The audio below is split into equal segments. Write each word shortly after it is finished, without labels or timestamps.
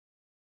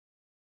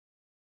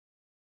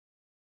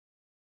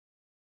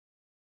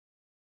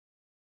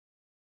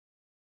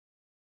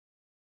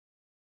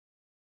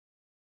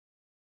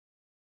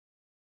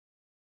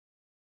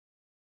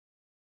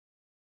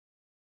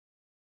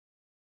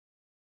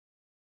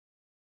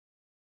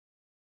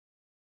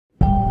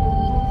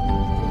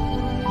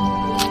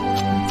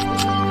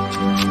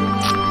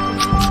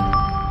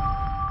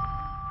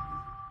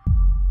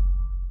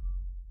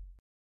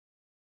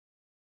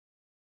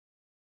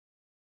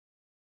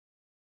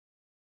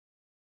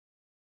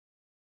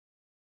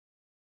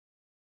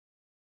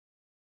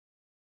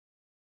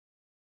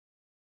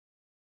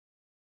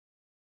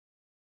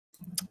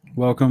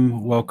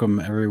Welcome,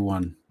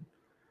 everyone.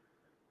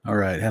 All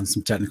right, having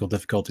some technical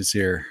difficulties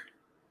here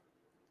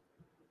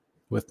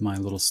with my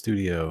little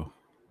studio.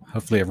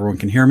 Hopefully, everyone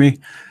can hear me.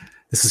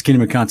 This is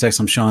Kingdom of Context.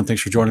 I'm Sean.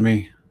 Thanks for joining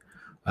me.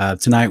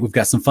 Tonight, we've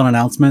got some fun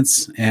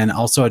announcements. And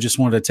also, I just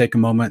wanted to take a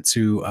moment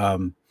to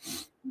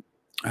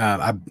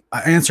I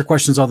answer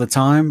questions all the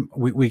time.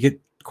 We get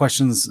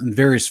questions in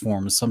various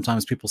forms.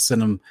 Sometimes people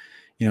send them,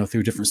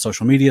 through different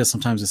social media.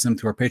 Sometimes they send them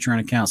through our Patreon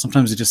account.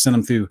 Sometimes they just send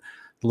them through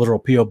the literal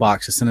PO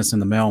box to send us in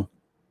the mail.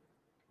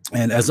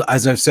 And as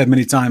I've said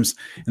many times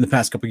in the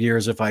past couple of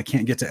years, if I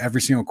can't get to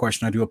every single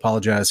question, I do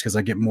apologize because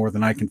I get more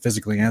than I can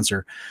physically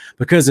answer.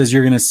 Because as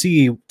you're going to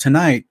see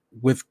tonight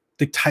with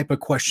the type of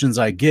questions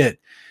I get,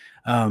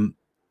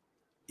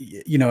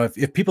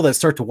 if people that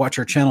start to watch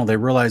our channel, they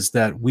realize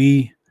that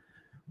we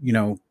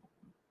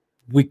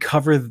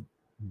cover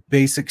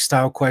basic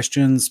style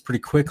questions pretty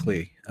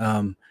quickly.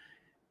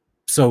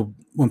 So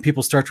when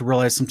people start to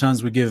realize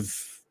sometimes we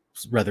give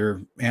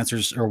rather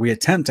answers, or we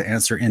attempt to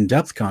answer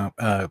in-depth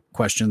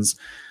questions,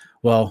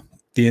 well,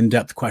 the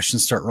in-depth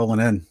questions start rolling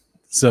in.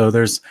 So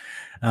there's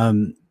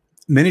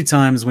many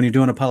times when you're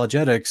doing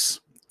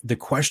apologetics, the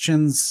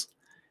questions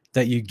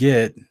that you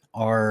get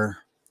are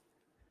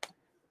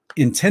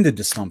intended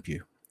to stump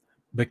you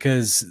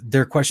because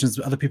they're questions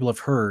other people have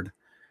heard.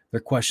 They're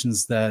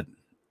questions that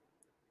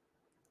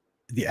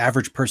the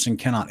average person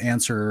cannot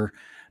answer,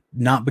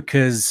 not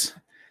because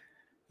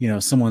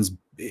someone's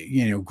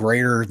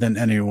greater than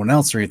anyone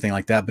else or anything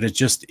like that, but it's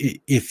just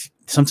if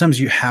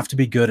sometimes you have to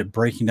be good at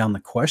breaking down the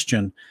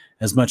question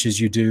as much as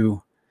you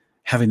do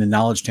having the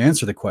knowledge to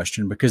answer the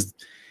question, because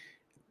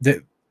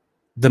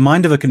the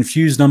mind of a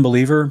confused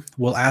unbeliever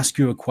will ask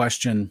you a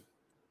question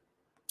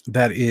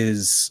that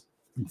is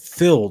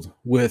filled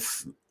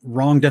with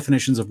wrong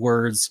definitions of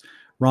words,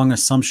 wrong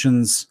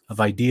assumptions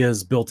of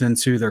ideas built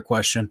into their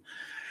question,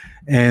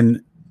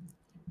 and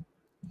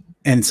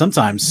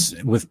sometimes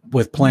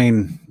with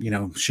plain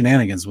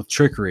shenanigans, with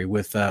trickery,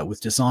 with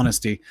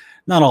dishonesty.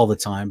 Not all the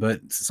time, but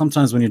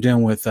sometimes when you're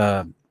dealing with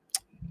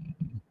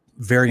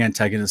very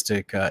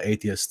antagonistic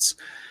atheists,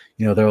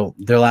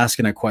 they're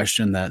asking a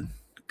question that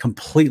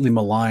completely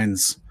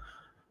maligns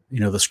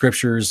the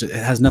scriptures. It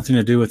has nothing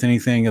to do with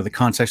anything of the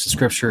context of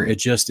scripture. It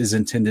just is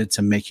intended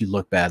to make you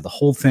look bad. The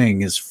whole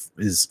thing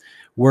is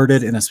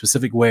worded in a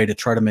specific way to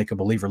try to make a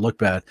believer look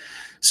bad.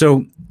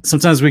 So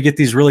sometimes we get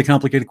these really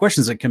complicated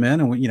questions that come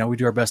in, and we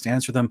do our best to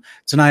answer them.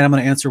 Tonight, I'm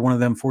going to answer one of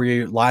them for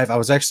you live.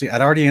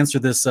 I'd already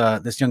answered this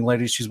young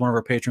lady. She's one of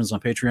our patrons on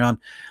Patreon.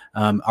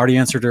 Already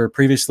answered her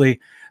previously,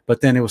 but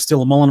then it was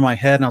still a mulling in my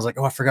head, and I was like,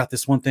 oh, I forgot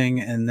this one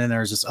thing, and then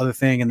there's this other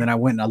thing, and then I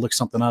went and I looked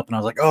something up, and I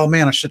was like, oh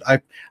man,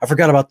 I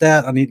forgot about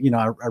that.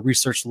 I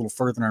researched a little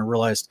further, and I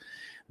realized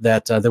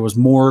that there was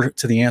more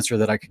to the answer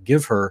that I could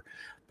give her,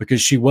 because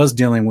she was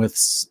dealing with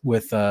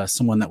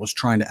someone that was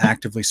trying to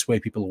actively sway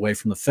people away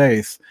from the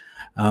faith.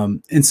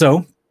 And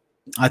so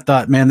I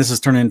thought, man, this is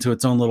turning into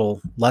its own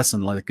little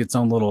lesson, like its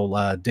own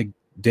little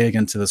dig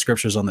into the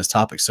scriptures on this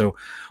topic. So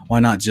why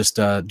not just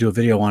do a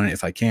video on it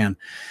if I can?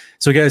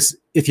 So guys,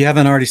 if you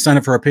haven't already signed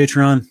up for our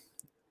Patreon,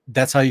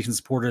 that's how you can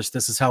support us.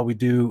 This is how we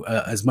do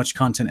as much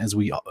content as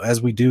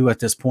we do at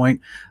this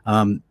point.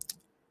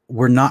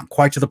 We're not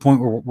quite to the point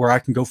where I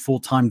can go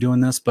full time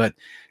doing this, but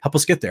help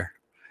us get there.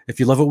 If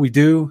you love what we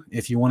do,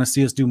 if you want to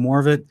see us do more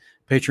of it,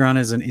 Patreon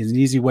is an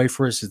easy way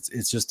for us.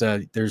 It's just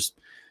there's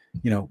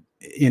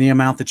any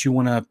amount that you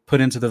want to put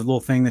into the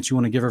little thing that you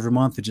want to give every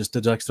month, it just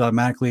deducts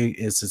automatically.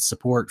 It's a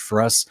support for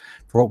us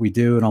for what we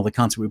do and all the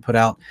content we put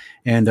out,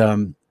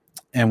 and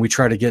we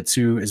try to get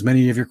to as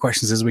many of your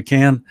questions as we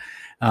can.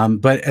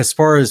 But as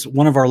far as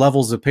one of our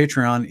levels of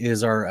Patreon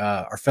is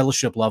our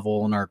fellowship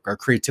level and our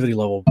creativity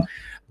level,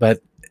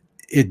 but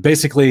it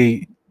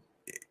basically,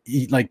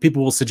 like,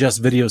 people will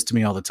suggest videos to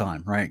me all the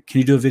time, right? Can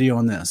you do a video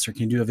on this, or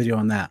can you do a video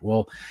on that?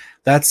 Well,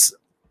 I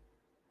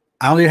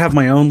already have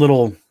my own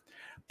little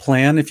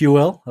plan, if you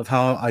will, of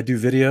how I do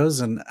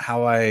videos and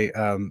how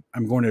I'm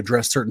going to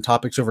address certain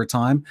topics over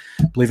time.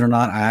 Believe it or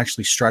not, I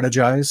actually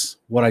strategize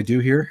what I do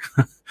here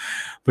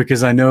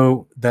because I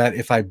know that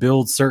if I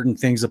build certain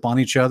things upon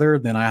each other,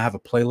 then I have a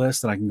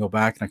playlist that I can go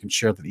back and I can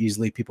share that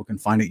easily. People can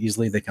find it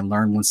easily. They can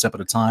learn one step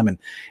at a time and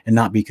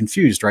not be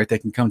confused, right? They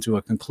can come to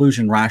a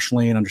conclusion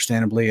rationally and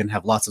understandably and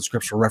have lots of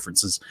scriptural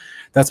references.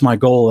 That's my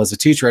goal as a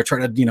teacher. I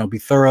try to, be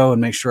thorough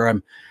and make sure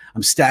I'm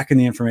stacking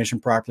the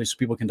information properly so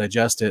people can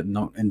digest it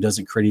and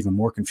doesn't create even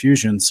more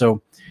confusion.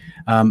 So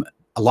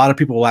a lot of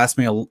people will ask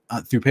me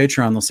through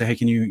Patreon, they'll say, hey,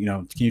 can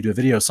you do a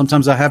video?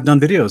 Sometimes I have done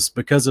videos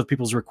because of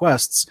people's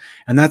requests.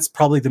 And that's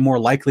probably the more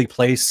likely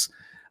place,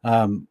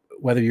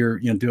 whether you're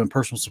doing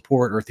personal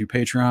support or through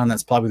Patreon,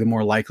 that's probably the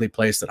more likely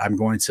place that I'm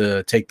going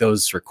to take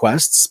those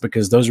requests,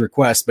 because those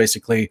requests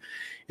basically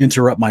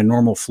interrupt my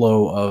normal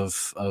flow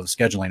of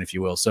scheduling, if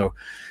you will. So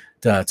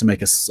to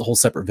make a whole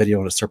separate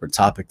video on a separate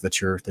topic that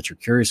you're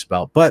curious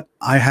about. But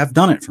I have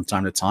done it from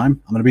time to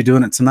time. I'm going to be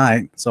doing it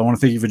tonight. So I want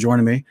to thank you for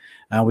joining me.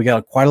 We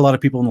got quite a lot of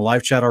people in the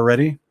live chat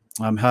already.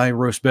 Hi,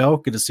 Rose Bell.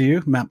 Good to see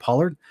you. Matt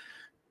Pollard,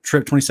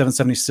 Trip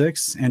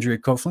 2776, Andrea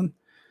Coughlin,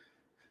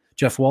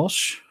 Jeff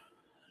Walsh,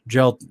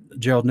 Gerald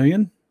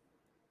Nguyen,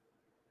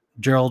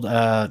 Gerald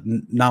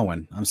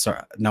Nawin. I'm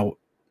sorry. No,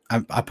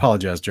 I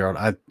apologize, Gerald.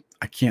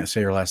 I can't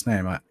say your last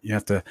name. You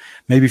have to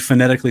maybe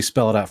phonetically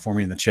spell it out for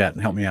me in the chat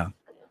and help me out.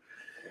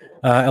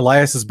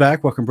 Elias is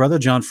back. Welcome, brother.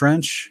 John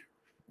French,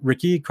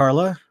 Ricky,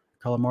 Carla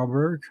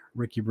Marburg,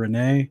 Ricky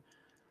Brené,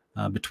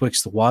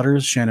 Betwixt the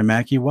Waters, Shannon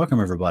Mackey. Welcome,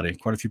 everybody.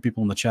 Quite a few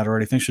people in the chat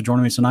already. Thanks for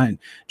joining me tonight.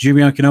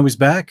 Jubion Kenobi's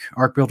back.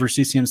 Arc Builder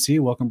CCMC.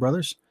 Welcome,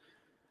 brothers.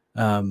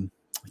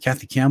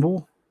 Kathy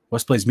Campbell.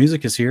 West Blaze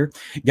Music is here.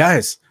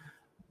 Guys,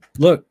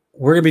 look,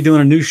 we're going to be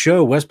doing a new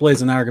show. West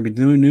Blaze and I are going to be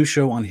doing a new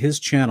show on his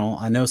channel.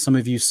 I know some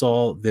of you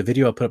saw the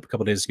video I put up a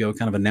couple days ago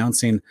kind of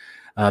announcing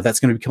that's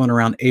going to be coming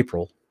around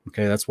April.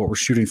 Okay, that's what we're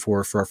shooting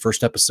for our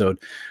first episode.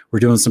 We're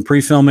doing some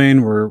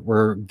pre-filming.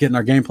 We're getting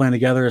our game plan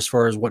together as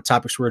far as what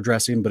topics we're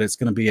addressing, but it's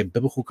going to be a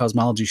biblical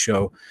cosmology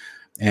show,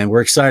 and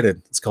we're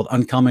excited. It's called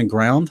Uncommon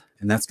Ground,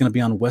 and that's going to be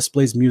on West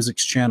Blaze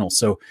Music's channel.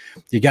 So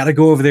you got to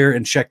go over there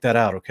and check that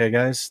out. Okay,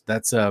 guys,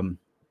 that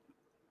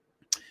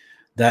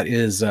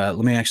is. Let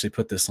me actually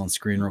put this on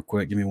screen real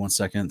quick. Give me 1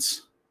 second.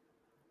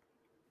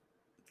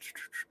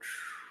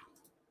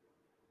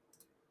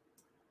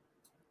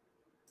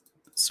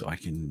 So I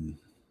can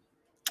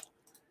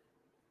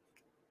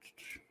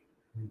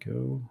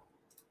go.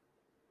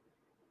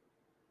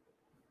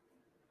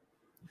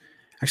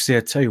 Actually,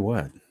 I tell you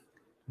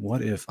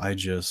what if I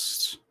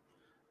just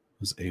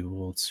was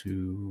able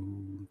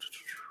to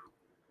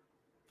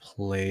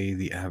play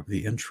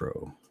the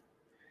intro?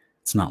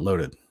 It's not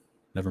loaded.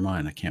 Never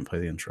mind. I can't play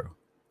the intro.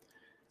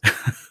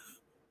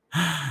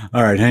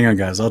 All right, hang on,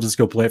 guys. I'll just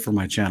go play it from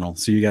my channel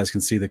so you guys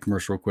can see the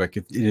commercial real quick.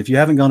 If you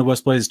haven't gone to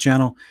West Blaze's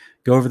channel,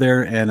 go over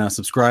there and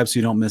subscribe so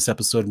you don't miss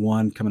episode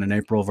 1 coming in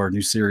April of our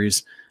new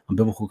series on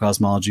biblical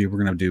cosmology.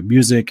 We're going to do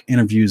music,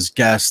 interviews,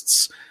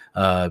 guests,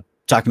 talking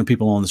to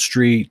people on the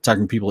street,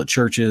 talking to people at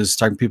churches,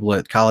 talking to people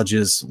at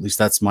colleges. At least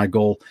that's my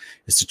goal,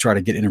 is to try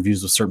to get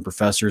interviews with certain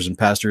professors and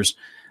pastors.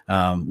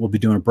 We'll be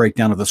doing a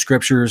breakdown of the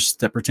scriptures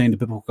that pertain to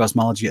biblical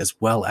cosmology, as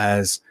well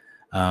as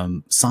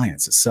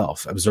science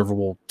itself,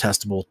 observable,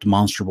 testable,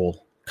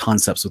 demonstrable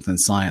concepts within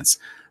science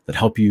that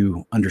help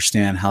you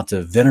understand how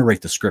to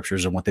venerate the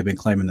scriptures and what they've been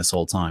claiming this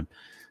whole time.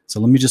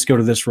 So let me just go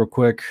to this real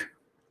quick.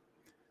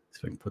 See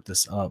if I can put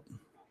this up,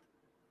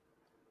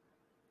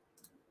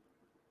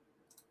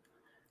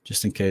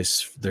 just in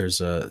case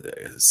there's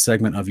a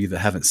segment of you that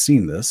haven't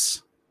seen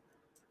this.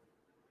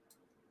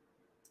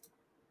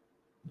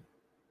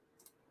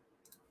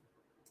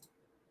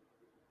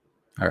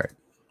 All right,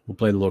 we'll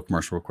play the little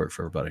commercial real quick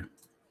for everybody.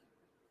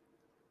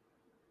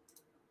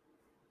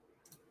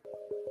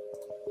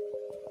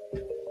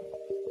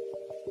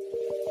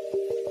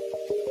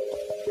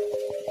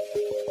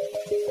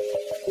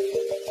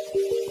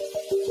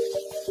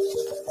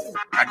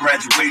 I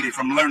graduated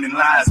from learning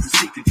lies to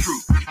seeking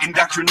truth,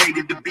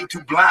 indoctrinated to be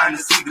too blind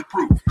to see the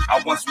proof.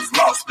 I once was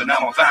lost, but now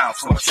I'm found,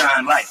 so I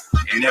shine light.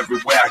 And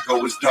everywhere I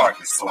go is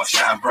darkness, so I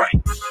shine bright.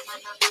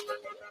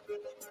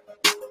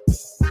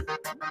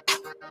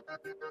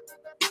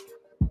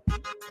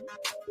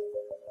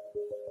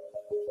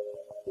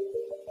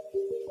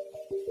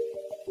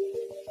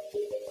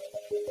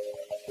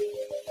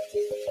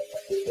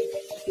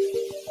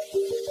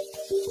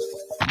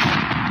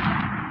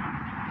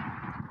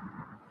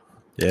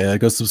 Yeah,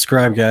 go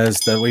subscribe, guys.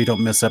 That way you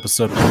don't miss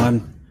episode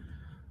 1.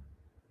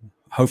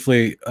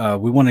 Hopefully,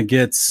 we want to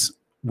get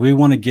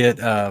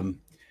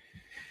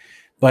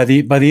by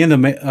the end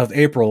of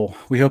April,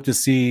 we hope to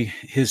see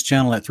his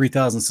channel at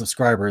 3,000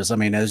 subscribers. I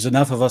mean, there's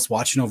enough of us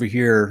watching over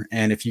here,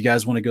 and if you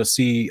guys want to go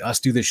see us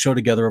do this show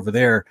together over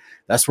there,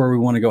 that's where we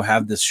want to go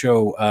have this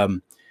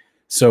show.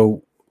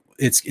 So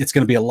it's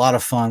going to be a lot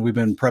of fun. We've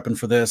been prepping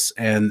for this,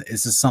 and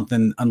this is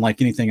something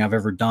unlike anything I've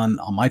ever done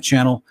on my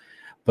channel.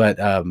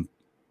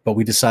 But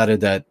we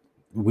decided that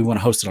we want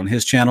to host it on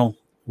his channel.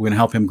 We're going to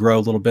help him grow a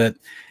little bit,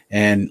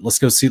 and let's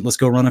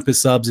go run up his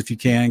subs if you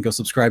can. Go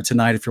subscribe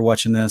tonight if you're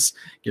watching this.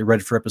 Get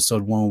ready for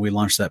episode 1 when we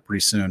launch that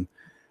pretty soon.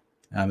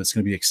 It's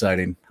going to be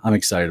exciting. I'm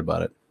excited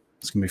about it.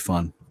 It's going to be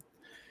fun.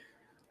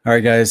 All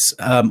right, guys.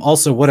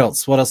 Also, what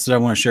else? What else did I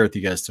want to share with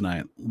you guys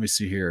tonight? Let me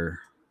see here.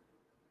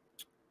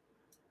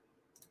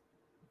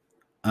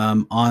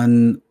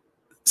 On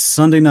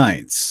Sunday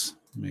nights,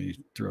 let me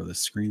throw this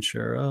screen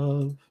share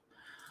up.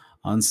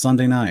 On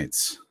Sunday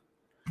nights,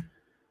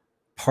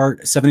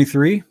 part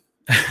 73,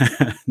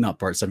 not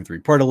part 73,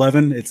 part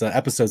 11. It's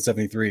episode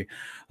 73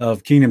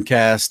 of Kingdom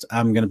Cast.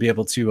 I'm going to be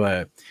able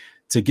to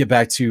get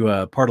back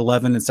to part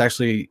 11. It's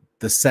actually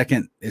the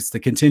second. It's the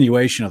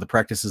continuation of the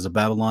Practices of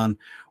Babylon.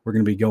 We're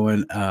going to be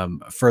going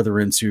further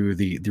into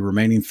the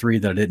remaining 3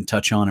 that I didn't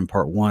touch on in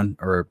part 1,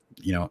 or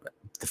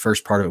the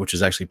first part of it, which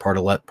is actually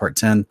part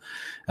 10,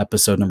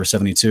 episode number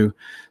 72.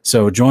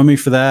 So join me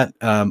for that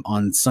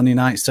on Sunday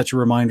night. Set your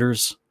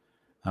reminders.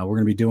 We're going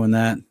to be doing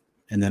that.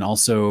 And then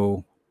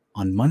also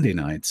on Monday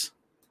nights,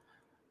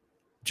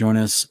 join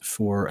us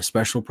for a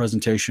special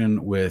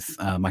presentation with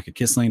Micah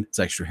Kisling. It's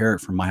Extra Herrick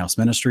from My House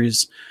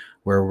Ministries,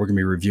 where we're going to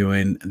be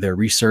reviewing their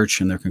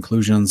research and their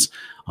conclusions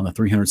on the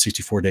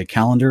 364-day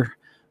calendar,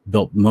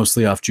 built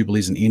mostly off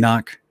Jubilees and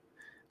Enoch.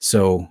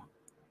 So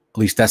at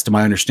least that's to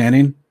my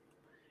understanding.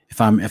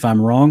 If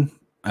I'm wrong,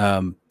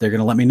 they're going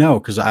to let me know,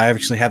 because I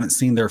actually haven't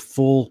seen their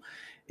full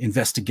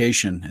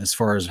investigation as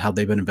far as how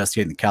they've been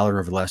investigating the calendar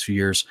over the last few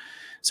years.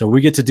 So we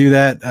get to do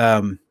that.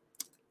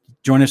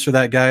 Join us for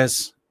that,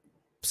 guys.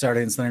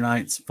 Saturday and Sunday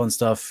nights, fun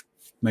stuff.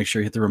 Make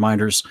sure you hit the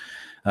reminders.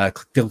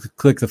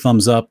 Click the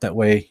thumbs up. That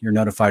way you're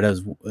notified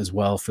as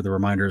well for the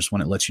reminders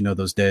when it lets you know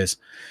those days.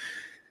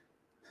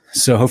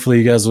 So hopefully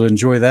you guys will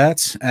enjoy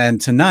that. And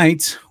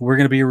tonight we're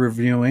going to be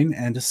reviewing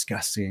and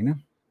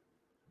discussing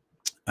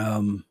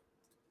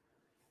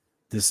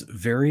this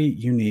very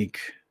unique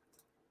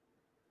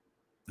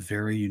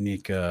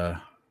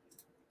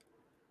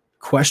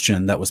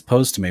question that was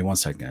posed to me. One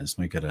second, guys.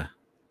 Let me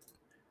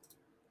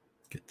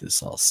get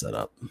this all set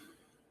up.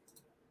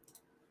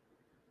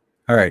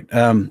 All right.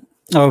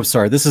 Oh,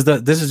 sorry. This is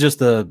just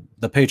the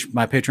page,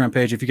 my Patreon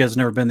page. If you guys have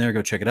never been there,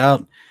 go check it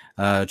out.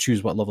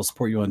 Choose what level of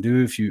support you want to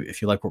do.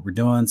 If you like what we're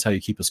doing, it's how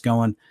you keep us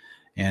going.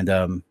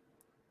 And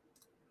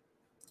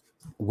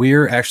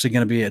we're actually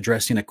going to be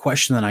addressing a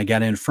question that I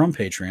got in from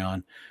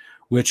Patreon,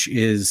 which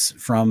is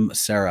from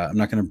Sarah. I'm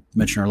not going to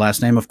mention her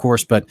last name, of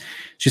course, but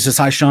she says,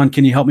 "Hi, Sean.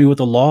 Can you help me with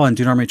the law in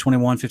Deuteronomy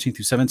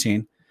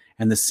 21:15-17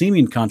 and the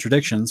seeming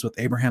contradictions with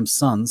Abraham's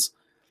sons?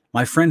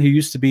 My friend who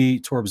used to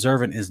be Torah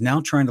observant is now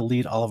trying to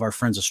lead all of our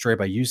friends astray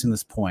by using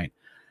this point.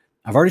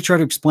 I've already tried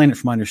to explain it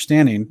from my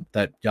understanding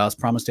that God's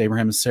promised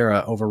Abraham and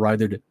Sarah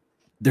override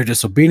their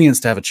disobedience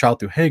to have a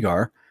child through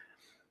Hagar.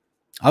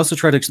 I also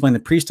tried to explain the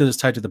priesthood is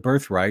tied to the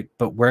birthright,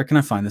 but where can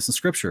I find this in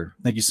Scripture?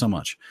 Thank you so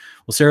much."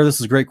 Well, Sarah, this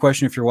is a great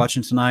question. If you're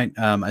watching tonight,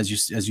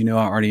 as you know,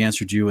 I already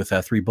answered you with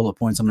 3 bullet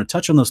points. I'm going to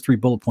touch on those 3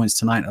 bullet points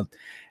tonight,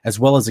 as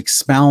well as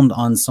expound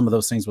on some of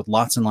those things with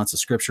lots and lots of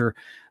Scripture.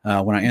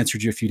 When I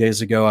answered you a few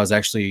days ago, I was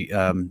actually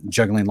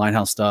juggling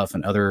Lighthouse stuff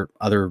and other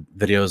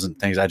videos and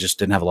things. I just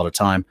didn't have a lot of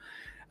time.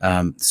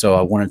 So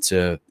I wanted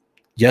to.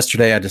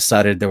 Yesterday, I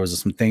decided there was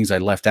some things I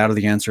left out of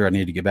the answer. I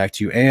needed to get back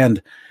to you,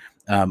 and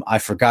I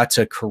forgot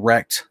to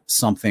correct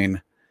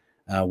something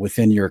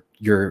within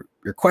your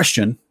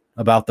question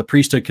about the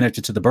priesthood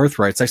connected to the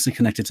birthright. It's actually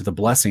connected to the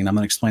blessing. I'm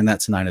going to explain that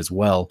tonight as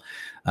well.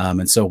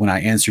 And so when I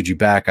answered you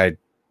back,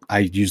 I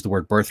used the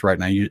word birthright,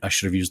 and I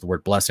should have used the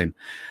word blessing.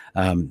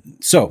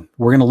 So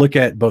we're going to look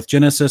at both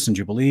Genesis and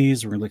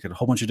Jubilees. We're going to look at a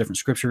whole bunch of different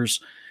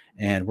scriptures,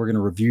 and we're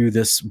going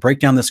to break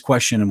down this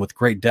question and with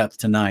great depth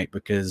tonight,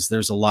 because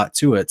there's a lot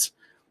to it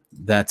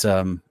that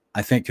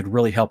I think could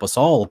really help us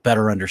all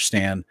better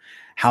understand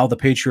how the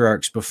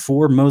patriarchs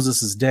before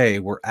Moses' day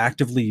were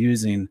actively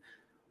using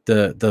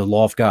the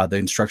law of God, the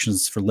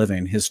instructions for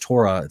living, his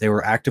Torah. They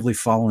were actively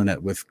following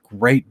it with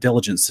great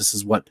diligence. This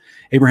is what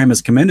Abraham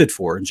is commended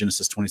for in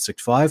Genesis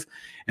 26:5.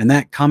 And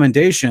that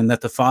commendation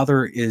that the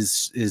father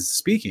is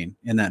speaking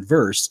in that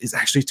verse is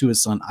actually to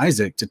his son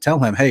Isaac, to tell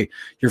him, hey,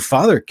 your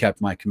father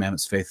kept my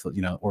commandments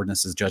faithfully,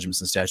 ordinances,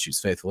 judgments, and statutes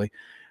faithfully,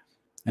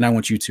 and I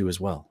want you to as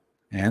well.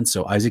 And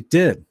so Isaac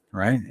did,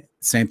 right?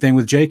 Same thing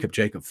with Jacob.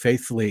 Jacob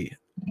faithfully,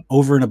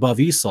 over and above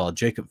Esau,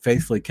 Jacob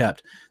faithfully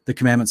kept the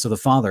commandments of the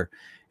father.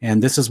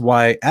 And this is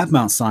why at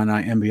Mount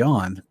Sinai and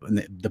beyond,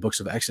 in the books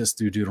of Exodus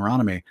through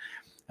Deuteronomy,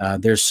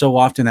 there's so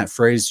often that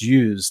phrase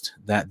used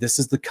that this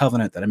is the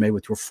covenant that I made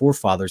with your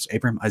forefathers,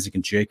 Abraham, Isaac,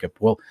 and Jacob.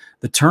 Well,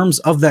 the terms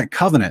of that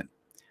covenant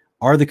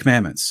are the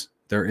commandments.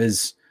 There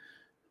is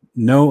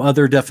no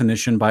other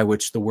definition by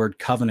which the word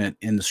covenant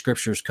in the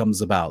scriptures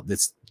comes about.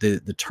 It's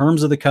the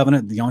terms of the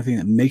covenant. The only thing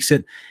that makes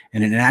it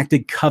an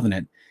enacted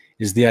covenant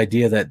is the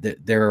idea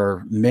that there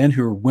are men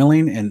who are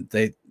willing, and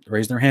they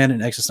raise their hand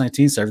in Exodus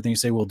 19, so everything you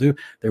say we'll do.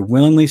 They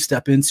willingly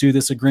step into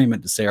this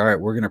agreement to say, all right,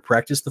 we're going to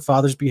practice the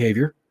father's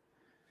behavior.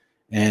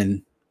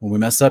 And when we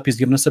mess up, he's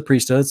given us a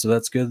priesthood, so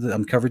that's good.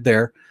 I'm covered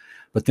there.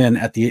 But then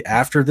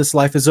after this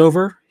life is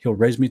over, he'll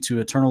raise me to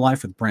eternal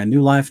life with brand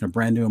new life and a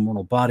brand new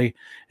immortal body.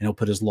 And he'll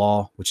put his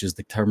law, which is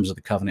the terms of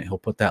the covenant. He'll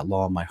put that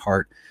law in my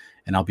heart,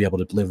 and I'll be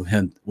able to live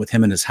with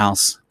him in his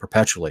house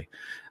perpetually,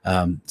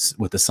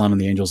 with the Son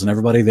and the angels and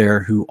everybody there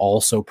who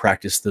also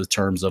practice the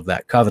terms of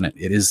that covenant.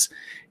 It is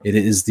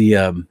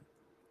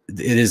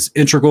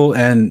integral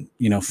and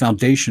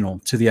foundational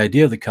to the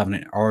idea of the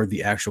covenant are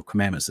the actual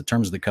commandments, the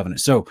terms of the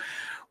covenant. So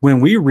when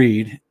we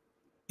read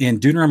in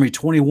Deuteronomy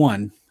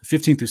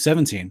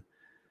 21:15-17,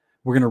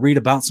 we're going to read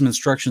about some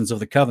instructions of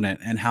the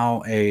covenant and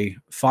how a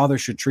father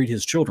should treat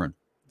his children,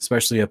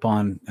 especially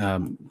upon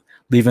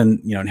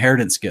leaving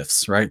inheritance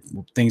gifts, right?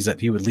 Things that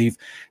he would leave,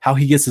 how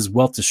he gets his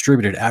wealth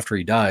distributed after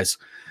he dies.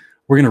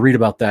 We're going to read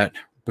about that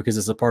because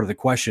it's a part of the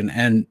question.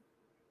 And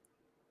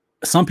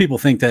some people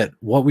think that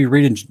what we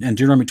read in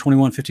Deuteronomy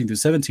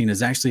 21:15-17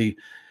 is actually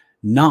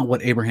not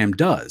what Abraham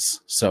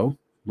does. So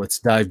let's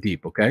dive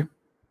deep, okay?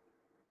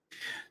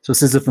 So it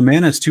says, if a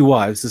man has 2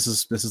 wives, this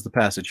is the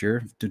passage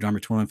here,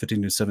 Deuteronomy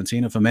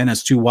 21:15-17. If a man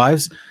has 2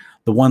 wives,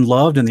 the one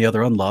loved and the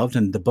other unloved,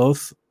 and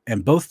both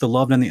the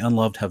loved and the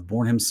unloved have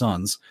borne him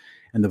sons,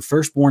 and the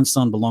firstborn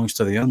son belongs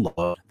to the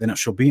unloved, then it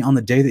shall be on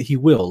the day that he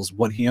wills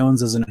what he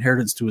owns as an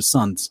inheritance to his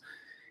sons.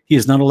 He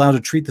is not allowed to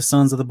treat the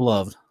sons of the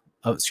beloved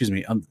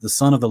the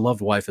son of the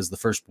loved wife as the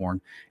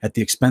firstborn at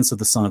the expense of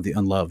the son of the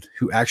unloved,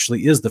 who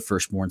actually is the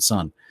firstborn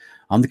son.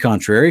 On the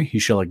contrary, he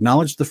shall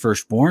acknowledge the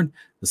firstborn,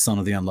 the son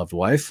of the unloved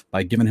wife,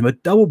 by giving him a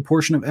double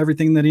portion of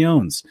everything that he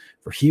owns.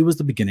 For he was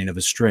the beginning of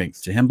his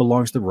strength. To him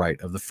belongs the right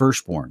of the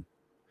firstborn.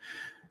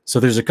 So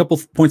there's a couple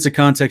points of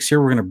context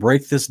here. We're going to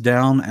break this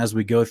down as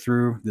we go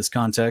through this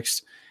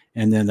context,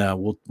 and then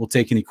we'll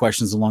take any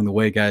questions along the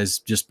way, guys.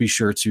 Just be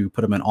sure to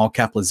put them in all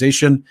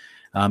capitalization.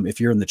 If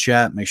you're in the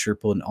chat, make sure to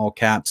put in all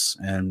caps,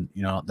 and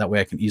that way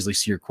I can easily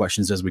see your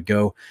questions as we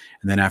go.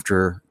 And then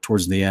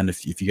towards the end,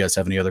 if you guys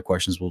have any other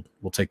questions,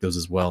 we'll take those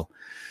as well.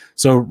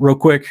 So real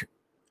quick,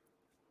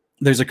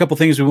 there's a couple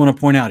things we want to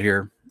point out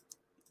here.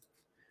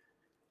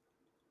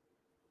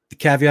 The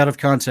caveat of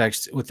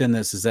context within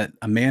this is that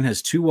a man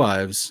has two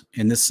wives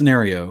in this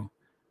scenario.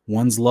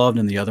 One's loved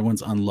and the other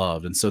one's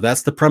unloved. And so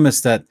that's the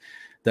premise that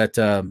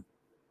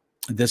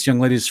this young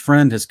lady's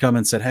friend has come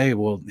and said, hey,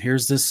 well,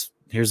 here's this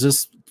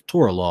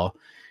Torah law,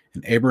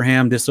 and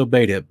Abraham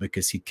disobeyed it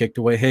because he kicked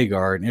away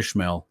Hagar and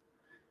Ishmael,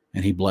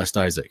 and he blessed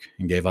Isaac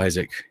and gave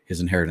Isaac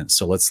his inheritance.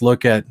 So let's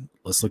look at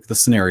the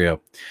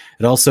scenario.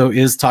 It also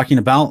is talking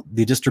about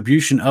the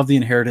distribution of the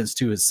inheritance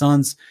to his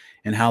sons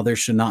and how there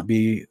should not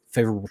be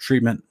favorable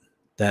treatment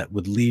that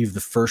would leave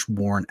the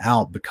firstborn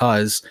out,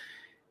 because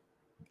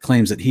it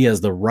claims that he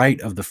has the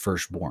right of the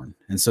firstborn.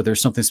 And so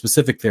there's something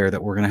specific there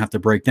that we're going to have to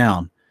break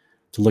down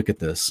to look at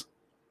this.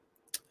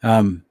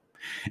 And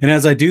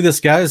as I do this,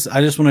 guys,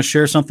 I just want to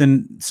share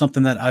something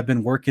that I've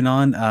been working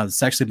on.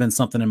 It's actually been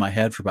something in my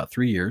head for about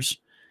 3 years.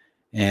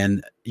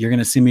 And you're going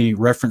to see me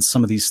reference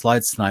some of these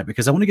slides tonight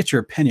because I want to get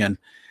your opinion.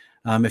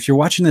 If you're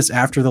watching this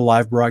after the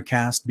live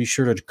broadcast, be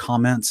sure to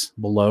comment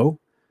below,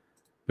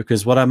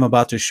 because what I'm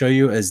about to show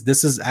you is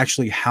this is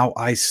actually how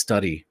I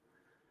study.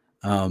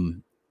 I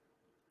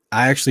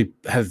actually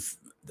have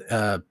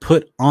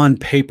put on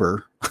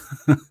paper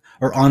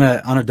or on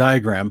a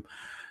diagram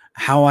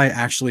how I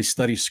actually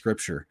study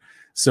scripture.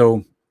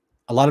 So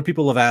a lot of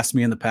people have asked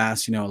me in the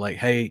past, like,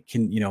 hey,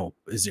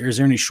 is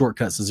there any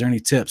shortcuts? Is there any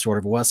tips or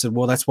whatever? Well, I said,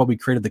 well, that's why we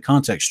created the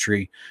context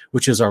tree,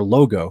 which is our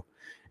logo.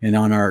 And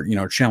on our,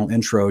 channel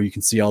intro, you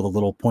can see all the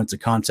little points of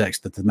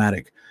context, the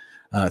thematic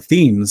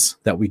themes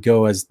that we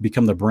go as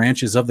become the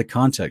branches of the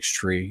context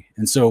tree.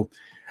 And so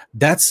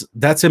that's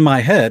in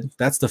my head.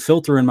 That's the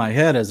filter in my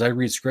head as I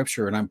read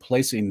scripture, and I'm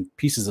placing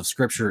pieces of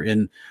scripture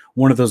in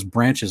one of those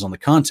branches on the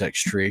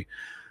context tree.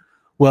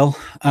 Well,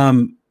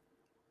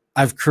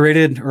 I've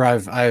created, or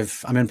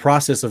I'm in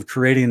process of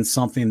creating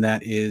something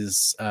that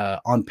is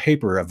on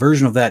paper, a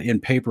version of that in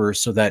paper,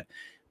 so that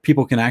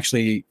people can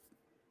actually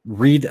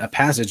read a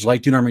passage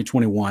like Deuteronomy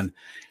 21,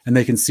 and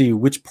they can see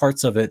which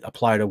parts of it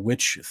apply to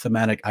which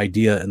thematic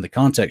idea in the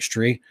context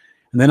tree,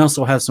 and then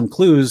also have some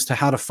clues to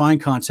how to find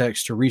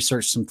context to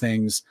research some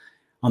things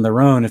on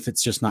their own if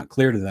it's just not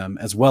clear to them,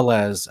 as well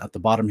as at the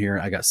bottom here,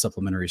 I got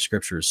supplementary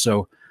scriptures.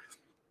 So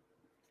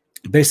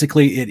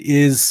basically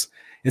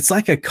it's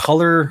like a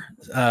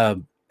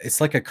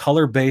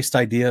color-based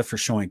idea for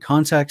showing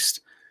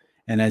context.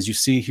 And as you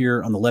see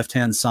here on the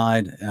left-hand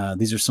side,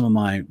 these are some of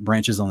my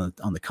branches on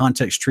the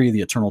context tree,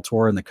 the eternal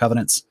Torah and the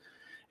covenants.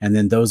 And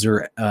then those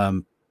are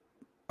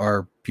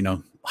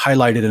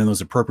highlighted in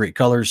those appropriate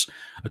colors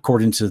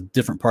according to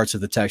different parts of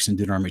the text in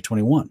Deuteronomy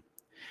 21.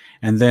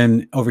 And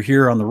then over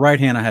here on the right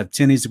hand, I have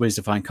 10 easy ways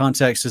to find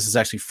context. This is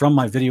actually from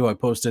my video I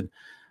posted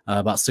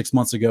about 6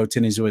 months ago,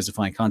 10 easy ways to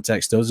find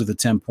context. Those are the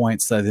 10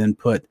 points that I then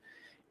put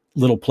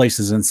little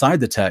places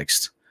inside the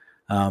text,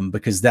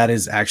 because that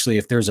is actually,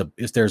 if there's a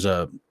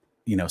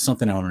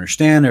something I don't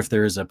understand, or if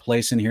there is a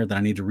place in here that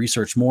I need to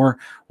research more,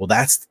 well,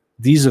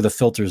 these are the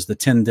filters, the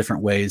 10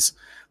 different ways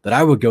that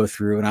I would go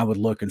through, and I would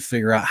look and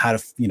figure out how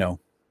to,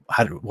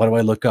 what do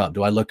I look up?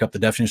 Do I look up the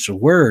definition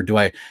of word? Do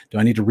I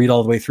need to read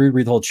all the way through,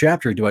 read the whole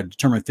chapter? Do I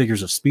determine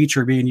figures of speech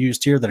are being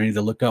used here, that I need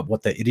to look up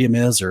what the idiom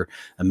is or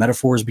a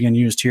metaphor is being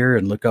used here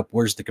and look up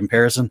where's the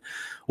comparison?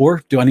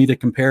 Or do I need to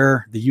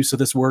compare the use of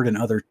this word in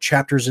other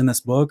chapters in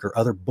this book or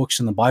other books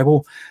in the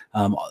Bible?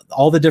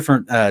 All the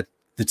different,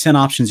 the 10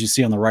 options you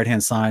see on the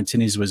right-hand side,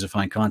 10 easy ways to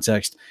find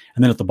context.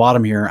 And then at the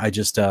bottom here, I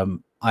just,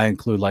 I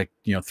include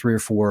 3 or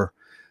 4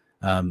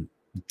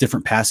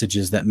 different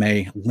passages that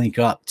may link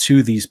up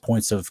to these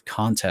points of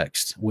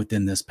context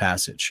within this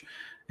passage.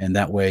 And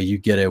that way you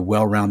get a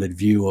well-rounded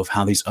view of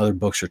how these other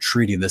books are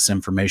treating this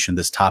information,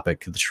 this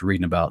topic that you're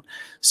reading about.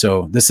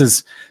 So this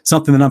is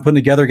something that I'm putting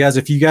together, guys.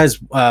 If you guys,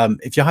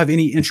 if y'all have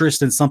any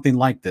interest in something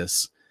like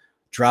this,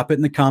 drop it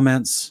in the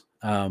comments.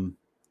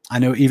 I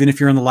know even if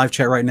you're in the live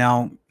chat right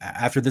now,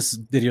 after this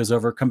video is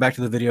over, come back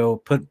to the video,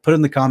 put it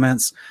in the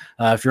comments.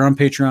 If you're on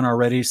Patreon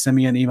already, send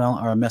me an email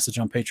or a message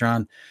on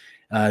Patreon.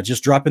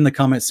 Just drop in the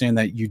comments saying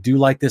that you do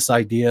like this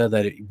idea,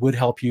 that it would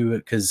help you,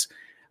 because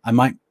I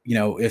might,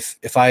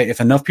 if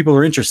enough people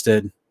are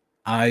interested,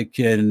 I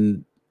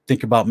can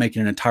think about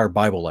making an entire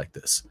Bible like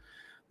this,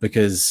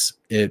 because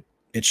it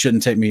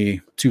shouldn't take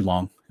me too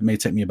long. It may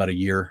take me about a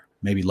year,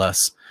 maybe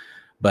less,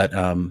 but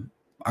I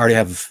already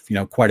have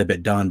quite a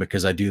bit done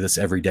because I do this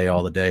every day,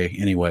 all the day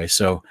anyway.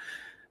 So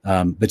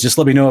But just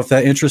let me know if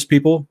that interests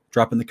people.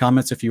 Drop in the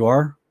comments if you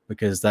are,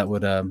 because that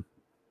would.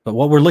 But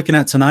what we're looking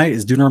at tonight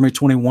is Deuteronomy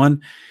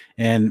 21,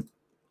 and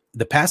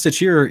the passage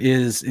here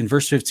is in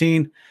verse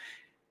 15.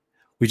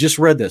 We just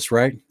read this,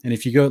 right? And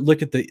if you go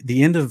look at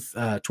the end of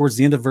towards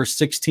the end of verse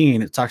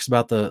 16, it talks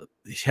about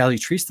how he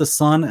treats the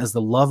son as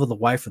the love of the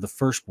wife of the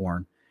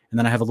firstborn. And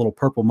then I have a little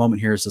purple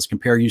moment here. It says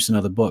compare use in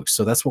other books.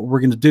 So that's what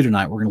we're going to do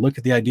tonight. We're going to look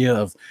at the idea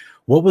of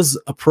what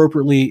was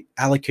appropriately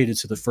allocated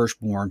to the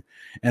firstborn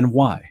and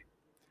why.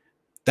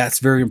 That's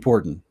very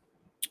important.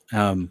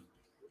 And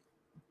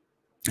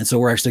so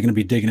we're actually going to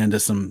be digging into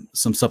some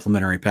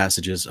supplementary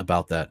passages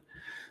about that.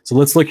 So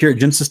let's look here at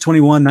Genesis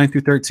 21, 9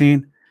 through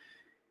 13.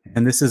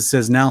 And this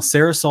says, now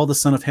Sarah saw the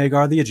son of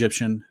Hagar the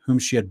Egyptian, whom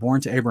she had borne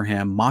to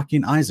Abraham,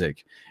 mocking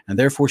Isaac. And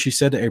therefore she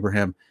said to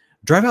Abraham,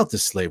 drive out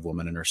this slave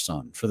woman and her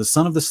son, for the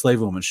son of the slave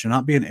woman shall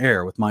not be an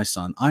heir with my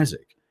son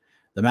Isaac.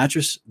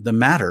 The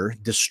matter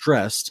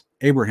distressed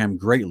Abraham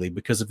greatly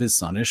because of his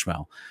son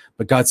Ishmael.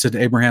 But God said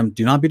to Abraham,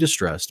 do not be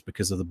distressed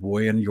because of the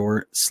boy and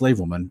your slave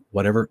woman,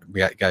 whatever.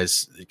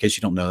 Guys, in case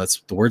you don't know,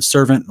 that's the word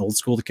servant, old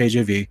school to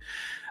KJV.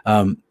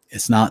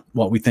 It's not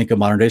what we think of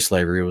modern day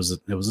slavery. It was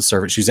a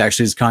servant. She's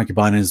actually his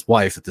concubine and his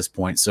wife at this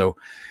point. So,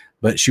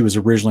 but she was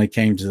originally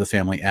came to the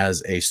family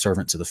as a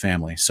servant to the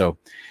family. So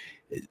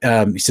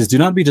he says, do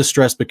not be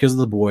distressed because of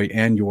the boy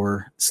and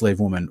your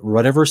slave woman.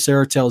 Whatever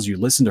Sarah tells you,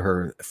 listen to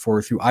her,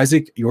 for through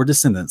Isaac your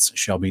descendants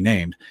shall be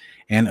named.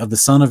 And of the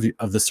son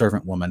of the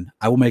servant woman,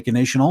 I will make a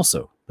nation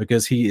also,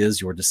 because he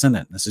is your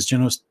descendant. This is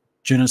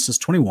Genesis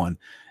 21,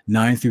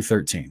 9 through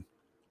 13.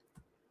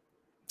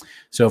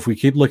 So if we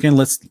keep looking,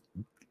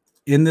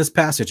 in this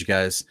passage,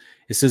 guys,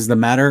 it says the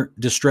matter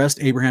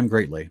distressed Abraham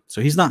greatly.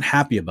 So he's not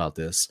happy about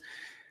this.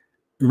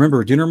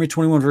 Remember, Deuteronomy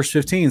 21, verse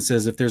 15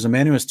 says, if there's a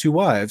man who has two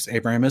wives,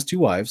 Abraham has two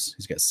wives.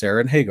 He's got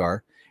Sarah and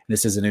Hagar. And it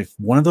says, and if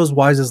one of those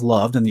wives is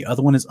loved and the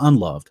other one is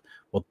unloved,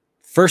 well,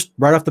 first,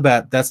 right off the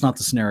bat, that's not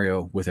the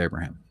scenario with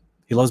Abraham.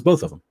 He loves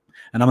both of them.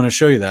 And I'm going to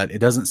show you that. It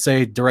doesn't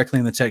say directly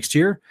in the text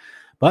here,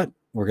 but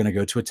we're going to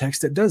go to a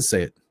text that does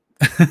say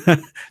it.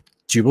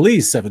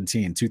 Jubilees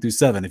 17, 2 through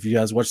 7. If you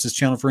guys watch this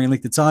channel for any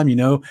length of time, you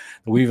know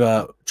that we've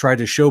tried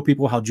to show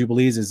people how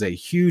Jubilees is a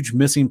huge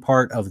missing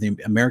part of the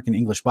American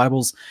English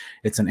Bibles.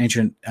 It's an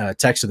ancient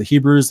text of the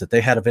Hebrews that they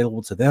had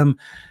available to them.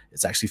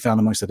 It's actually found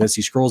amongst the Dead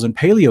Sea Scrolls in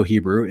Paleo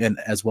Hebrew, and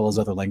as well as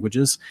other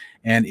languages.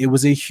 And it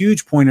was a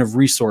huge point of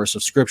resource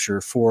of scripture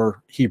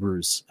for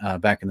Hebrews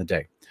back in the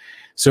day.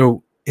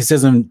 So it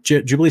says in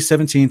Jubilees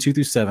 17, 2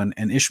 through 7,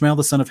 and Ishmael,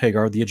 the son of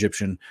Hagar, the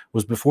Egyptian,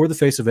 was before the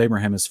face of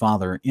Abraham, his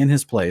father, in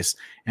his place.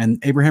 And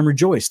Abraham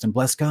rejoiced and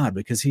blessed God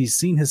because he's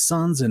seen his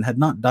sons and had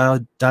not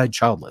died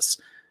childless.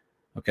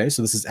 Okay,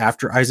 so this is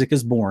after Isaac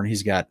is born.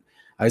 He's got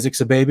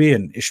Isaac's a baby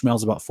and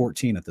Ishmael's about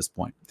 14 at this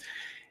point.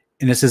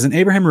 And it says, and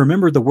Abraham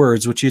remembered the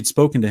words which he had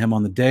spoken to him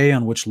on the day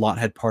on which Lot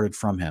had parted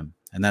from him.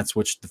 And that's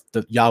which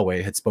the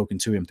Yahweh had spoken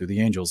to him through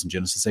the angels in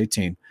Genesis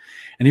 18.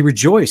 And he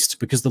rejoiced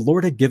because the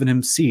Lord had given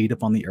him seed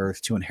upon the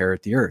earth to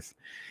inherit the earth.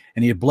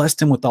 And he had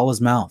blessed him with all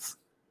his mouth,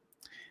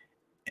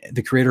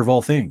 the creator of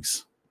all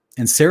things.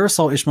 And Sarah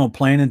saw Ishmael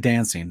playing and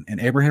dancing, and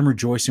Abraham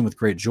rejoicing with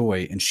great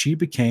joy. And she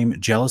became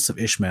jealous of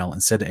Ishmael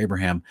and said to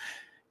Abraham,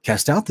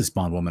 cast out this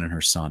bondwoman and her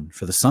son,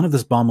 for the son of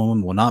this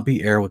bondwoman will not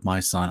be heir with my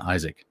son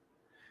Isaac.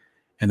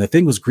 And the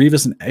thing was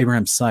grievous in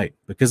Abraham's sight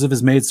because of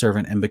his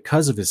maidservant and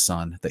because of his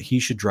son, that he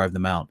should drive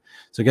them out.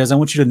 So guys, I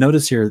want you to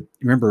notice here,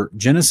 remember,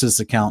 Genesis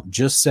account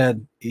just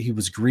said he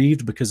was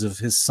grieved because of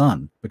his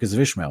son, because of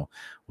Ishmael.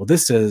 Well,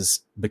 this says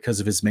because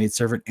of his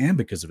maidservant and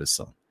because of his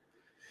son.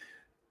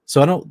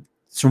 So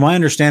from my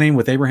understanding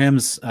with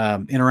Abraham's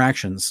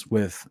interactions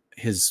with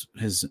his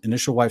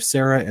initial wife,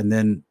 Sarah, and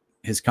then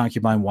his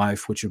concubine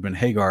wife, which had been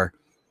Hagar,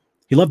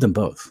 he loved them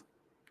both.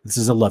 This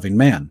is a loving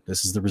man.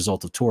 This is the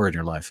result of Torah in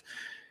your life.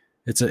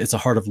 It's a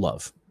heart of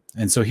love.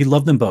 And so he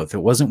loved them both. It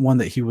wasn't one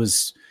that he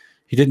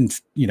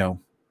didn't,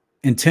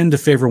 intend to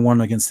favor one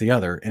against the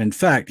other. And in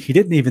fact, he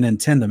didn't even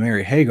intend to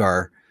marry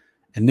Hagar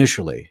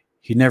initially.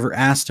 He never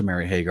asked to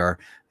marry Hagar.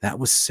 That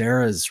was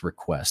Sarah's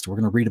request. We're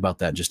going to read about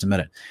that in just a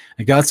minute.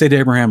 And God said to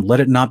Abraham, let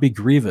it not be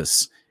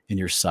grievous in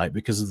your sight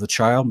because of the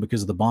child,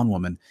 because of the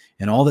bondwoman,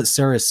 and all that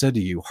Sarah has said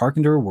to you,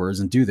 hearken to her words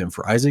and do them.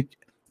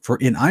 For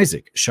in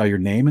Isaac shall your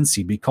name and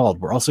seed be called.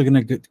 We're also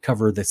going to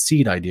cover the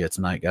seed idea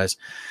tonight, guys.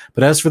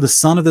 But as for the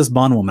son of this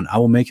bondwoman, I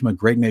will make him a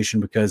great nation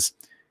because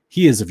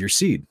he is of your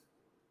seed.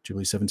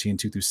 Jubilees 17,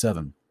 2 through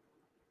 7.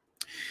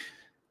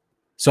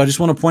 So I just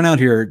want to point out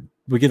here,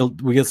 we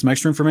get some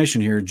extra information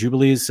here.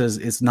 Jubilees says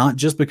it's not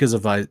just because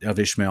of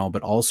Ishmael,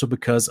 but also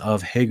because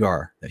of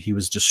Hagar that he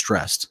was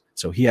distressed.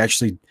 So he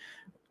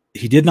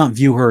did not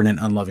view her in an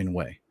unloving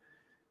way.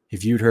 He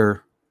viewed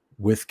her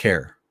with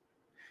care.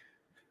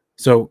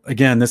 So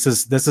again, this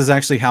is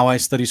actually how I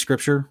study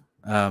scripture.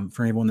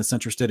 For anyone that's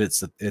interested,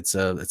 it's a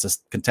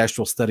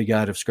contextual study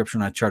guide of scripture,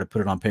 and I try to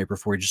put it on paper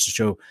for you just to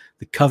show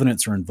the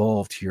covenants are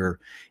involved here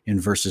in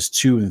verses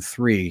 2 and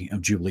 3 of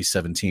Jubilee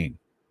 17.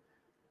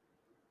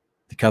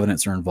 The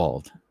covenants are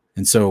involved,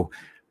 and so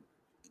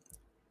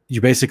you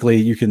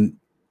can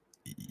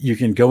you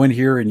can go in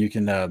here and you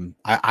can,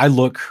 I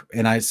look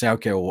and I say,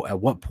 okay, well, at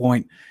what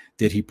point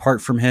did he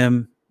part from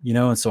him? You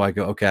know, and so I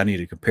go, okay, I need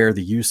to compare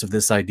the use of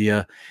this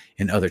idea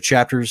in other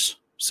chapters.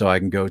 So I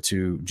can go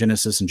to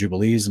Genesis and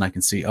Jubilees and I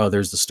can see, oh,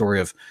 there's the story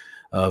of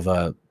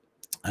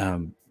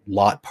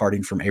Lot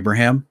parting from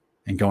Abraham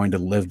and going to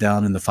live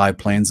down in the 5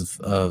 plains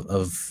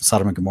of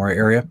Sodom and Gomorrah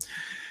area,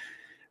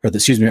 or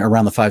excuse me,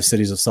 around the 5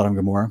 cities of Sodom and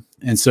Gomorrah.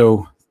 And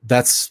so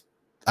that's,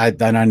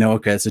 then I know,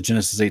 okay, it's a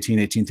Genesis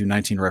 18 through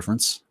 19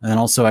 reference. And then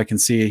also I can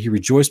see he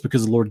rejoiced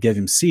because the Lord gave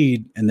him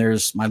seed. And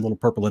there's my little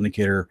purple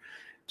indicator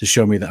to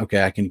show me that,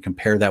 okay, I can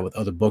compare that with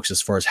other books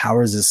as far as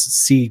how is this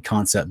seed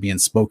concept being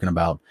spoken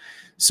about.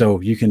 So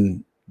you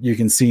can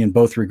see in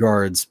both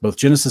regards, both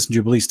Genesis and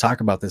Jubilees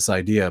talk about this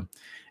idea.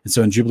 And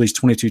so in Jubilees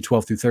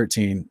 22:12 through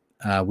 13,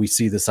 we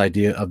see this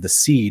idea of the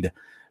seed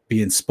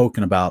being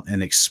spoken about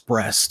and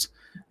expressed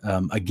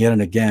again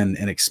and again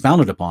and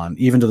expounded upon,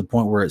 even to the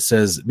point where it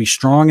says, be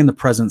strong in the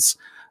presence.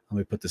 Let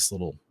me put this a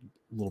little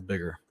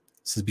bigger.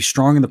 It says, be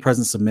strong in the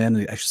presence of men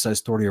and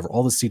exercise authority over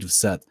all the seed of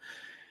Seth.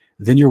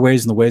 Then your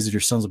ways and the ways of your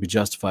sons will be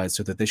justified,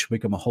 so that they shall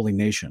become a holy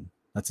nation.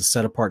 That's a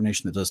set apart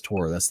nation that does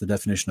Torah. That's the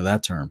definition of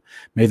that term.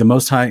 May the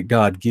Most High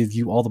God give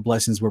you all the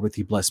blessings wherewith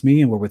he blessed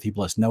me and wherewith he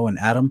blessed Noah and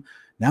Adam.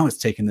 Now it's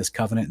taken this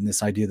covenant and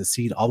this idea of the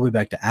seed all the way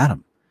back to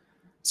Adam.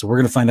 So we're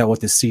going to find out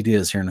what this seed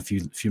is here in a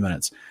few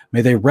minutes.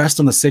 May they rest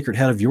on the sacred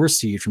head of your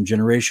seed from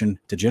generation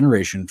to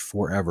generation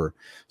forever.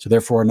 So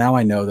therefore, now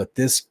I know that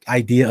this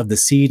idea of the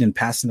seed and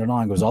passing it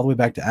on goes all the way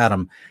back to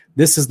Adam.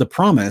 This is the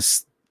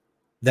promise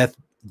that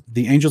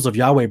the angels of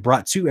Yahweh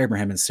brought to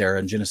Abraham and Sarah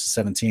in Genesis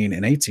 17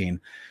 and 18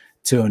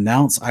 to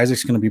announce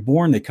Isaac's going to be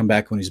born. They come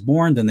back when he's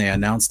born. Then they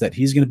announce that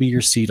he's going to be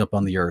your seed up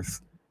on the earth.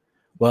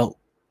 Well,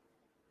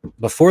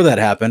 before that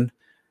happened,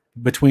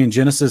 between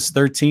Genesis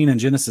 13 and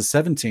Genesis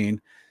 17,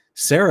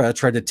 Sarah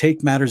tried to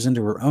take matters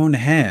into her own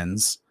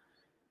hands.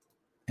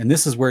 And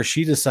this is where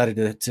she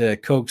decided to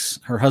coax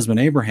her husband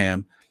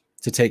Abraham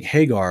to take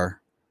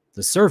Hagar,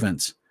 the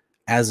servant,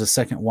 as a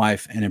second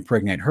wife and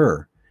impregnate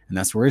her. And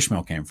that's where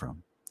Ishmael came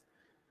from.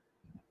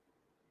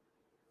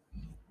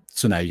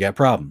 So now you got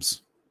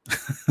problems.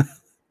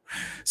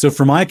 So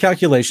for my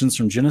calculations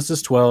from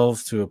Genesis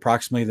 12 to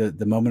approximately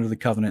the moment of the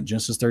covenant,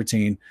 Genesis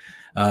 13,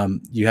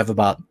 you have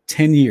about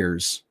 10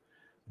 years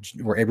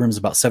where Abraham's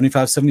about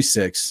 75,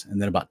 76. And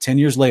then about 10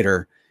 years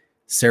later,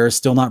 Sarah's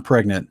still not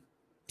pregnant.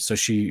 So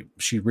she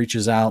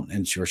reaches out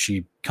and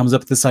she comes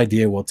up with this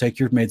idea. We'll take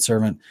your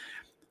maidservant,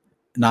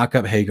 knock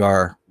up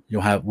Hagar.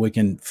 We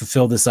can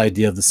fulfill this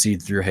idea of the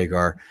seed through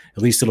Hagar.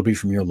 At least it'll be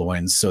from your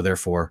loins. So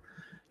therefore,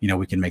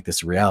 we can make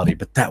this a reality.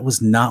 But that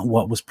was not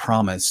what was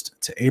promised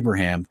to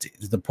Abraham,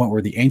 to the point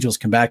where the angels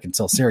come back and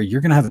tell Sarah,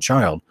 you're going to have a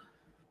child.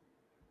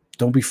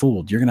 Don't be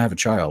fooled. You're going to have a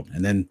child.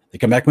 And then they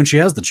come back when she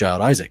has the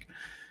child, Isaac.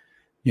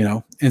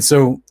 And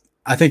so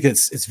I think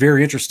it's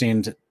very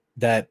interesting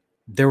that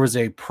there was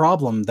a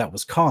problem that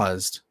was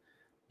caused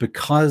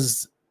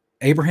because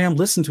Abraham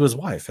listened to his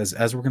wife,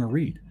 as we're going to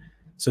read.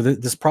 So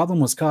this problem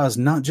was caused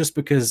not just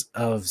because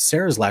of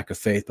Sarah's lack of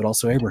faith, but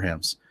also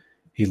Abraham's.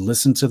 He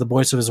listened to the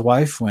voice of his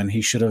wife when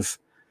he should have,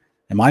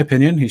 in my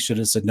opinion, he should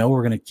have said, no,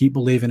 we're going to keep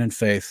believing in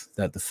faith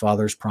that the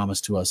Father's promise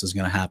to us is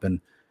going to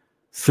happen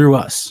through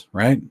us,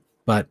 right?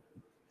 But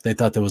they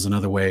thought there was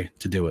another way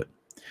to do it.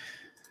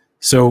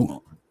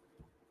 So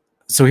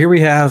here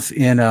we have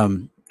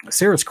in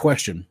Sarah's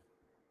question.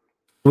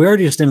 We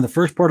already understand the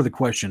first part of the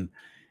question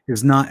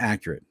is not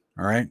accurate,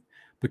 all right?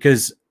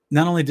 Because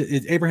not only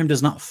did Abraham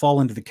does not fall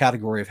into the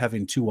category of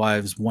having 2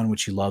 wives, one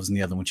which he loves and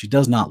the other which he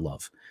does not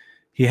love.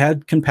 He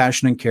had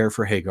compassion and care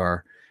for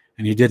Hagar,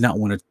 and he did not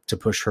want to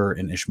push her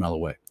and Ishmael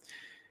away.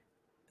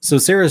 So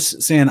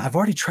Sarah's saying, I've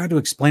already tried to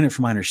explain it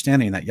from my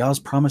understanding that Yah's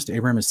promise to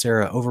Abraham and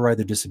Sarah override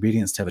their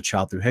disobedience to have a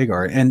child through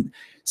Hagar. And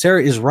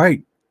Sarah is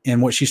right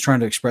in what she's trying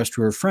to express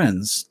to her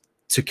friends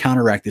to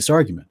counteract this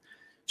argument.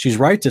 She's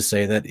right to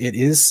say that it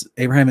is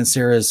Abraham and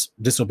Sarah's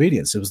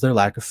disobedience. It was their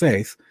lack of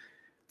faith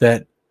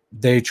that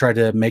they tried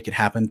to make it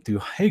happen through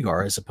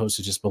Hagar, as opposed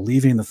to just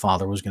believing the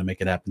Father was going to make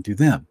it happen through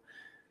them.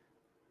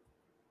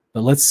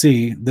 But let's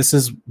see. This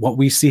is what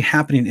we see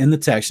happening in the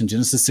text in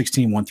Genesis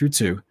 16, 1 through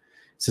 2. It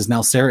says,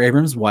 now Sarah,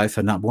 Abram's wife,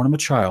 had not borne him a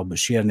child, but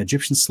she had an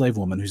Egyptian slave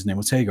woman whose name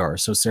was Hagar.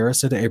 So Sarah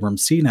said to Abram,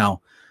 see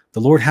now,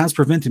 the Lord has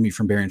prevented me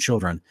from bearing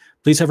children.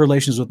 Please have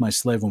relations with my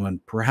slave woman.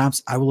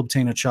 Perhaps I will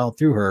obtain a child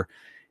through her.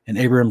 And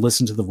Abram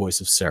listened to the voice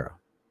of Sarah.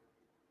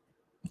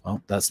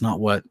 Well, that's not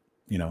what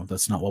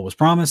was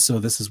promised. So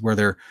this is where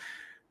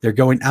they're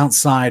going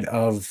outside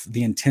of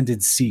the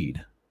intended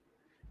seed.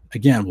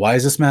 Again, why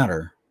does this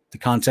matter? The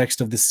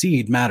context of the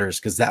seed matters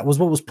because that was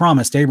what was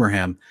promised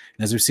Abraham.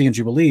 And as we see in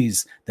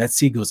Jubilees, that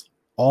seed goes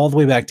all the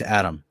way back to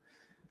Adam.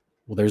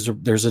 Well,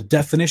 there's a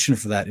definition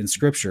for that in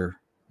Scripture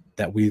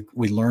that we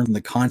learned in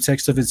the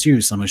context of its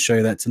use. I'm going to show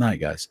you that tonight,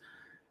 guys.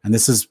 And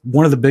this is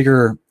one of the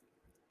bigger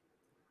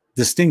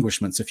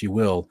distinguishments, if you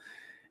will,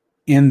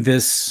 in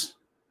this,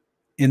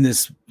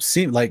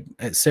 like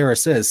Sarah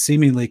says,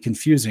 seemingly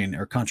confusing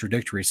or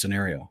contradictory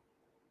scenario.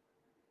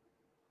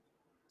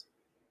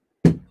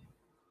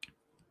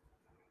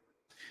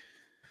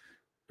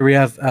 we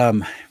have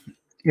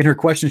in her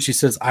question, she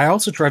says, I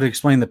also try to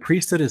explain the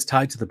priesthood is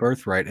tied to the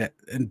birthright.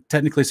 And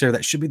technically, Sarah,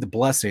 that should be the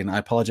blessing. I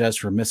apologize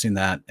for missing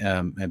that.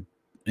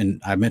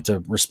 And I meant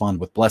to respond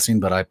with blessing,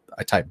 but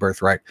I typed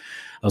birthright.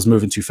 I was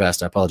moving too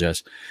fast. I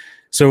apologize.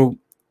 So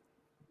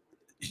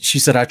she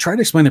said, I try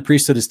to explain the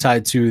priesthood is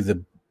tied to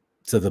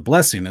the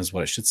blessing, is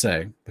what I should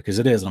say, because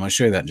it is. And I'm going to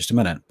show you that in just a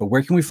minute. But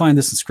where can we find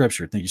this in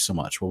Scripture? Thank you so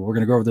much. Well, we're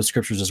going to go over the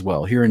Scriptures as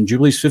well. Here in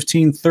Jubilees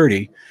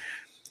 15:30,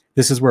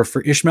 this is where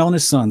for Ishmael and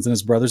his sons and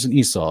his brothers and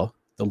Esau,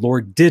 the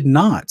Lord did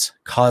not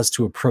cause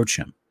to approach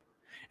him.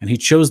 And he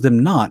chose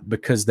them not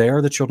because they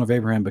are the children of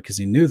Abraham, because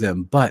he knew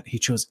them, but he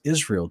chose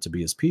Israel to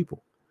be his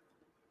people.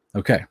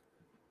 Okay.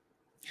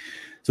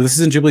 So this is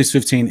in Jubilees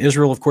 15.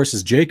 Israel, of course,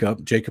 is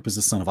Jacob. Jacob is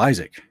the son of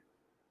Isaac.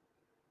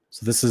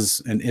 So this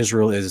is, and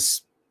Israel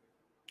is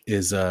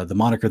the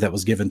moniker that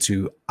was given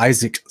to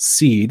Isaac's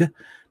seed,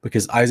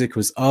 because Isaac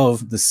was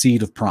of the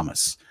seed of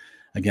promise.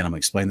 Again, I'm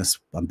going to explain this.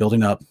 I'm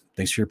building up.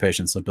 Thanks for your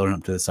patience. I'm building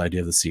up to this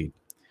idea of the seed.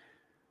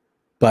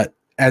 But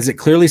as it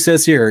clearly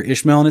says here,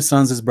 Ishmael and his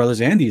sons, his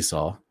brothers, and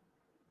Esau,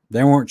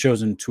 they weren't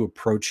chosen to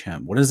approach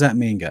him. What does that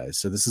mean, guys?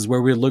 So this is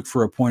where we look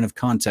for a point of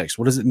context.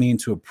 What does it mean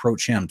to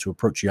approach him, to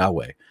approach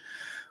Yahweh?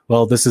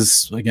 Well, this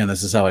is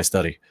how I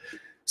study.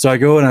 So I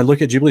go and I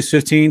look at Jubilees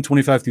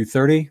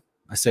 15:25-30.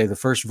 I say the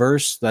first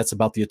verse, that's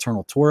about the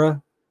eternal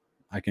Torah.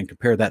 I can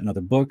compare that in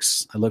other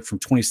books. I look from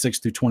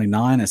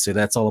 26-29. I say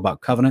that's all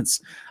about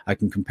covenants. I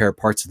can compare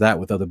parts of that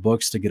with other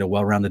books to get a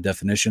well-rounded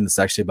definition. It's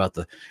actually about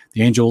the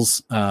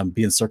angels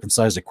being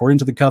circumcised according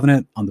to the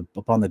covenant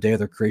upon the day of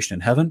their creation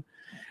in heaven.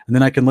 And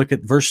then I can look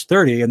at verse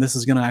 30, and this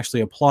is going to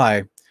actually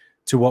apply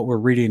to what we're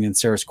reading in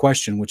Sarah's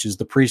question, which is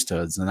the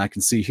priesthoods. And I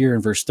can see here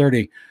in verse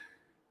 30,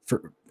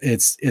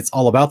 it's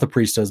all about the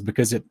priesthoods,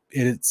 because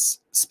it's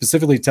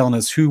specifically telling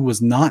us who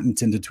was not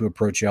intended to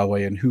approach Yahweh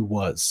and who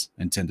was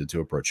intended to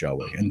approach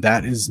Yahweh. And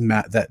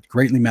that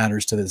greatly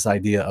matters to this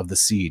idea of the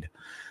seed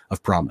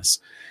of promise.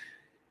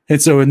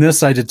 And so in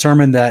this, I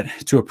determined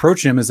that to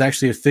approach him is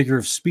actually a figure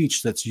of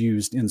speech that's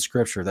used in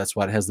Scripture. That's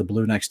why it has the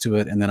blue next to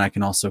it. And then I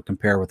can also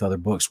compare with other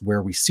books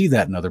where we see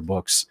that in other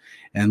books.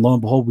 And lo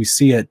and behold, we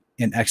see it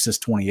in Exodus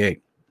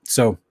 28.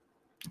 So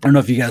I don't know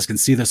if you guys can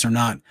see this or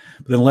not,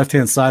 but on the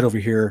left-hand side over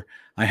here,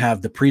 I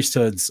have the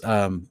priesthoods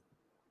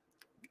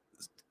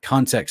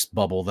context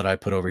bubble that I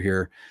put over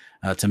here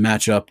to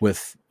match up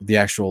with the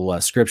actual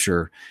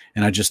Scripture.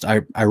 And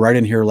I write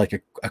in here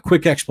like a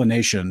quick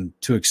explanation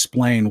to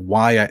explain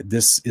why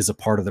this is a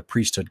part of the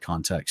priesthood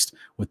context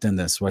within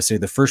this. So I say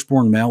the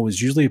firstborn male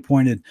was usually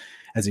appointed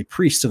as a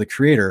priest to the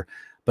Creator,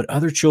 but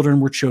other children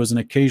were chosen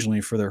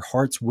occasionally for their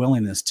heart's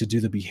willingness to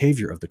do the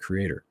behavior of the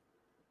Creator.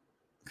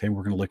 Okay,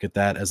 we're going to look at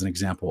that as an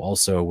example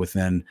also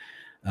within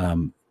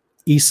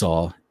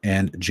Esau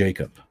and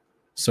Jacob.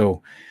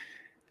 So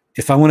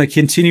if I want to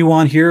continue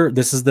on here,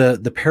 this is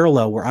the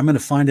parallel where I'm going to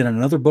find in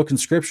another book in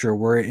Scripture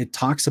where it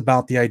talks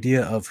about the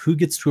idea of who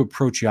gets to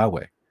approach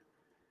Yahweh.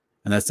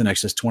 And that's in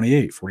Exodus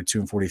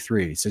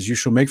 28:42-43. It says, you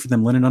shall make for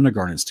them linen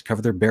undergarments to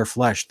cover their bare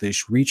flesh. They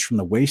shall reach from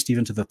the waist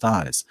even to the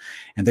thighs.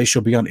 And they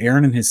shall be on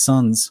Aaron and his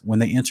sons when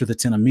they enter the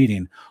tent of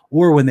meeting,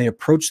 or when they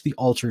approach the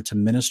altar to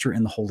minister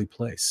in the holy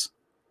place,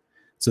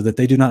 so that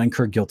they do not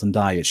incur guilt and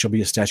die. It shall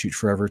be a statute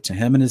forever to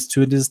him and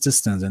to his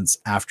descendants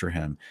after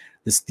him.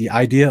 The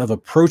idea of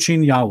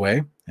approaching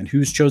Yahweh and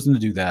who's chosen to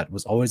do that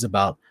was always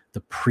about the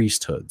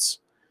priesthoods.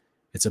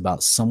 It's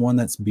about someone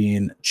that's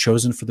being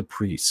chosen for the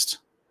priest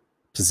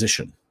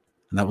position.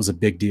 And that was a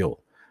big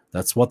deal.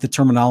 That's what the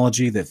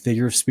terminology, that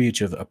figure of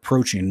speech of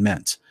approaching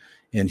meant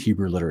in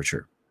Hebrew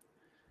literature.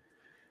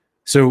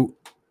 So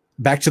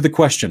back to the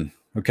question,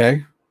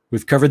 okay?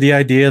 We've covered the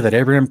idea that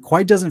Abraham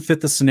quite doesn't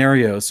fit the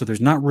scenario, so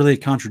there's not really a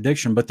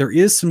contradiction, but there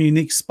is some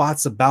unique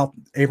spots about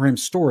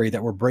Abraham's story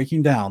that we're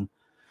breaking down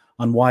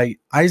on why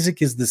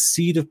Isaac is the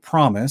seed of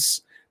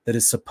promise that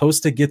is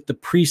supposed to get the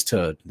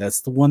priesthood.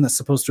 That's the one that's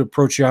supposed to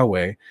approach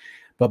Yahweh.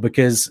 But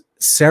because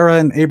Sarah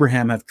and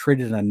Abraham have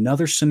created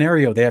another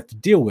scenario they have to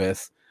deal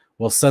with,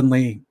 well,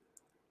 suddenly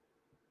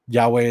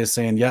Yahweh is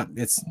saying, yeah,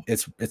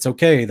 it's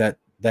okay that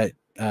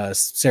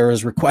Sarah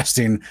is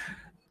requesting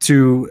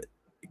to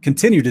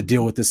continue to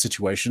deal with this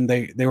situation.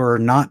 They were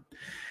not,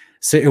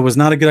 it was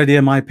not a good idea,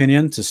 in my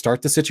opinion, to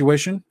start the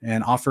situation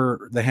and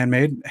offer the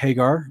handmaid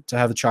Hagar to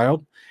have a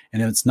child.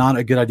 And it's not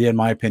a good idea, in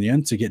my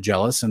opinion, to get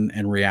jealous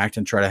and react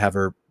and try to have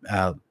her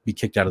be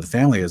kicked out of the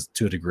family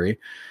to a degree.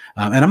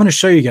 And I'm going to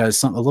show you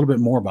guys a little bit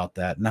more about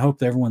that. And I hope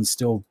that everyone's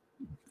still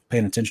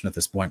paying attention at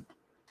this point.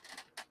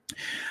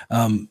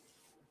 A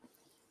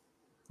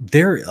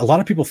lot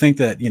of people think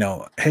that,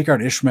 Hagar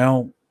and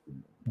Ishmael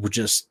would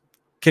just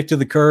kicked to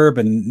the curb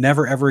and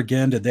never ever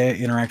again did they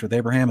interact with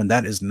Abraham, and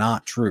that is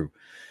not true.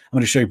 I'm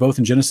going to show you both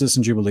in Genesis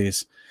and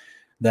Jubilees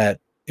that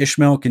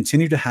Ishmael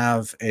continued to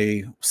have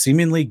a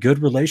seemingly good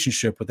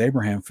relationship with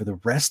Abraham for the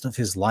rest of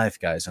his life,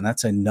 guys, and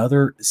that's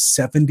another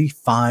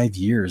 75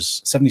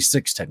 years,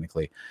 76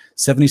 technically,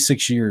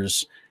 76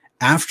 years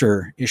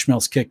after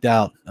Ishmael's kicked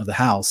out of the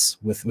house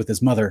with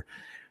his mother.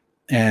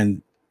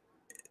 And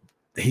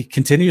he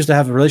continues to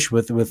have a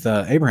relationship with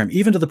Abraham,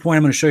 even to the point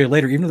I'm going to show you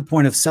later, even to the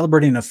point of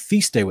celebrating a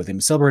feast day with him,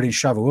 celebrating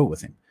Shavuot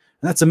with him.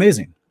 And that's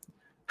amazing.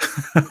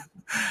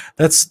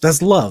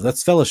 That's love,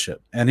 that's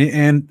fellowship.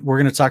 And we're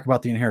going to talk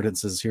about the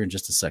inheritances here in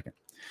just a second.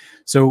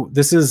 So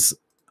this is,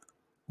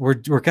 we're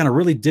kind of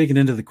really digging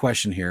into the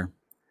question here.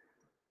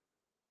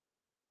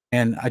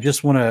 And I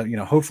just want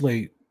to,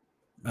 hopefully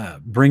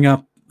bring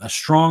up a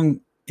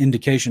strong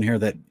indication here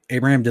that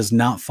Abraham does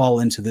not fall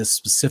into this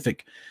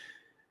specific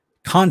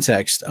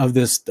context of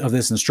this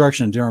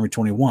instruction in Deuteronomy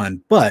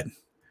 21. But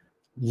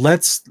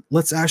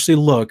let's actually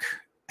look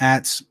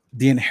at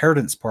the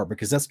inheritance part,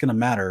 because that's going to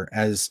matter,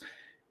 as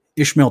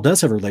Ishmael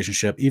does have a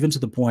relationship, even to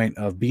the point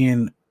of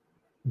being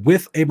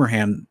with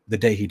Abraham the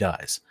day he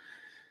dies.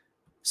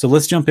 So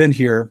let's jump in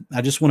here.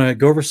 I just want to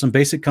go over some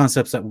basic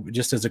concepts that,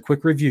 just as a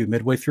quick review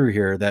midway through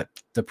here, that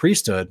the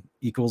priesthood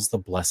equals the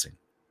blessing.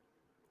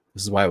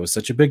 This is why it was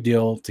such a big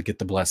deal to get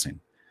the blessing.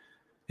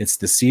 It's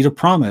the seed of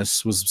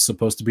promise was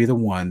supposed to be the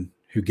one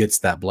who gets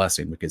that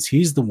blessing, because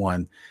he's the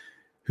one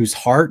whose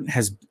heart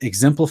has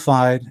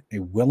exemplified a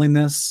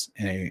willingness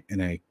and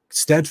a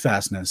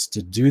steadfastness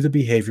to do the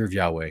behavior of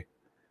Yahweh,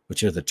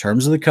 which are the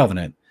terms of the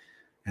covenant.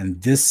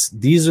 And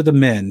these are the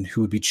men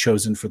who would be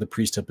chosen for the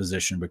priesthood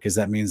position, because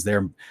that means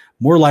they're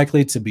more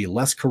likely to be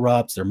less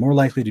corrupt. They're more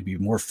likely to be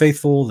more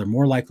faithful. They're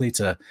more likely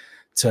to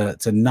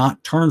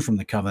not turn from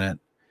the covenant.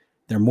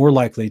 They're more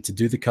likely to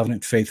do the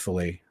covenant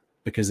faithfully,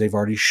 because they've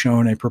already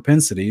shown a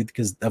propensity,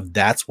 because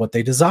that's what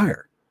they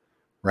desire,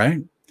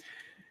 right?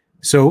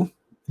 So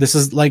this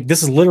is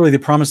literally the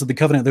promise of the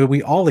covenant that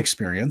we all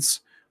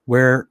experience,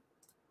 where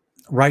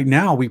right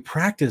now we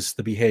practice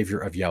the behavior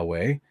of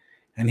Yahweh.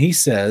 And he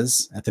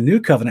says at the new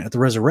covenant, at the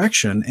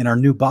resurrection, in our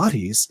new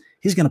bodies,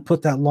 he's going to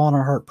put that law in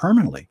our heart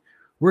permanently.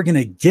 We're going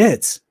to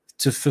get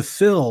to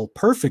fulfill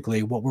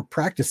perfectly what we're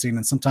practicing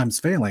and sometimes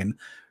failing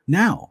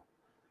now.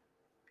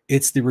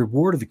 It's the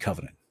reward of the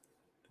covenant.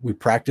 We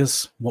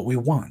practice what we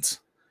want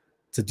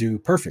to do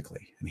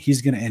perfectly, and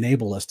he's going to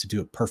enable us to do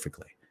it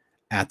perfectly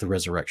at the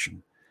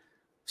resurrection.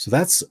 So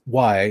that's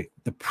why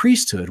the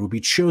priesthood will be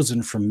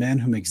chosen from men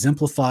whom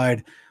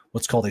exemplified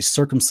what's called a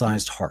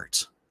circumcised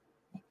heart.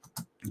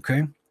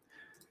 Okay.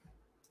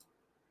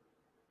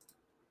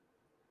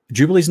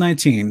 Jubilees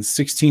 19,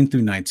 16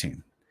 through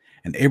 19.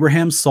 And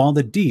Abraham saw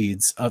the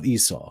deeds of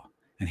Esau,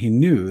 and he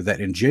knew that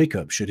in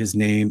Jacob should his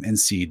name and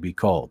seed be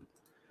called.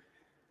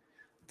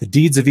 The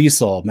deeds of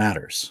Esau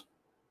matters.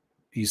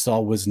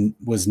 Esau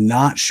was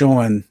not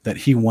showing that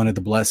he wanted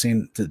the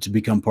blessing to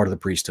become part of the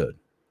priesthood.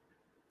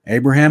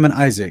 Abraham and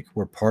Isaac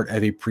were part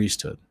of a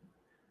priesthood.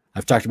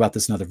 I've talked about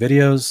this in other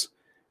videos,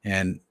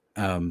 and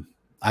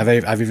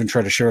I've even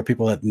tried to share with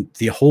people that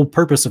the whole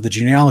purpose of the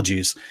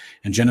genealogies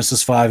in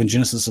Genesis 5 and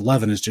Genesis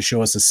 11 is to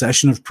show us a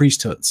succession of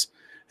priesthoods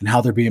and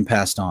how they're being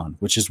passed on,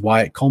 which is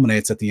why it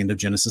culminates at the end of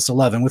Genesis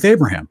 11 with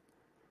Abraham,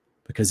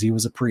 because he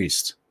was a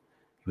priest.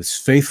 He was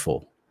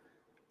faithful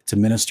to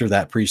minister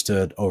that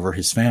priesthood over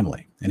his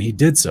family, and he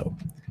did so.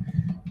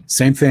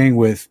 Same thing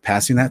with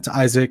passing that to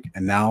Isaac,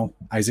 and now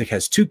Isaac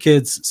has 2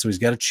 kids, so he's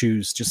got to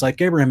choose. Just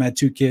like Abraham had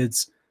 2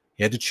 kids,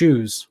 he had to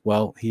choose.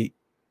 Well, the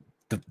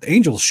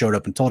angels showed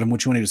up and told him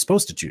which one he was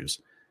supposed to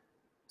choose.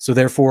 So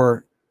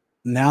therefore,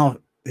 now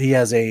he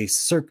has a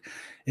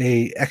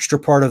extra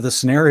part of the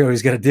scenario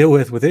he's got to deal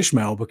with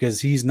Ishmael,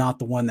 because he's not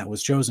the one that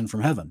was chosen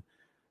from heaven.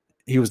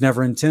 He was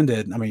never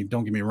intended. I mean,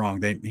 don't get me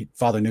wrong.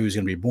 Father knew he was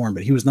going to be born,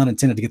 but he was not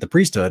intended to get the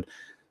priesthood.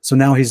 So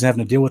now he's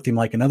having to deal with him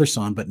like another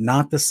son, but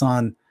not the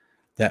son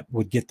that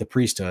would get the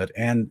priesthood,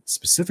 and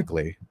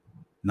specifically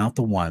not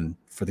the one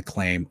for the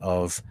claim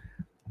of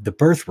the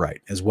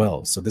birthright as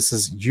well. So this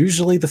is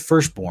usually the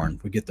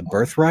firstborn would get the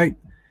birthright,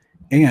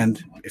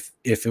 and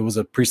if it was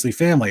a priestly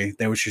family,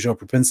 they would show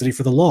propensity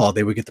for the law,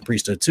 they would get the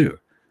priesthood too.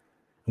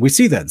 And we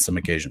see that in some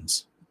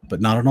occasions, but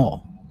not in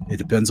all. It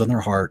depends on their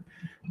heart.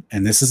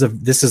 And this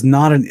is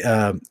not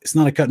it's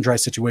not a cut and dry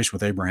situation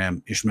with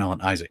Abraham, Ishmael,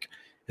 and Isaac.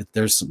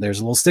 There's a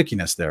little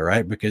stickiness there,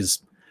 right?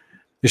 Because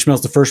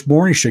Ishmael's the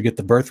firstborn, he should get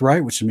the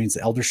birthright, which means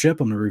the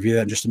eldership. I'm going to review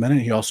that in just a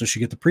minute. He also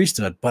should get the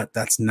priesthood, but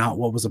that's not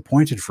what was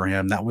appointed for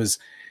him. That was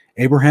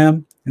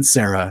Abraham and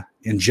Sarah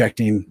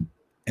injecting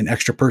an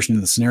extra person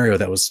in the scenario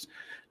that was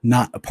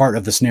not a part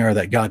of the scenario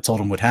that God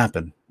told him would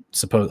happen.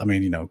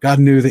 God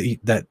knew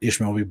that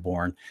Ishmael would be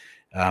born.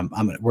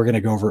 We're going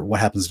to go over what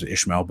happens to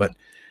Ishmael, but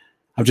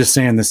I'm just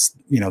saying this,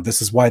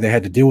 this is why they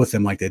had to deal with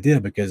him like they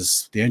did,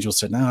 because the angel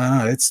said,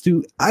 no, it's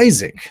through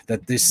Isaac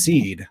that this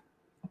seed,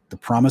 the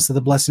promise of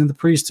the blessing of the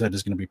priesthood,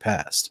 is going to be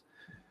passed.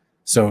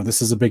 So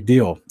this is a big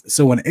deal.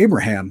 So when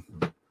Abraham,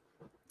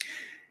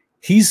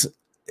 he's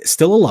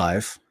still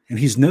alive, and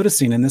he's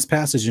noticing in this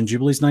passage in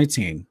Jubilees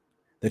 19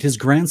 that his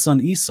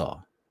grandson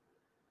Esau,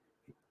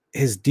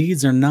 his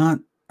deeds are not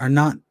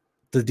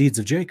the deeds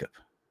of Jacob.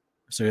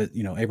 So,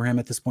 Abraham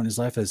at this point in his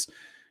life has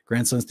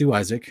grandsons through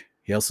Isaac.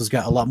 He also has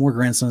got a lot more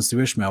grandsons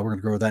through Ishmael. We're going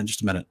to go over that in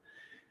just a minute.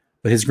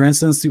 But his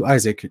grandsons through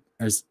Isaac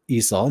is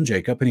Esau and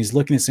Jacob, and he's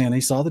looking and saying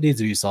he saw the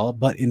deeds of Esau,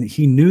 but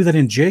he knew that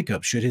in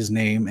Jacob should his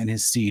name and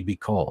his seed be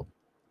called.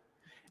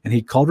 And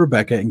he called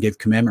Rebekah and gave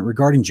commandment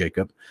regarding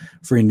Jacob,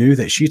 for he knew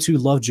that she too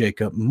loved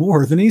Jacob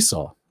more than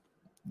Esau.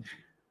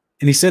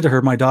 And he said to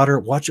her, my daughter,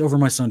 watch over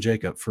my son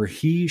Jacob, for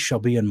he shall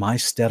be in my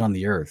stead on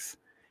the earth,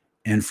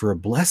 and for a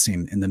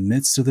blessing in the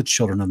midst of the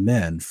children of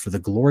men, for the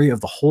glory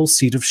of the whole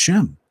seed of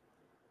Shem.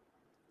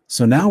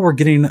 So now we're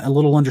getting a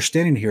little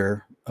understanding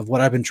here of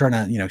what I've been trying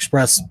to,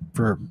 express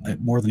for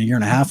more than a year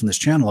and a half on this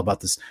channel about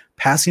this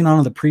passing on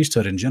of the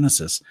priesthood in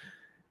Genesis.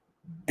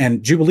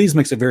 And Jubilees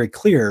makes it very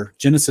clear.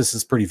 Genesis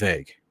is pretty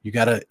vague. You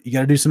gotta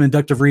do some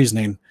inductive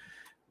reasoning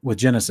with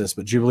Genesis,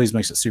 but Jubilees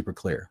makes it super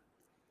clear.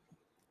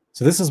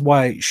 So this is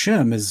why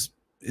Shem is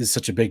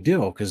such a big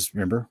deal, because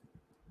remember,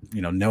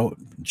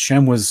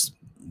 Shem was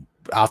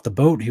off the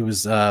boat. He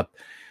was the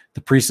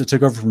priest that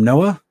took over from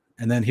Noah,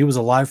 and then he was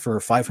alive for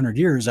 500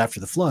 years after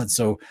the flood.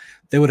 So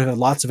they would have had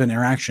lots of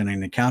interaction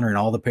and encountering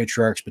all the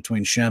patriarchs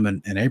between Shem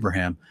and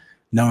Abraham,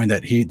 knowing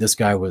that this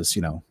guy was,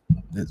 a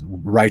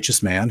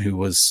righteous man who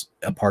was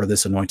a part of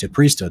this anointed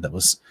priesthood that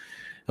was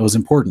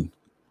important.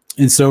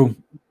 And so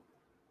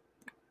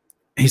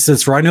he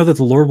says, for I know that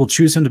the Lord will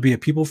choose him to be a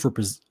people for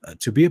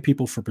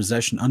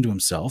possession unto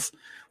himself.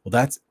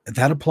 Well,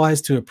 that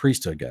applies to a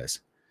priesthood, guys.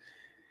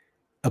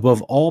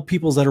 Above all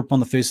peoples that are upon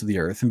the face of the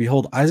earth. And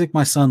behold, Isaac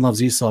my son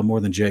loves Esau more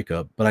than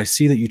Jacob, but I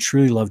see that you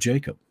truly love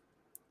Jacob.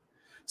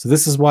 So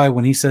this is why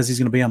when he says he's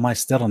going to be on my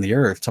stead on the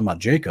earth, talking about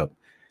Jacob,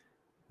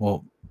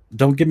 well,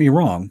 don't get me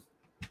wrong.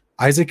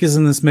 Isaac is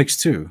in this mix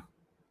too.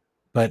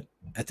 But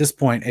at this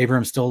point,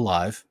 Abraham's still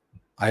alive.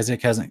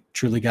 Isaac hasn't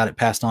truly got it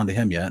passed on to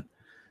him yet,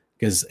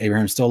 because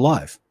Abraham's still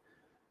alive.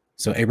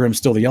 So Abraham's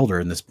still the elder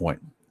in this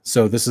point.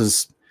 So this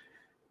is,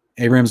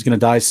 Abraham's going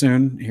to die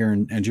soon here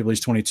in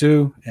Jubilees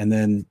 22. And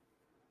then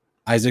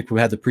Isaac, who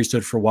had the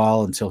priesthood for a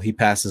while until he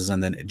passes,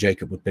 and then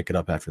Jacob would pick it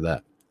up after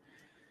that.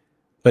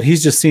 But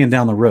he's just seeing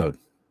down the road.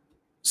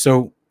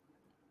 So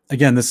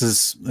again, this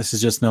is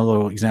just another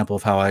little example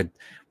of how I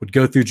would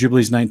go through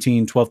Jubilees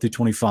 19, 12 through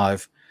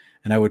 25.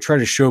 And I would try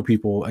to show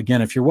people,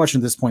 again, if you're watching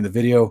at this point in the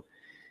video,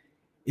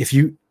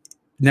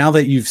 now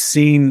that you've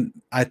seen,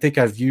 I think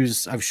I've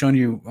shown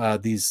you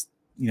these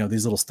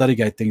little study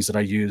guide things that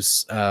I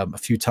use a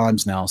few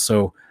times now.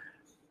 So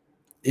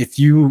if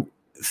you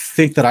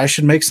think that I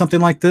should make something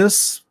like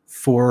this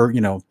for,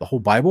 the whole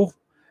Bible,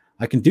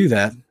 I can do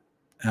that.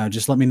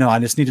 Just let me know. I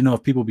just need to know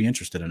if people will be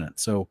interested in it.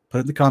 So put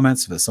it in the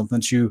comments if it's something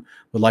that you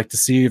would like to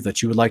see, if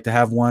that you would like to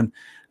have one.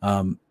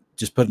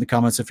 Just put it in the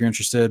comments if you're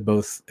interested,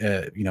 both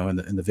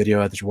in the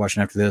video that you're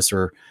watching after this,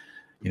 or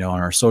on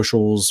our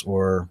socials,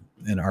 or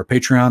in our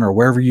Patreon, or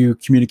wherever you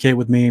communicate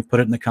with me. Put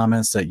it in the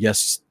comments that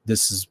yes,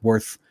 this is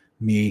worth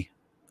me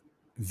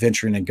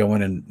venturing and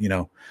going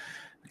and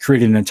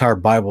creating an entire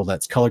Bible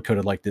that's color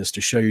coded like this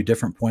to show you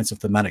different points of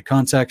thematic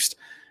context,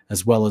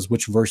 as well as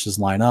which verses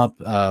line up,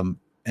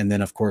 and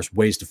then of course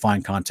ways to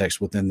find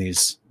context within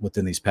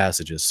these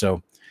passages.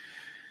 So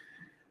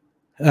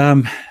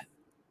in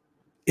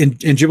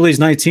Jubilees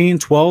 19,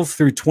 12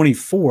 through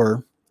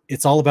 24,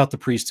 it's all about the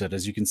priesthood,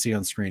 as you can see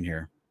on screen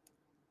here.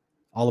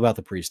 All about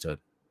the priesthood.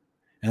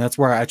 And that's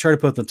where I try to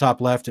put in the top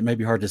left. It may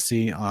be hard to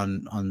see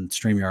on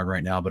StreamYard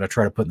right now, but I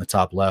try to put in the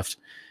top left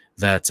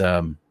that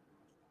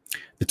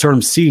the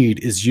term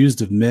seed is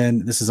used of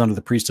men. This is under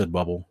the priesthood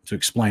bubble to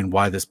explain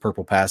why this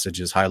purple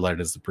passage is highlighted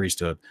as the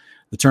priesthood.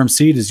 The term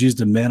seed is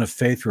used of men of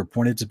faith who are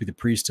appointed to be the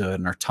priesthood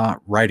and are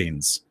taught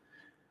writings.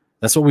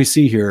 That's what we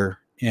see here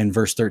in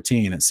verse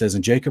 13. It says,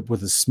 and Jacob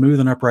was a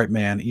smooth and upright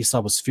man. Esau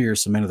was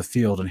fierce, a man of the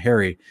field and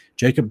hairy.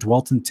 Jacob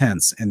dwelt in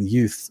tents, and the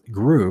youth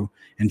grew,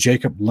 and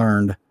Jacob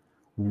learned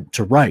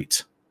to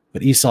write.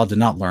 But Esau did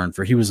not learn,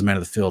 for he was a man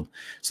of the field.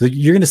 So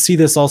you're going to see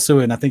this also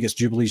in, I think it's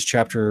Jubilees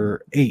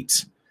chapter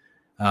 8,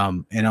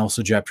 and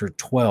also chapter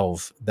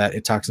 12, that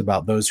it talks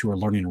about those who are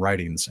learning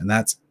writings. And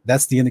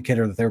that's the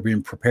indicator that they're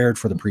being prepared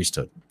for the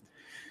priesthood.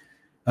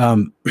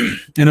 And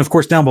of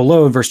course, down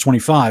below in verse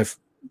 25,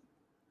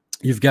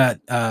 you've got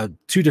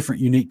two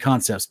different unique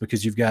concepts,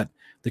 because you've got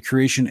the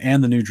creation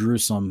and the New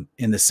Jerusalem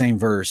in the same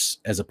verse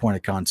as a point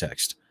of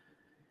context,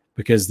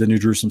 because the New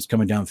Jerusalem's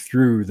coming down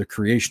through the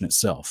creation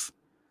itself,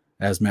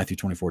 as Matthew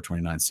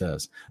 24:29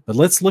 says. But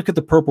let's look at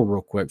the purple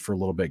real quick for a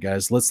little bit,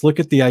 guys. Let's look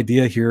at the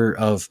idea here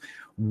of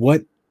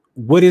what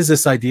is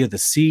this idea of the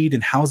seed,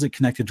 and how is it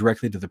connected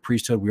directly to the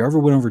priesthood? We already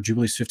went over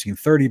Jubilees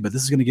 15:30, but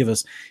this is going to give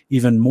us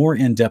even more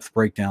in-depth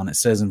breakdown. It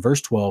says in verse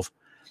 12,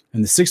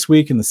 in the 6th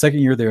week, in the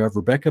 2nd year thereof,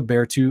 Rebekah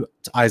bare to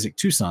Isaac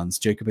 2 sons,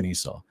 Jacob and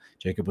Esau.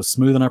 Jacob was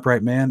smooth and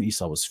upright man.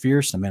 Esau was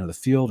fierce, a man of the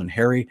field and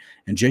hairy.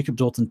 And Jacob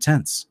dwelt in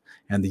tents.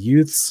 And the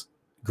youths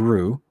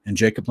grew, and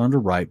Jacob learned to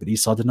write, but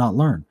Esau did not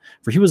learn.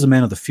 For he was a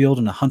man of the field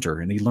and a hunter,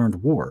 and he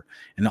learned war.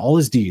 And all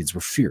his deeds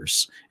were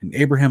fierce. And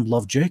Abraham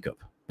loved Jacob,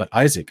 but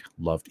Isaac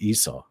loved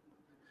Esau.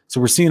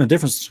 So we're seeing a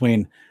difference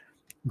between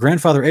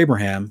grandfather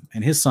Abraham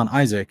and his son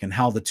Isaac, and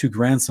how the two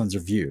grandsons are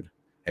viewed.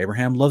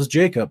 Abraham loves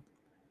Jacob.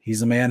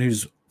 He's a man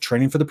who's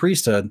training for the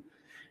priesthood.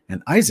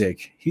 And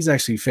Isaac, he's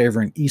actually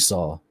favoring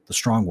Esau, the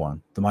strong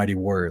one, the mighty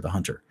warrior, the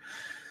hunter.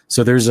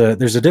 So there's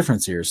a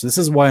difference here. So this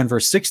is why in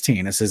verse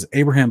 16 it says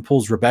Abraham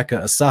pulls Rebekah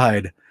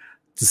aside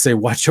to say,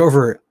 watch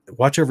over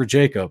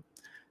Jacob,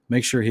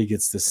 make sure he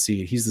gets this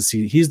seed. He's the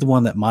seed. He's the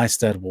one that my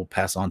stead will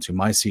pass on to.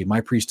 My seed,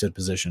 my priesthood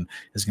position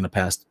is going to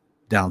pass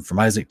down from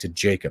Isaac to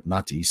Jacob,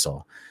 not to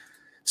Esau.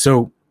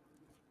 So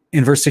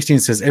in verse 16,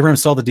 it says, Abraham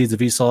saw the deeds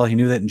of Esau. He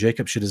knew that in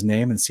Jacob should his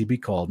name and seed be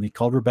called. And he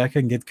called Rebekah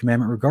and gave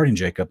commandment regarding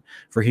Jacob,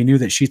 for he knew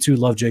that she too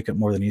loved Jacob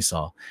more than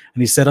Esau.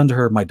 And he said unto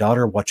her, my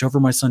daughter, watch over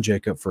my son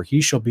Jacob, for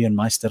he shall be in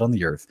my stead on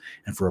the earth,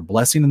 and for a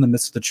blessing in the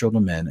midst of the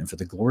children of men, and for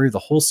the glory of the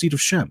whole seed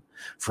of Shem.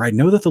 For I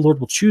know that the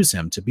Lord will choose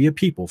him to be a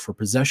people for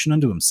possession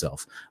unto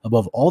himself,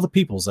 above all the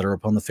peoples that are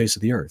upon the face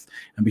of the earth.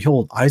 And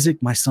behold,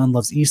 Isaac my son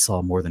loves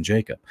Esau more than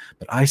Jacob,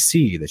 but I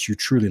see that you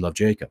truly love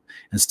Jacob.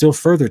 And still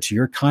further to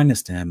your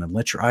kindness to him, and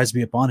let your eyes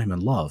be upon him in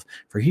love,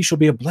 for he shall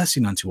be a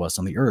blessing unto us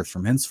on the earth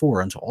from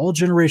henceforth unto all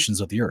generations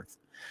of the earth.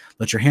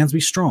 Let your hands be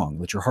strong,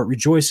 let your heart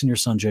rejoice in your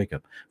son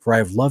Jacob, for I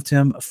have loved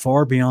him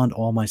far beyond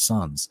all my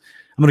sons.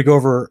 I'm going to go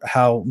over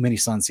how many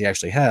sons he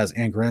actually has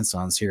and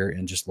grandsons here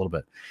in just a little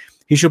bit.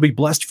 He shall be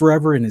blessed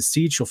forever, and his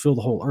seed shall fill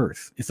the whole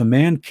earth. If a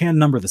man can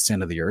number the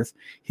sand of the earth,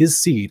 his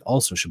seed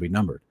also shall be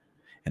numbered.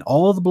 And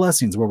all the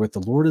blessings wherewith the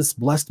Lord has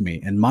blessed me,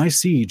 and my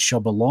seed shall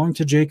belong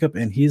to Jacob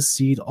and his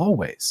seed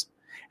always.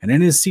 And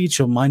in his seed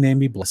shall my name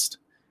be blessed.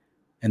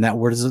 And that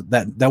word is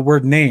that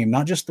word name,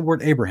 not just the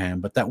word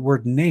Abraham, but that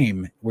word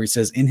name where he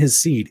says, in his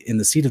seed, in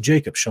the seed of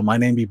Jacob shall my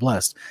name be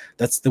blessed.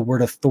 That's the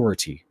word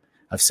authority.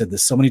 I've said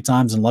this so many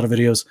times in a lot of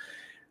videos.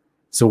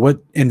 So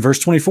what in verse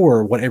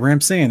 24, what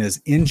Abraham's saying is,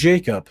 in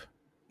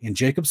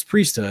Jacob's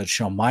priesthood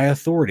shall my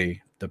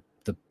authority,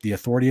 the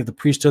authority of the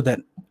priesthood that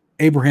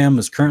Abraham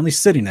is currently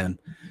sitting in.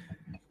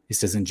 He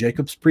says, in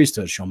Jacob's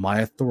priesthood shall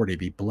my authority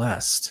be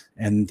blessed,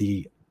 and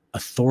the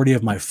authority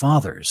of my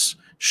fathers,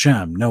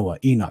 Shem, Noah,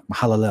 Enoch,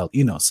 Mahalalel,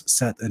 Enos,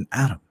 Seth, and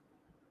Adam.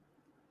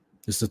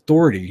 This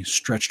authority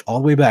stretched all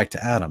the way back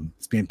to Adam.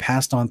 It's being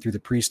passed on through the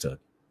priesthood.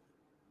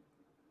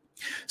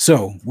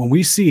 So when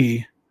we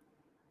see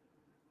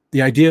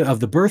the idea of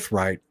the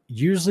birthright,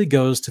 usually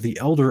goes to the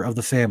elder of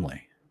the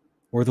family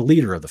or the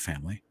leader of the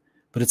family,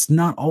 but it's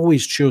not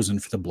always chosen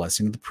for the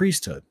blessing of the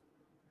priesthood.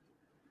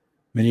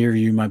 Many of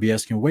you might be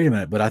asking, wait a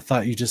minute, but I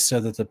thought you just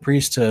said that the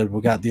priesthood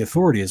got the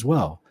authority as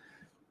well.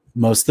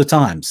 Most of the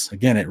times.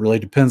 Again, it really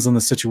depends on the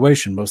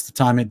situation. Most of the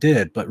time it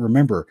did. But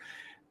remember,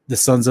 the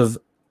sons of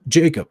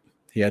Jacob,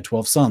 he had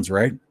 12 sons,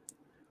 right?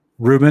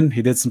 Reuben,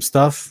 he did some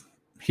stuff.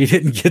 He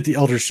didn't get the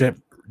eldership.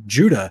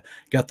 Judah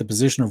got the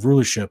position of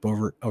rulership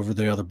over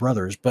the other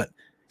brothers, but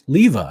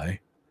Levi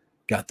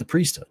got the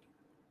priesthood.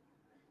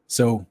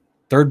 So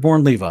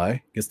third-born Levi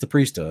gets the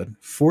priesthood.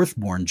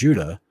 Fourth-born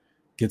Judah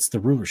gets the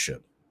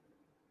rulership.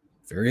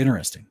 Very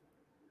interesting.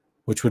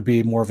 Which would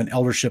be more of an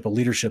eldership, a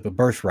leadership, a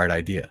birthright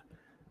idea.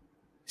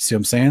 See what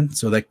I'm saying?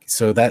 So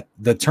that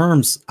the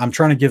terms, I'm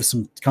trying to give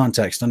some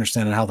context,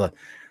 understanding how the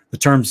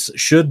terms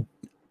should,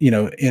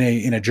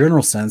 in a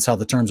general sense, how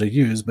the terms are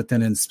used, but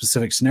then in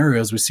specific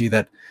scenarios, we see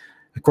that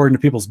according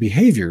to people's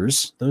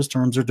behaviors, those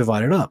terms are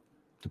divided up.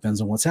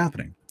 Depends on what's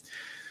happening.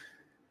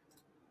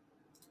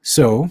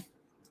 So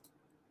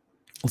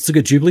let's look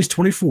at Jubilees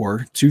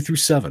 24,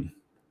 2-7.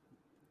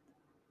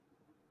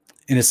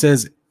 And it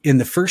says, in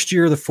the first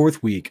year of the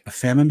 4th week, a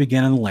famine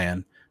began in the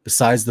land,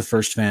 besides the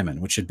first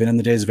famine, which had been in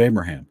the days of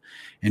Abraham.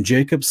 And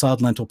Jacob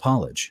sowed lentil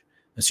pottage.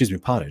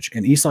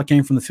 And Esau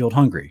came from the field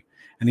hungry.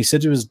 And he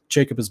said to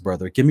Jacob his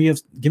brother, give me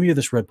of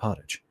this red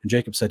pottage. And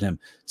Jacob said to him,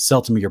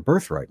 sell to me your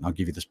birthright, and I'll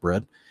give you this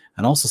bread,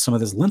 and also some of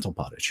this lentil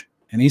pottage.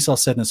 And Esau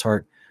said in his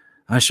heart,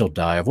 I shall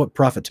die. Of what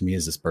profit to me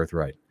is this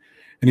birthright?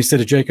 And he said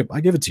to Jacob, I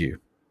give it to you.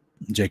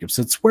 And Jacob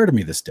said, swear to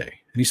me this day.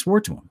 And he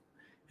swore to him.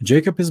 And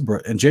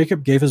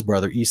Jacob gave his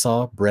brother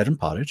Esau bread and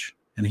pottage,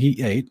 and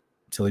he ate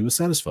till he was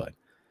satisfied.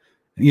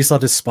 And Esau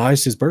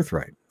despised his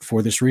birthright.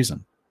 For this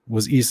reason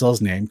was Esau's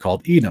name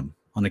called Edom,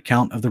 on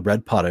account of the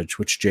red pottage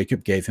which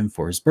Jacob gave him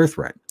for his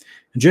birthright.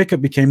 And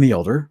Jacob became the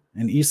elder,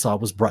 and Esau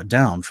was brought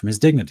down from his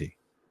dignity.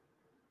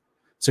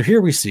 So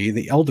here we see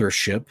the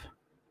eldership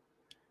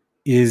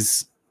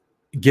is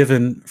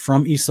given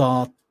from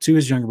Esau to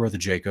his younger brother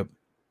Jacob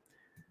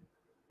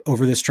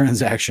over this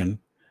transaction.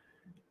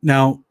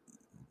 Now,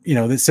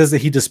 it says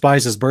that he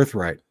despised his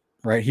birthright,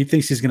 right? He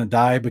thinks he's going to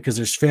die because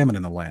there's famine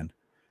in the land.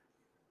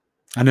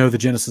 I know the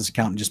Genesis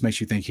account just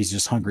makes you think he's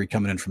just hungry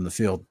coming in from the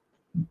field.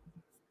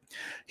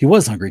 He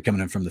was hungry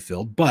coming in from the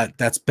field, but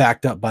that's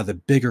backed up by the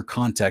bigger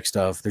context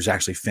of there's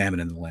actually famine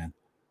in the land.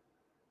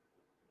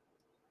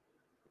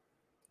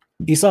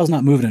 Esau's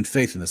not moving in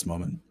faith in this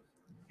moment.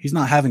 He's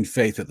not having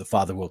faith that the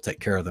Father will take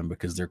care of them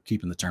because they're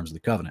keeping the terms of the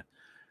covenant.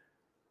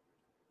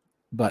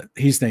 But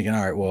he's thinking,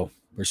 all right, well,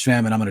 there's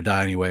famine. I'm going to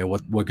die anyway.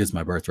 What good's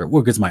my birthright?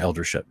 What good's my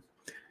eldership?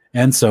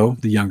 And so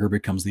the younger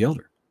becomes the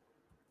elder.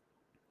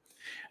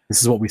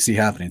 This is what we see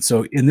happening.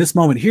 So in this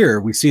moment here,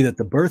 we see that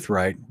the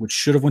birthright, which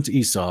should have went to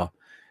Esau,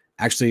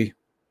 actually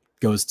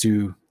goes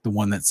to the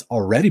one that's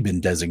already been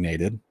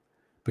designated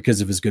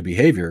because of his good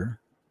behavior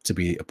to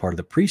be a part of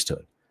the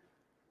priesthood.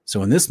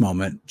 So in this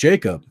moment,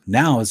 Jacob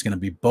now is going to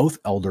be both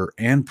elder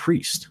and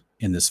priest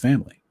in this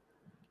family.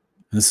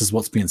 And this is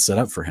what's being set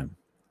up for him.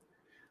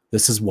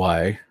 This is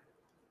why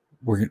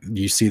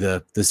you see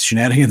the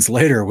shenanigans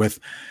later with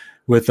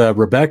with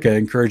Rebecca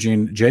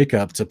encouraging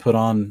Jacob to put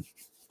on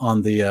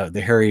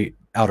the hairy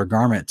outer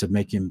garment to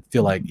make him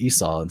feel like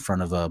Esau in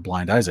front of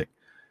blind Isaac,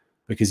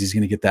 because he's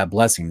going to get that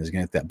blessing. He's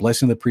going to get that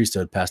blessing of the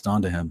priesthood passed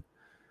on to him,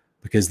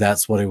 because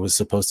that's what it was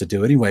supposed to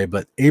do anyway.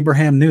 But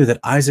Abraham knew that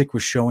Isaac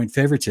was showing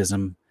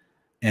favoritism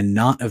and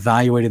not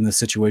evaluating the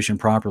situation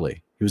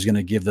properly. He was going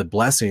to give the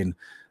blessing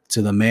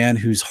to the man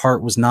whose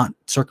heart was not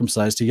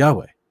circumcised to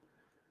Yahweh.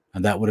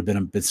 And that would have been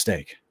a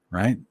mistake,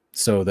 right?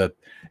 So the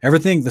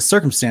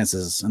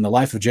circumstances in the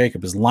life of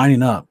Jacob is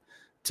lining up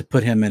to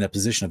put him in a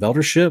position of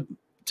eldership,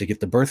 to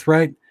get the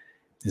birthright,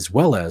 as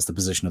well as the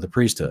position of the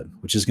priesthood,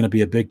 which is going to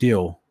be a big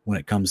deal when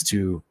it comes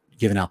to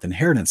giving out the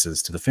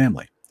inheritances to the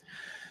family.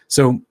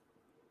 So,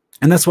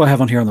 and that's what I have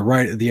on here on the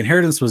right. The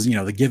inheritance was,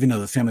 the giving of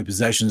the family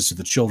possessions to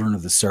the children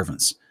of the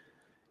servants.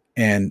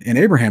 And in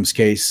Abraham's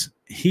case,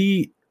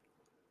 he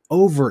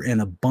over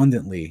and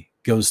abundantly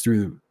goes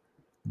through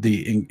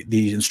the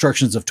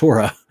instructions of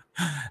Torah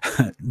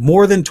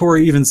more than Torah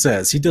even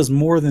says. He does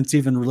more than it's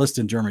even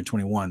listed in Deuteronomy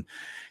 21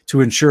 to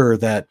ensure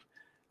that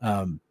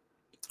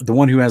the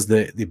one who has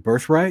the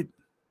birthright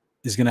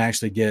is going to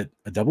actually get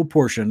a double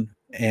portion,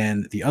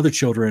 and the other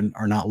children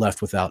are not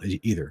left without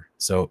either.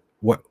 So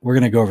we're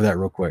going to go over that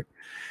real quick.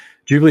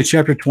 Jubilee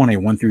chapter 20,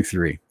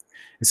 1-3.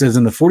 It says,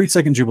 in the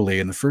 42nd Jubilee,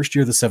 in the first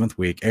year of the 7th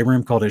week,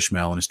 Abraham called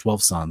Ishmael and his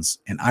 12 sons,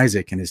 and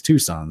Isaac and his 2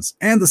 sons,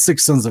 and the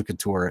 6 sons of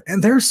Keturah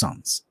and their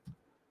sons.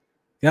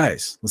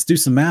 Guys, let's do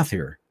some math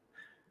here.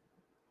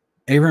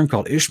 Abraham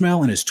called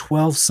Ishmael and his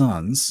 12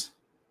 sons.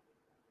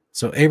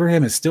 So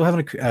Abraham is still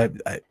having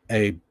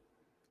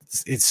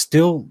it's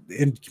still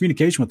in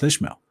communication with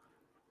Ishmael.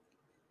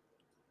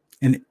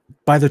 And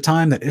by the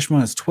time that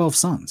Ishmael has 12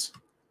 sons,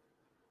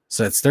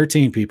 so that's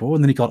 13 people.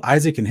 And then he called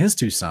Isaac and his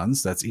 2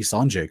 sons, that's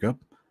Esau and Jacob.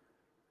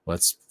 Well,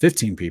 that's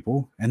 15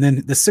 people. And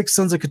then the 6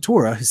 sons of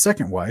Keturah, his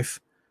second wife,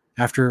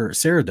 after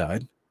Sarah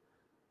died.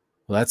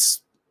 Well,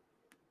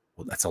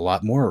 that's a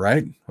lot more,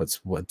 right?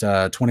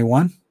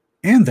 21?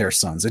 And their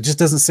sons. It just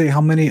doesn't say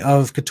how many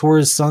of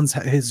Keturah's sons,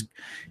 his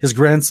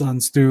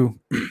grandsons through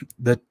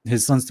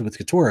his sons with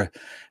Keturah.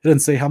 It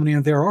doesn't say how many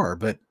there are,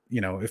 but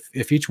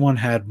if each one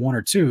had 1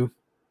 or 2,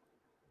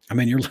 I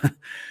mean,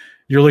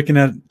 you're looking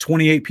at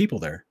 28 people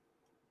there.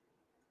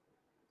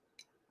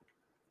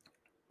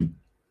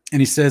 And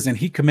he says, and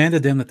he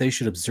commanded them that they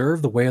should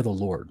observe the way of the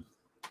Lord,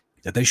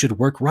 that they should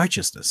work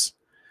righteousness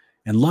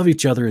and love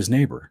each other as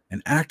neighbor,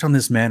 and act on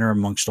this manner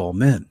amongst all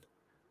men.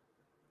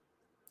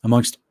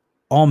 Amongst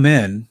all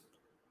men,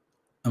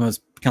 I'm going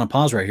to kind of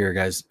pause right here,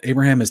 guys.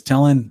 Abraham is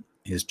telling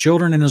his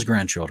children and his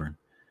grandchildren,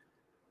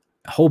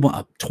 a whole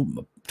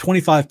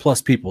 25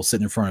 plus people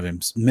sitting in front of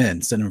him,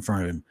 men sitting in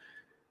front of him.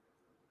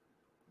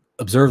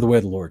 Observe the way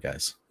of the Lord,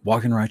 guys.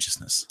 Walk in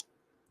righteousness.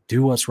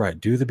 Do what's right.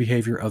 Do the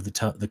behavior of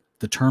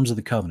the terms of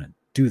the covenant.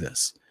 Do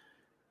this.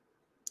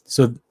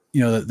 So,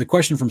 the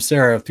question from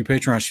Sarah through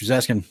Patreon, she was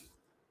asking,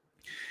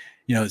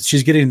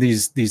 she's getting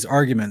these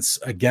arguments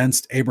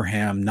against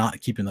Abraham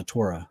not keeping the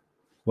Torah.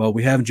 Well,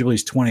 we have in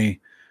Jubilees 20,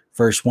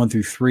 verse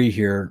 1-3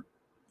 here.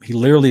 He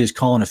literally is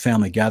calling a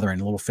family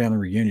gathering, a little family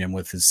reunion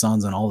with his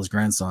sons and all his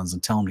grandsons,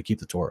 and tell them to keep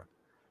the Torah.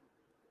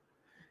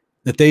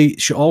 That they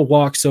should all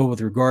walk so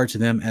with regard to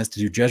them as to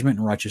do judgment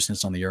and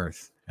righteousness on the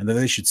earth, and that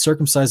they should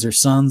circumcise their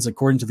sons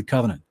according to the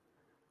covenant,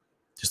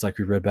 just like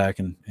we read back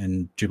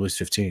in Jubilees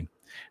 15.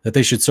 That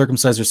they should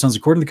circumcise their sons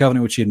according to the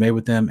covenant which he had made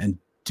with them, and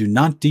do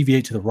not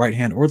deviate to the right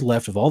hand or the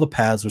left of all the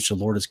paths which the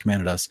Lord has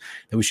commanded us,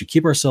 that we should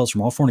keep ourselves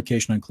from all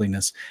fornication and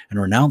uncleanness,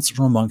 and renounce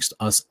from amongst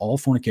us all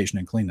fornication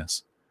and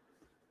uncleanness.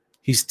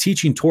 He's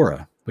teaching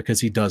Torah because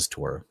he does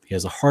Torah. He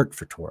has a heart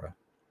for Torah.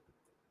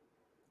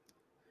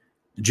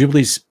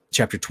 Jubilees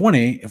chapter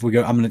 20, if we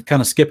go, I'm going to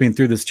kind of skipping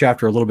through this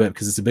chapter a little bit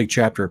because it's a big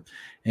chapter,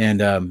 and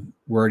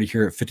we're already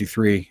here at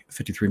 53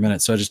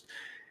 minutes. So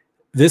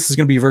this is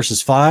going to be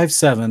verses 5,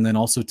 7, then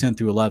also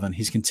 10-11.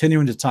 He's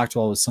continuing to talk to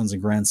all his sons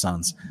and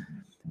grandsons.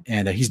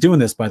 And he's doing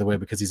this, by the way,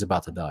 because he's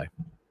about to die.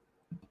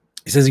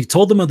 He says, he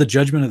told them of the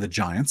judgment of the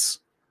giants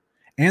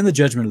and the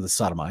judgment of the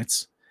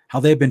Sodomites, how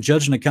they had been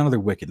judged on account of their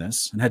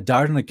wickedness and had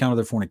died on account of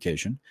their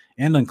fornication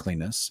and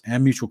uncleanness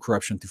and mutual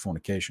corruption through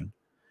fornication.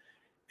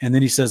 And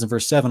then he says in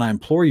verse 7, I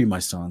implore you, my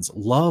sons,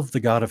 love the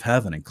God of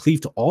heaven and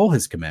cleave to all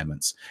his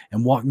commandments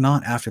and walk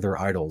not after their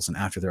idols and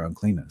after their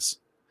uncleanness.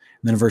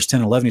 And then in verse 10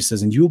 and 11, he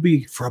says, and you will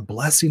be for a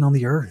blessing on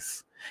the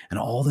earth, and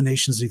all the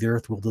nations of the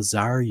earth will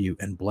desire you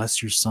and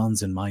bless your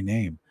sons in my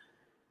name,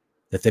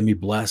 that they be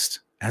blessed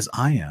as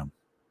I am.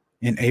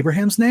 In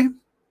Abraham's name?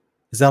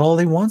 Is that all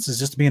he wants? Is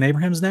just to be in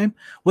Abraham's name?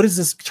 What is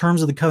this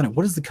terms of the covenant?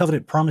 What does the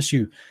covenant promise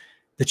you?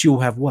 That you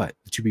will have what?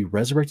 That you be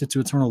resurrected to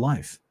eternal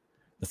life.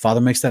 The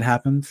Father makes that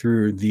happen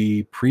through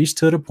the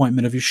priesthood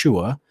appointment of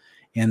Yeshua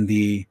and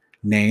the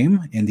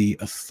name and the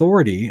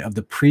authority of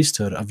the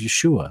priesthood of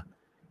Yeshua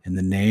in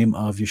the name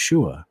of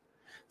Yeshua.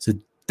 So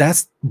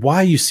that's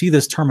why you see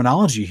this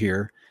terminology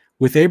here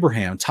with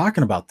Abraham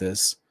talking about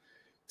this,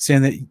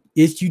 saying that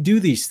if you do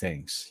these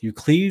things, you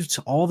cleave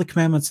to all the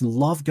commandments and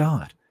love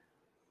God.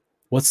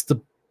 That's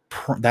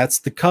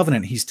the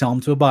covenant he's telling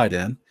them to abide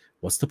in.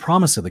 What's the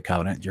promise of the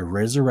covenant? You're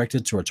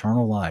resurrected to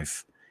eternal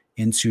life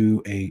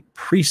into a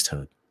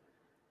priesthood.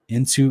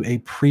 Into a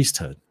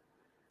priesthood.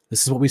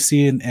 This is what we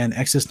see in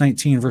Exodus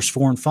 19, verse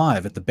 4 and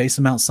 5 at the base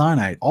of Mount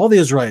Sinai. All the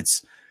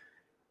Israelites,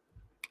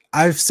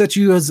 I've set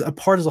you as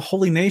apart as a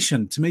holy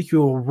nation to make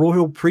you a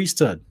royal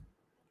priesthood.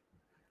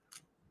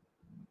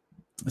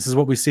 This is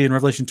what we see in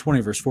Revelation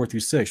 20, verse 4 through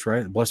 6,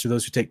 right? Blessed are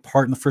those who take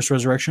part in the first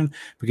resurrection,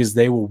 because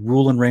they will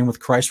rule and reign with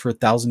Christ for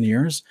 1,000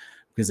 years,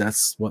 because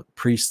that's what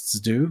priests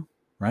do,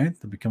 right?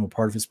 They become a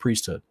part of his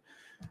priesthood.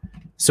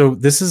 So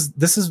this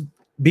is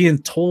being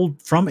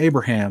told from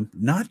Abraham,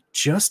 not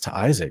just to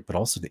Isaac, but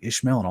also to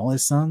Ishmael and all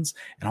his sons,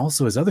 and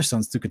also his other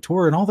sons, through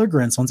Keturah and all their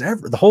grandsons,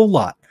 the whole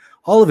lot,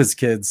 all of his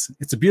kids.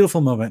 It's a beautiful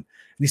moment.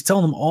 And he's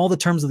telling them all the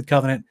terms of the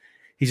covenant.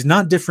 He's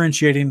not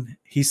differentiating.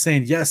 He's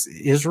saying, yes,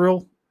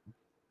 Israel,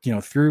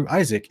 through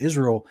Isaac,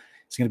 Israel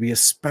is going to be a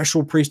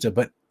special priesthood,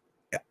 but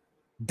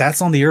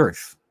that's on the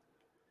earth.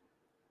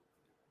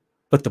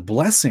 But the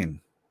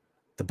blessing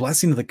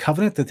of the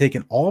covenant that they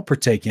can all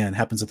partake in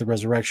happens at the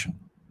resurrection.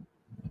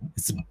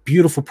 It's a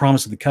beautiful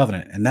promise of the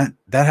covenant. And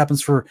that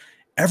happens for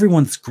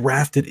everyone that's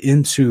grafted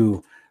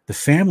into the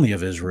family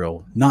of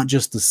Israel, not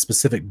just the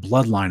specific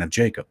bloodline of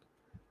Jacob.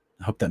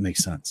 I hope that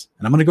makes sense.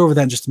 And I'm going to go over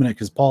that in just a minute,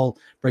 because Paul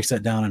breaks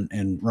that down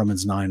in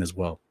Romans 9 as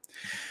well.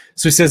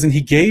 So he says, and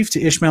he gave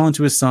to Ishmael and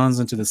to his sons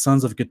and to the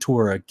sons of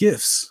Keturah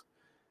gifts,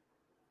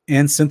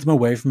 and sent them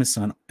away from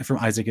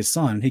Isaac his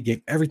son. And he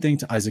gave everything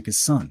to Isaac his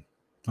son.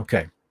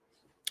 Okay.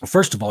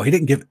 First of all, he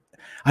didn't give,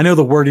 I know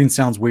the wording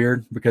sounds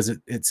weird because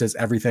it says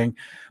everything,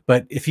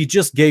 but if he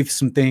just gave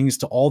some things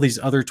to all these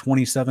other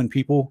 27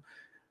 people,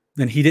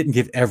 then he didn't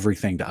give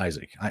everything to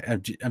Isaac.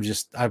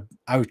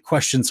 I would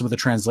question some of the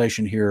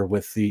translation here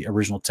with the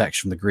original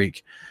text from the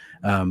Greek.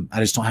 I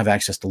just don't have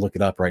access to look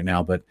it up right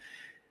now, but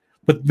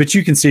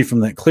you can see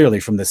clearly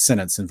from this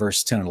sentence in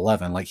verse 10 and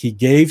 11, like he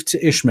gave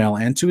to Ishmael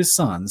and to his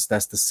sons,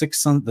 that's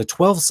the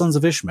 12 sons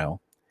of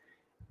Ishmael.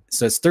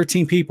 So it's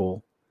 13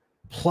 people,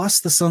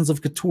 plus the sons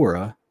of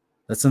Keturah,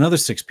 that's another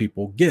 6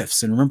 people,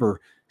 gifts. And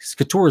remember,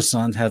 Keturah's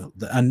sons have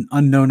an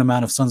unknown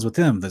amount of sons with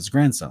him, that's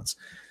grandsons.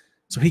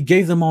 So he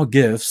gave them all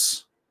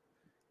gifts,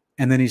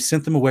 and then he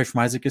sent them away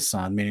from Isaac his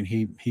son, meaning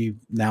he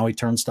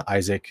turns to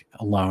Isaac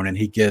alone, and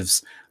he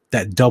gives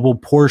that double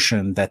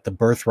portion that the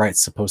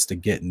birthright's supposed to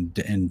get in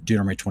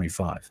Deuteronomy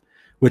 25,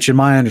 which in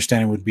my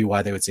understanding would be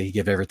why they would say he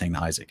gave everything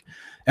to Isaac.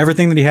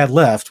 Everything that he had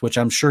left, which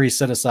I'm sure he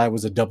set aside,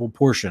 was a double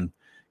portion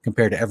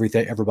compared to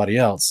everybody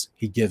else,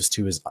 he gives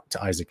to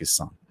Isaac his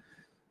son.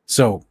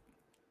 So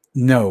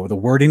no, the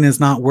wording is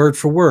not word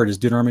for word as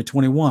Deuteronomy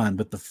 21,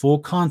 but the full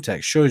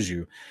context shows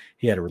you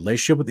he had a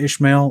relationship with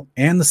Ishmael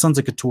and the sons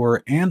of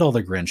Keturah and all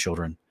their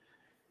grandchildren,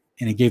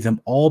 and he gave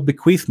them all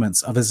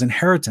bequeathments of his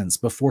inheritance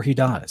before he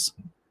dies.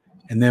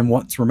 And then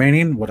what's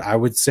remaining, what I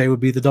would say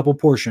would be the double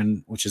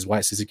portion, which is why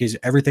it says he gives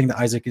everything to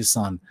Isaac his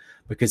son,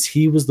 because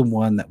he was the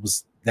one that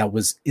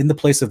was in the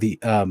place of the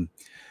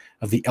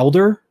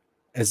elder,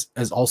 as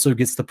also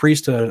gets the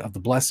priesthood of the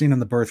blessing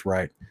and the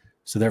birthright.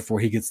 So therefore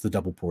he gets the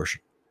double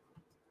portion.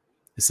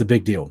 It's a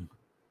big deal.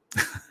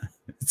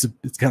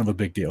 It's kind of a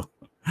big deal.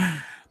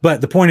 But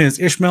the point is,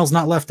 Ishmael's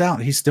not left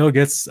out. He still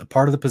gets a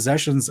part of the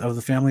possessions of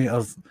the family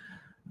of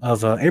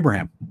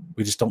Abraham.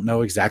 We just don't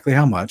know exactly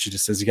how much. It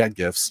just says he got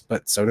gifts,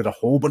 but so did a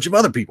whole bunch of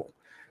other people.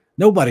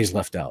 Nobody's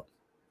left out.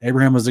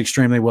 Abraham was an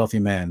extremely wealthy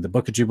man. The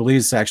book of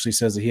Jubilees actually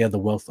says that he had the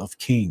wealth of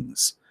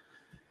kings.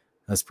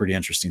 That's a pretty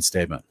interesting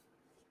statement.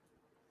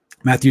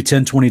 Matthew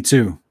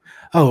 10:22.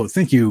 Oh,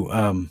 thank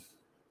you.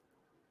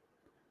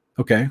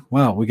 Okay.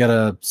 Wow. We got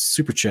a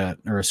super chat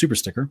or a super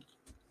sticker.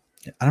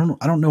 I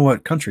don't know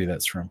what country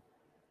that's from.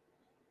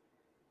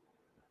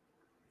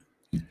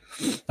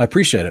 I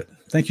appreciate it.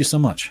 Thank you so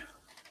much.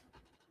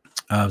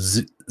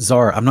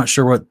 Zara, I'm not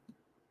sure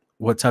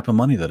what type of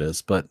money that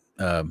is, but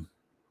you're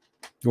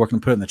welcome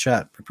to put it in the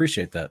chat.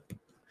 Appreciate that.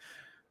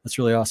 That's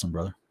really awesome,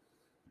 brother.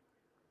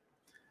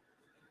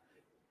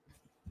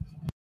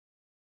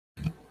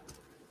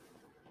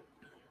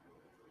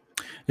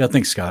 Yeah,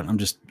 thanks, Scott. I'm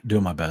just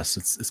doing my best.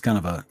 It's kind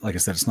of a, like I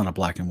said, it's not a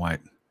black and white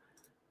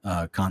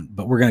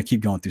but we're going to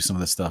keep going through some of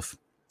this stuff.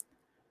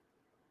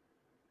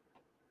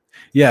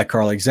 Yeah,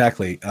 Carl,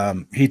 exactly.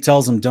 He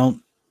tells them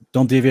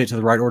don't deviate to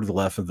the right or to the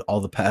left of all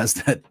the paths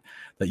that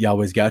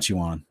Yahweh's got you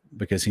on,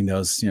 because he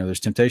knows, there's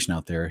temptation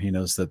out there. He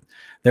knows that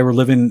they were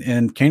living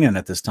in Canaan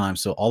at this time.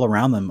 So all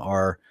around them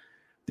are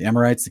the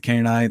Amorites, the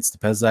Canaanites, the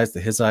Perizzites, the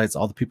Hittites,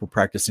 all the people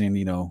practicing,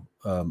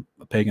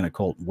 pagan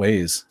occult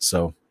ways.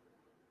 So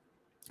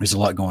there's a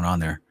lot going on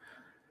there.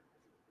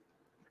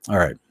 All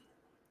right.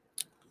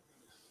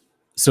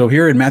 So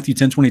here in Matthew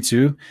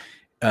 10:22,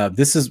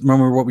 this is,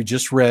 remember what we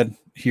just read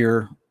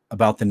here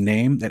about the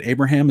name that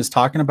Abraham is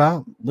talking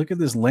about. Look at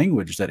this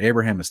language that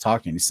Abraham is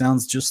talking. He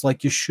sounds just like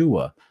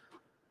Yeshua.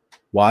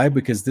 Why?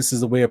 Because this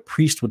is the way a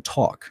priest would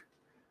talk.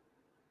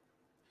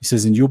 He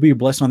says, and you'll be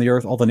blessed on the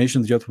earth. All the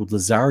nations of the earth will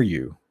desire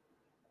you.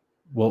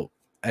 Well,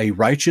 a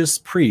righteous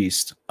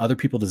priest, other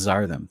people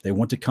desire them. They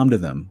want to come to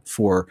them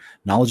for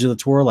knowledge of the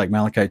Torah, like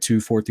Malachi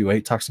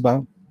 2:4-8 talks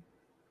about,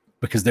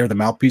 because they're the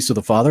mouthpiece of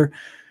the Father.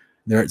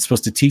 They're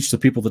supposed to teach the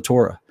people the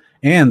Torah,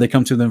 and they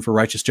come to them for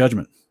righteous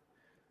judgment.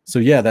 So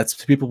yeah,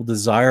 that's people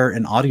desire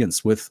an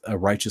audience with a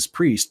righteous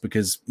priest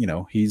because, you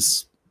know,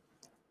 he's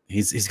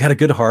got a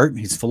good heart,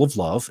 he's full of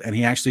love, and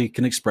he actually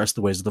can express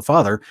the ways of the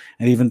Father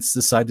and even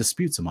decide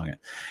disputes among it.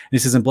 And he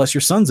says, and bless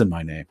your sons in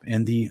my name,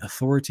 and the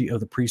authority of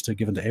the priesthood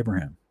given to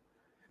Abraham,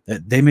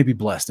 that they may be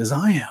blessed as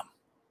I am.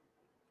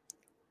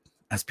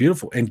 That's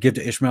beautiful. And give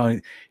to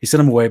Ishmael. He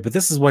sent him away. But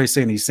this is what he's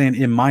saying. He's saying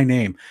in my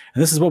name.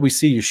 And this is what we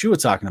see Yeshua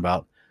talking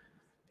about.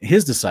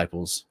 His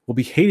disciples will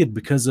be hated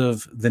because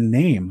of the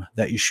name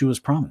that Yeshua's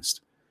promised.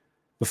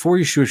 Before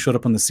Yeshua showed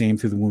up on the scene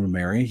through the womb of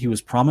Mary, he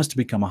was promised to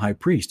become a high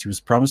priest. He was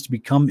promised to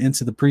become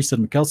into the priesthood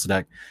of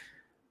Melchizedek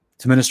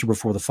to minister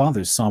before the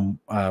fathers, Psalm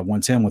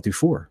 110,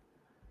 1-4.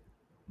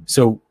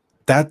 So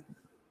that,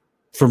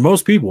 for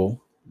most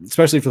people,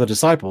 especially for the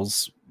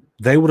disciples,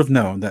 they would have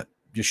known that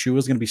Yeshua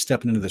is going to be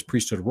stepping into this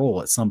priesthood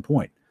role at some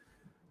point.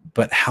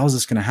 But how is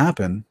this going to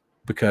happen?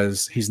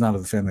 Because he's not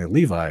of the family of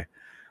Levi.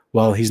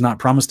 Well, he's not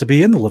promised to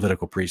be in the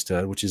Levitical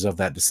priesthood, which is of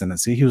that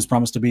descendancy. He was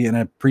promised to be in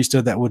a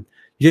priesthood that would,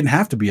 you didn't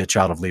have to be a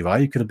child of Levi.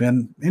 You could have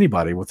been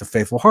anybody with a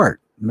faithful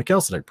heart, the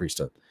Melchizedek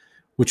priesthood,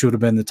 which would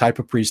have been the type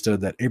of priesthood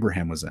that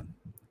Abraham was in.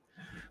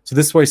 So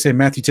this is why I say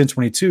Matthew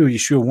 10:22,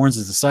 Yeshua warns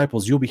his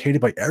disciples, you'll be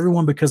hated by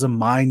everyone because of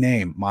my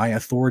name, my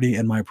authority,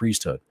 and my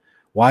priesthood.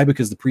 Why?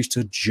 Because the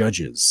priesthood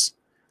judges.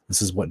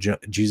 This is what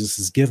Jesus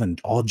is given.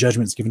 All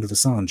judgment is given to the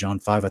Son. John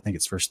 5, I think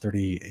it's verse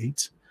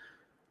 38.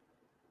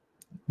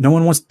 No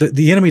one wants,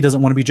 the enemy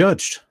doesn't want to be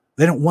judged.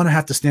 They don't want to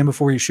have to stand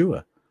before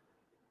Yeshua.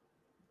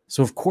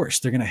 So of course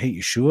they're going to hate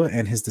Yeshua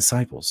and his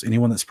disciples.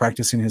 Anyone that's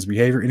practicing his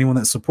behavior, anyone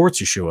that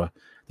supports Yeshua,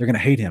 they're going to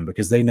hate him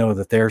because they know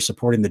that they're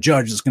supporting the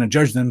judge that's going to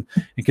judge them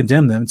and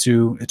condemn them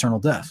to eternal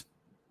death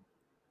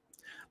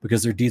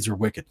because their deeds are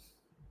wicked.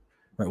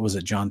 Right? Was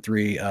it John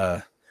 3,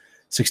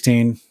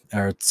 16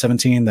 or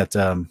 17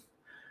 that,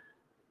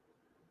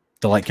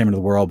 the light came into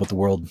the world, but the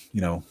world,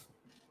 you know,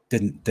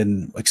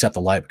 didn't accept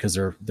the light because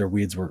their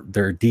deeds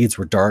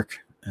were dark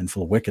and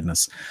full of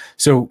wickedness.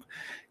 So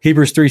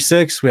Hebrews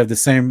 3:6, we have the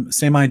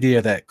same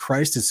idea that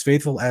Christ is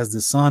faithful as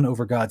the Son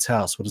over God's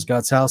house. What is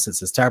God's house? It's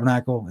his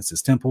tabernacle. It's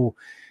his temple.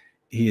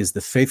 He is the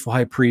faithful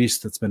high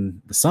priest that's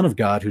been the Son of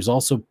God, who's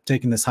also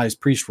taken this highest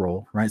priest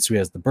role, right? So he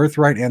has the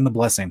birthright and the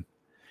blessing,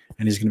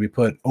 and he's going to be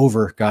put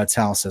over God's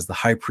house as the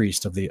high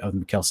priest of the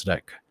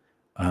Melchizedek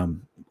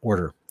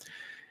order.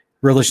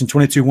 Revelation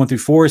 22,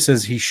 1-4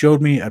 says, he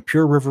showed me a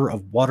pure river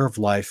of water of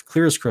life,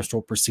 clear as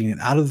crystal, proceeding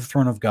out of the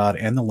throne of God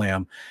and the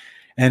Lamb.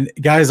 And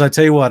guys, I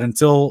tell you what,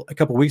 until a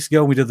couple of weeks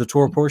ago, we did the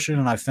Torah portion,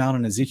 and I found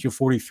in Ezekiel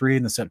 43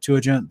 in the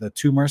Septuagint, the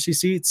 2 mercy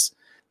seats,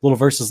 little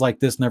verses like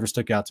this never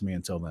stuck out to me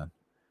until then.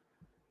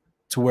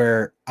 To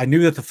where I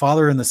knew that the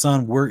Father and the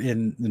Son were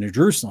in the New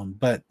Jerusalem,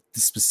 but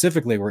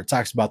specifically where it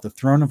talks about the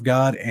throne of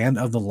God and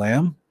of the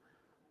Lamb,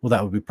 well,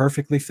 that would be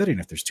perfectly fitting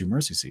if there's 2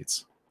 mercy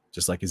seats,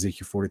 just like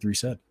Ezekiel 43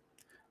 said.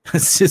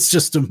 It's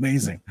just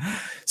amazing.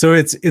 So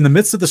it's in the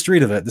midst of the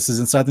street of it. This is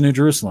inside the New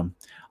Jerusalem.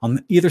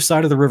 On either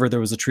side of the river, there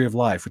was a tree of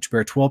life, which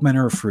bare 12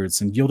 manner of fruits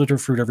and yielded her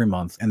fruit every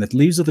month. And the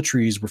leaves of the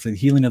trees were for the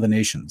healing of the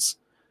nations.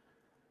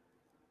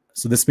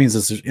 So this means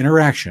there's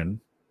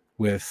interaction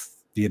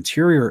with the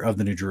interior of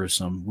the New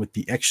Jerusalem, with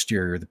the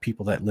exterior, the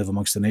people that live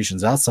amongst the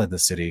nations outside the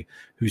city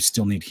who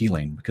still need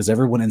healing, because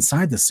everyone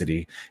inside the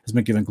city has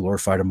been given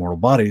glorified immortal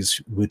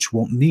bodies, which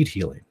won't need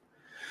healing.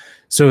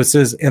 So it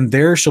says, and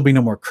there shall be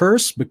no more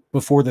curse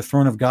before the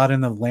throne of God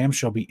and the Lamb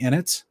shall be in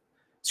it.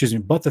 Excuse me,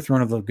 but the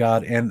throne of the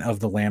God and of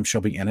the Lamb shall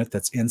be in it.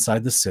 That's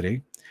inside the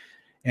city.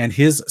 And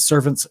his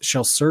servants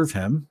shall serve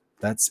him.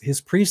 That's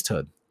his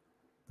priesthood.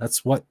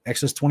 That's what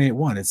Exodus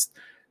 28:1. It's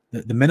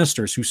the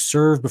ministers who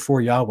serve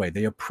before Yahweh.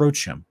 They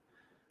approach him.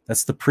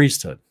 That's the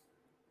priesthood.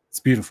 It's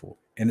beautiful.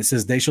 And it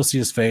says, they shall see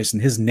his face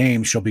and his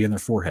name shall be in their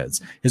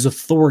foreheads. His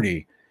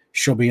authority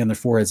shall be in their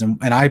foreheads. And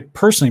I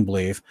personally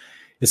believe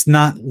he's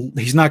not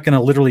going to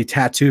literally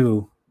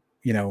tattoo,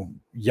 you know,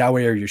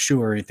 Yahweh or Yeshua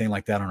or anything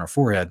like that on our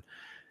forehead.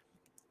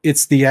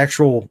 It's the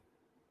actual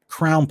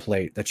crown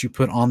plate that you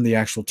put on the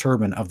actual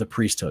turban of the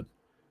priesthood,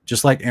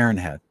 just like Aaron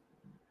had.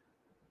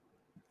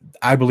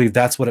 I believe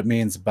that's what it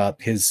means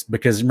about his,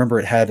 because remember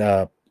it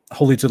had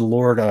holy to the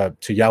Lord,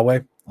 to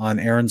Yahweh on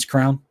Aaron's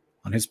crown,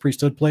 on his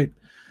priesthood plate.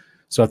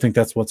 So I think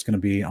that's what's going to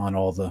be on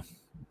all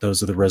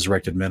those are the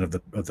resurrected men of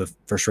the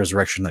first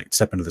resurrection that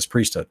step into this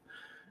priesthood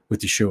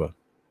with Yeshua.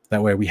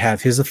 That way we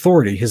have his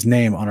authority, his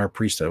name on our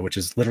priesthood, which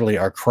is literally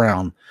our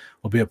crown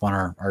will be up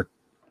on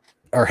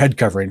our head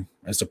covering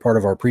as a part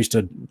of our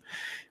priesthood.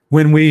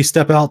 When we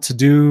step out to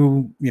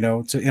do, you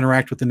know, to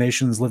interact with the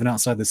nations living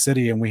outside the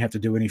city, and we have to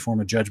do any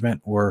form of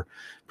judgment or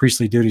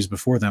priestly duties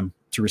before them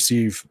to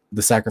receive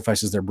the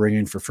sacrifices they're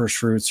bringing for first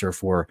fruits or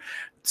for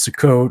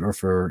Sukkot or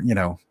for, you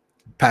know,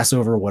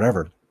 Passover or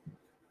whatever.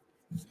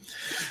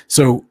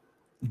 So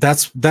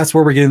that's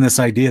where we're getting this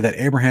idea that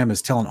Abraham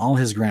is telling all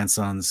his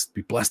grandsons,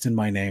 be blessed in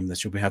my name,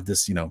 that you'll have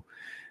this, you know,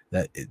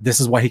 that this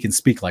is why he can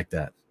speak like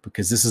that,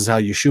 because this is how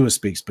Yeshua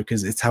speaks,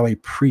 because it's how a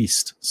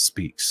priest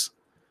speaks.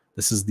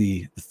 This is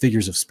the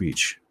figures of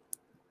speech.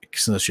 Isaac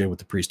associated with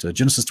the priesthood.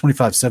 Genesis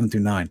 25,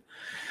 7-9.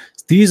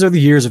 These are the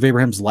years of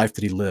Abraham's life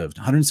that he lived,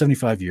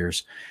 175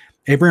 years.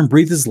 Abraham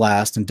breathed his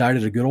last and died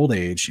at a good old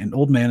age, an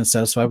old man and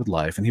satisfied with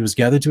life, and he was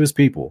gathered to his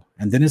people.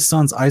 And then his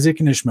sons Isaac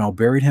and Ishmael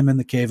buried him in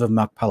the cave of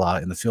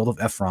Machpelah in the field of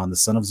Ephron, the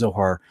son of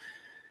Zohar,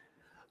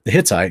 the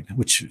Hittite,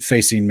 which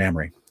facing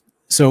Mamre.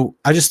 So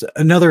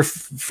another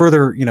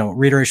further,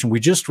 reiteration. We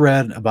just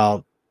read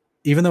about,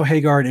 even though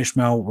Hagar and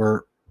Ishmael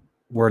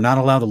were not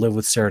allowed to live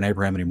with Sarah and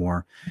Abraham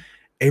anymore,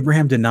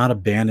 Abraham did not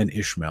abandon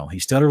Ishmael. He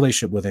still had a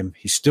relationship with him.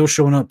 He's still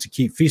showing up to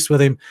keep feast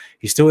with him.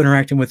 He's still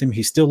interacting with him.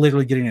 He's still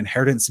literally getting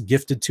inheritance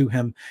gifted to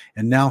him.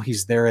 And now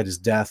he's there at his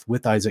death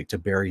with Isaac to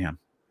bury him,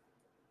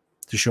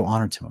 to show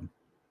honor to him.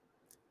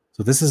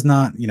 So this is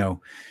not,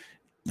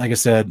 like I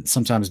said,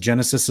 sometimes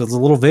Genesis is a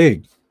little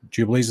vague.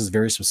 Jubilees is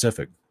very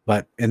specific.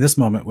 But in this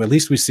moment, at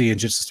least we see in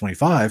Genesis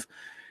 25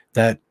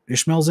 that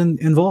Ishmael's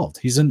involved.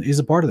 He's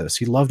a part of this.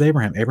 He loved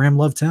Abraham. Abraham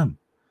loved him.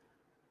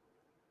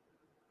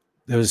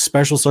 There was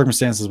special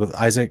circumstances with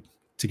Isaac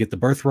to get the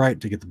birthright,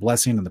 to get the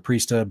blessing and the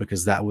priesthood,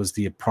 because that was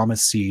the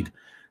promised seed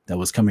that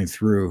was coming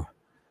through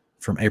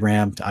from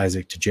Abraham to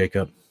Isaac to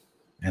Jacob.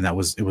 And it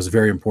was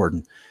very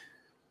important.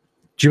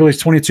 Jubilees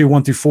 22,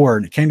 1-4.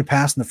 And it came to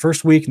pass in the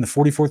first week in the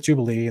 44th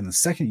Jubilee, in the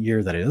second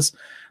year, that is,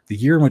 the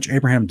year in which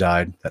Abraham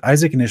died, that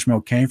Isaac and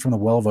Ishmael came from the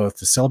well of oath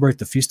to celebrate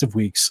the Feast of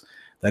Weeks,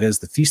 that is,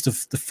 the feast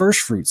of the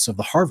first fruits of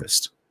the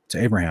harvest, to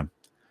Abraham,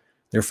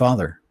 their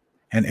father.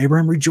 And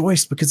Abraham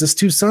rejoiced because his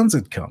 2 sons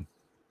had come.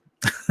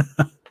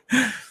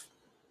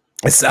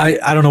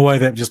 I don't know why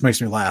that just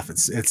makes me laugh.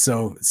 It's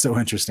so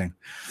interesting.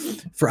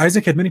 For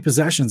Isaac had many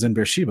possessions in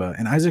Beersheba,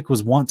 and Isaac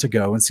was wont to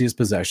go and see his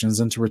possessions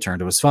and to return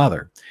to his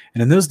father.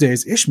 And in those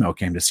days Ishmael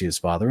came to see his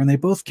father, and they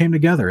both came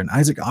together. And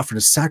Isaac offered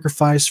a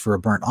sacrifice for a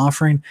burnt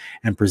offering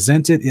and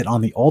presented it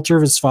on the altar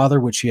of his father,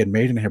 which he had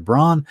made in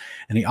Hebron.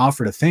 And he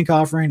offered a thank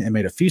offering and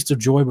made a feast of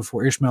joy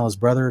before Ishmael his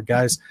brother.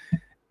 Guys,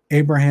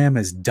 Abraham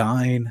is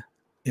dying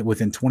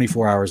within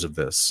 24 hours of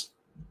this.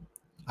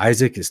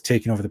 Isaac is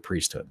taking over the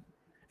priesthood.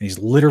 And he's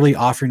literally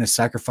offering a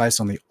sacrifice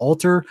on the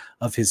altar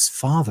of his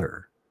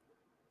father.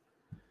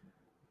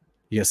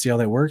 You guys see how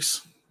that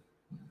works?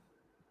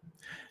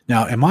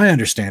 Now, in my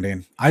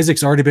understanding,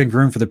 Isaac's already been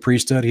groomed for the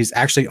priesthood. He's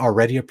actually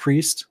already a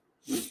priest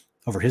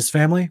over his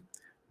family,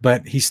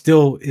 but he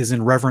still is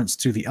in reverence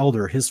to the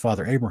elder, his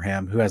father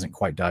Abraham, who hasn't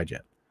quite died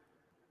yet.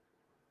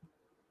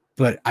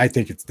 But I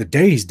think it's the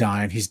day he's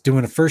dying, he's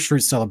doing a first fruit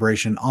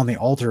celebration on the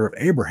altar of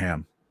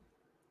Abraham,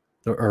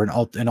 or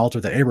an altar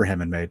that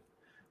Abraham had made,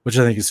 which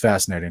I think is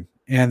fascinating.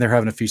 And they're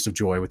having a feast of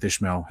joy with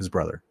Ishmael, his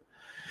brother.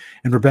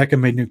 And Rebekah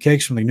made new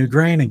cakes from the new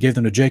grain and gave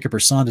them to Jacob, her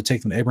son, to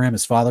take them to Abraham,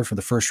 his father, for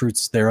the first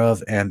fruits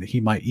thereof, and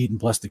he might eat and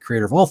bless the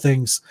creator of all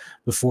things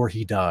before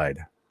he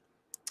died.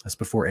 That's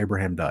before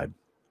Abraham died.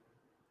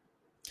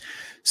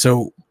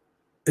 So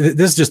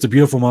this is just a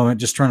beautiful moment,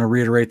 just trying to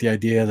reiterate the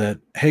idea that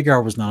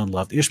Hagar was not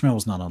unloved. Ishmael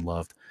was not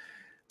unloved.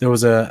 There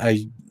was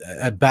a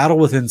battle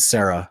within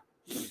Sarah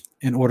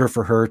in order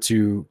for her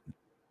to,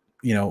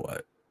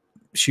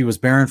 she was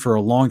barren for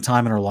a long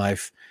time in her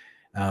life,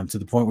 to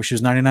the point where she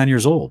was 99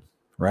 years old,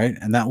 right?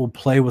 And that will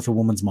play with a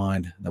woman's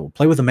mind. That will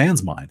play with a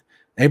man's mind.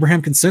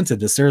 Abraham consented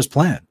to Sarah's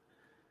plan,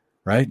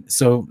 right?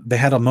 So they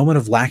had a moment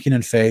of lacking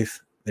in faith.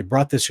 They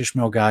brought this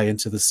Ishmael guy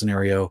into the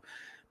scenario,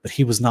 but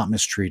he was not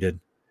mistreated.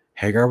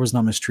 Hagar was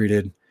not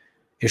mistreated.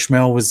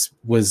 Ishmael was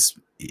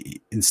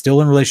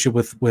still in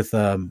relationship with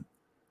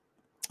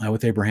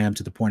Abraham,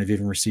 to the point of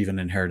even receiving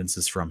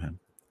inheritances from him.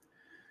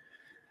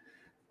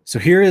 So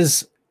here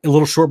is a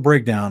little short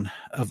breakdown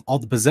of all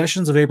the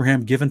possessions of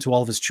Abraham given to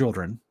all of his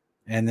children.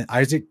 And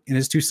Isaac and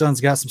his 2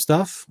 sons got some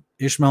stuff.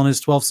 Ishmael and his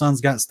 12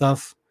 sons got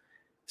stuff.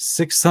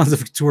 6 sons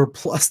of Keturah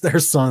plus their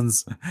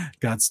sons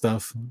got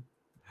stuff.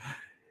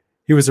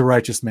 He was a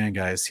righteous man,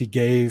 guys. He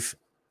gave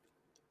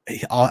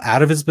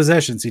out of his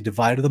possessions, he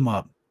divided them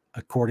up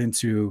according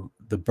to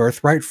the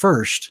birthright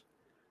first.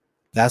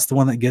 That's the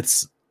one that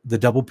gets the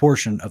double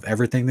portion of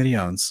everything that he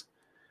owns.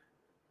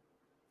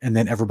 And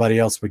then everybody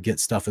else would get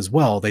stuff as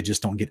well. They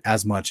just don't get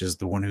as much as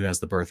the one who has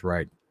the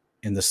birthright.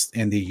 In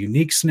the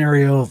unique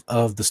scenario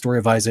of the story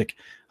of Isaac,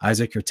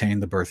 Isaac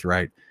retained the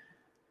birthright.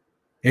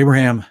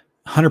 Abraham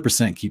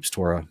 100% keeps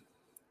Torah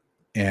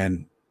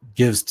and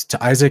gives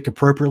to Isaac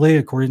appropriately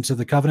according to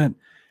the covenant,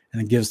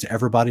 and then gives to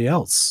everybody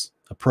else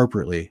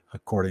appropriately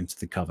according to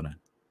the covenant.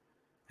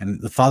 And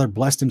the father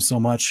blessed him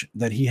so much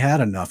that he had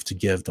enough to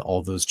give to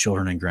all those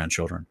children and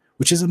grandchildren,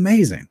 which is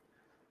amazing.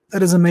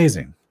 That is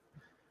amazing.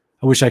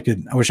 I wish I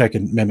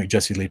could mimic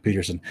Jesse Lee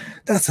Peterson.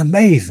 That's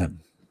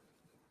amazing.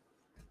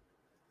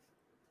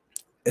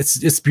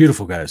 It's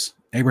beautiful, guys.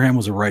 Abraham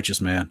was a righteous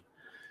man,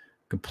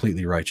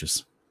 completely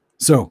righteous.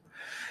 So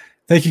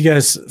thank you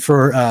guys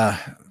for,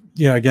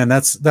 again,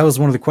 that was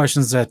one of the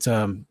questions that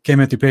came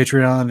in through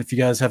Patreon. If you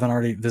guys haven't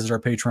already visited our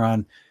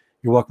Patreon,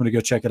 you're welcome to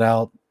go check it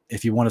out.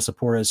 If you want to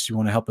support us, you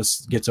want to help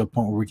us get to a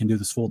point where we can do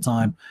this full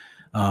time.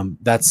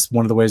 That's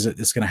one of the ways that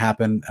it's going to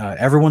happen.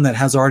 Everyone that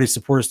has already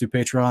supported us through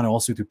Patreon,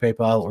 also through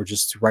PayPal, or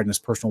just writing us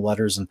personal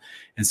letters and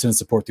sending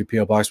support through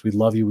PO Box, we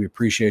love you. We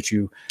appreciate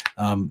you.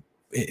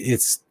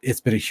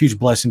 it's been a huge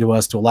blessing to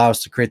us to allow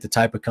us to create the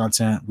type of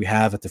content we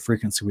have at the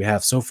frequency we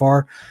have so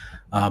far.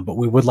 But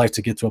we would like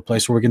to get to a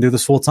place where we can do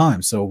this full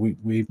time. So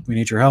we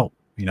need your help.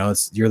 You know,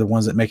 you're the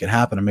ones that make it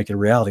happen and make it a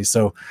reality.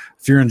 So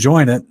if you're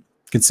enjoying it,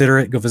 consider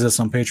it. Go visit us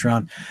on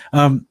Patreon.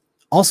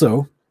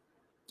 Also,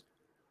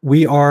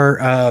 we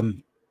are,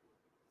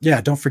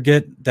 don't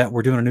forget that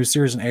we're doing a new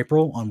series in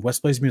April on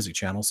West Plays Music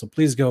Channel. So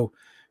please go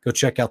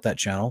check out that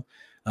channel.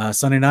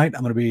 Sunday night,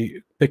 I'm going to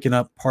be picking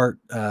up part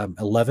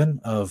 11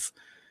 of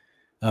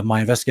my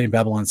Investigating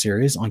Babylon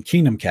series on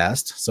Kingdom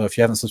Cast. So if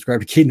you haven't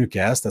subscribed to Kingdom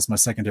Cast, that's my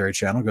secondary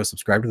channel. Go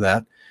subscribe to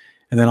that.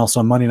 And then also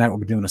on Monday night, we'll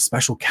be doing a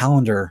special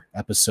calendar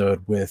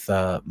episode with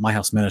My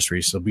House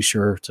Ministries. So be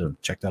sure to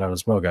check that out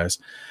as well, guys.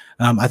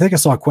 I think I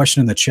saw a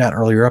question in the chat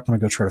earlier. I'm going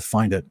to go try to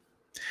find it.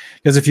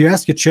 Because if you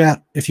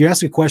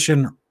ask a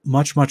question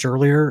much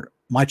earlier,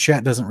 my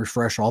chat doesn't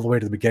refresh all the way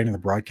to the beginning of the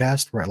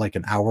broadcast. We're at like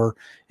an hour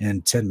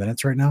and 10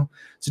 minutes right now.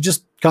 So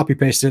just copy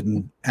paste it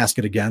and ask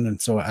it again. And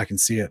so I can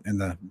see it in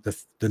the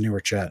newer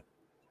chat.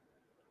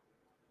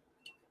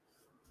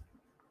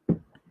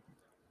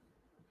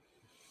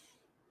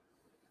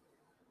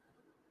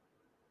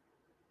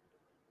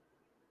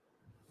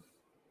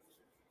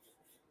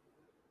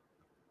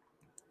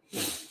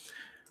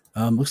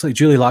 Looks like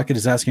Julie Lockett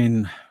is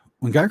asking,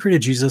 when God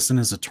created Jesus in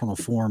his eternal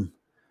form,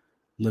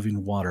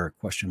 living water, ?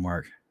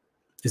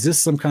 Is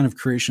this some kind of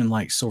creation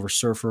like Silver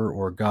Surfer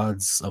or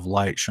gods of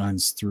light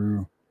shines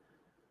through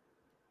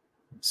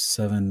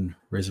 7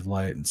 rays of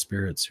light and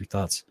spirits? Your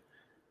thoughts?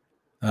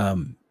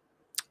 No.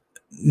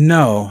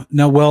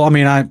 Well, I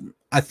mean,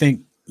 I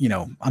think, you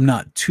know, I'm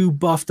not too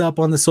buffed up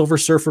on the Silver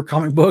Surfer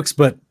comic books,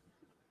 but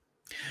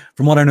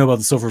from what I know about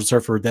the Silver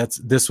Surfer,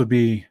 this would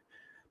be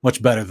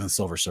much better than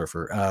Silver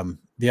Surfer.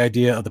 The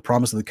idea of the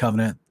promise of the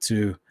covenant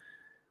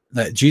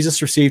that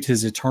Jesus received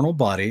his eternal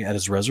body at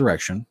his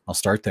resurrection. I'll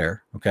start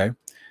there. Okay.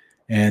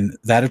 And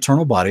that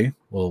eternal body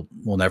will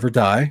never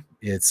die.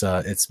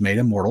 It's made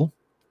immortal.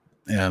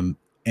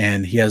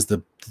 And he has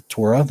the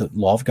Torah, the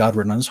law of God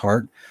written on his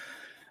heart.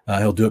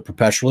 He'll do it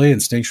perpetually,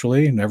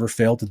 instinctually, never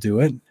fail to do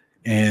it.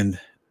 And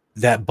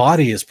that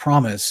body is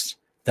promised,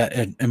 that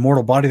an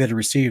immortal body that he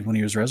received when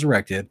he was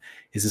resurrected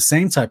is the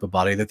same type of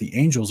body that the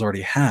angels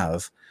already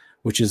have,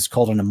 which is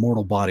called an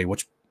immortal body,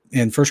 which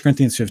in 1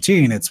 Corinthians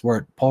 15, it's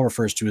where Paul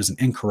refers to as an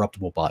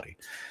incorruptible body.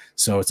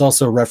 So it's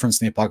also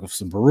referenced in the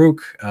Apocalypse of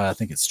Baruch. I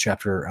think it's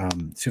chapter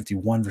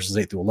 51, verses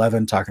 8 through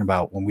 11, talking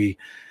about when we,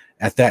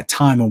 at that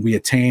time, when we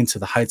attain to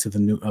the heights of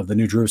the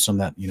new Jerusalem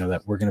that, you know,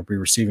 that we're going to be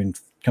receiving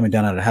coming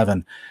down out of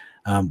heaven,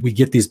 we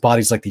get these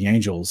bodies like the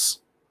angels.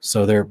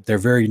 So they're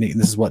very unique. And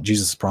this is what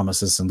Jesus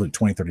promises in Luke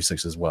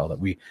 20:36 as well, that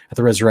we, at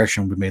the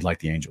resurrection, we made like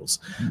the angels.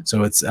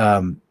 So it's,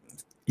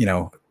 you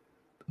know,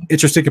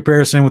 interesting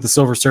comparison with the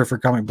Silver Surfer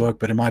comic book,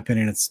 but in my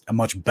opinion, it's a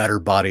much better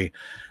body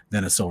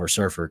than a Silver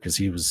Surfer, because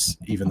he was,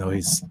 even though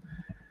he's,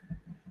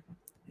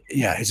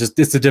 yeah,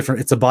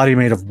 it's a body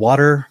made of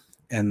water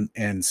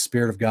and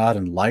Spirit of God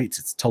and light.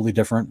 It's totally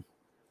different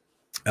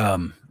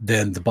than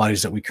the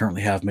bodies that we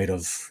currently have made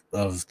of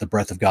the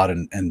breath of God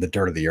and the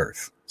dirt of the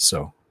earth.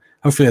 So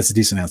hopefully that's a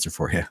decent answer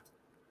for you.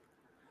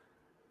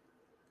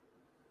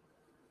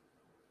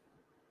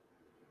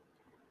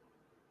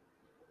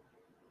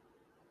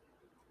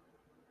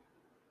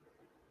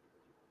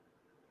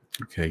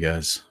 Okay,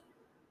 guys.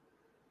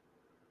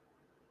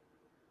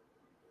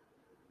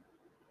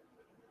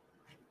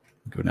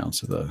 Go down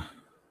to the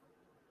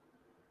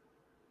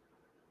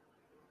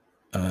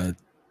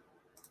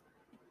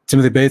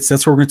Timothy Bates.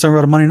 That's what we're going to talk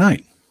about on Monday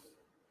night.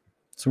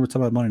 So we're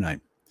talking about Monday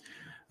night.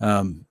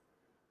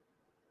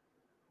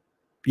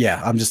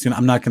 Yeah,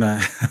 I'm not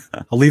gonna.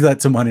 I'll leave that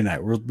to Monday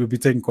night. We'll be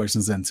taking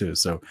questions then too.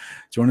 So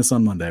join us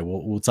on Monday.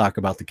 We'll talk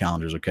about the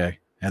calendars, okay,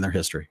 and their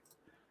history.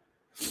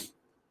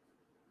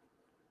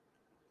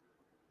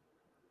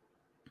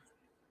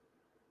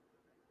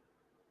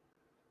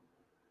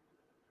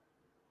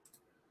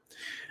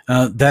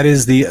 That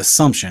is the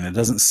assumption. It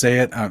doesn't say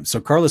it. So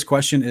Carla's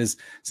question is,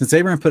 since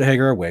Abraham put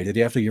Hagar away, did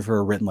he have to give her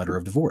a written letter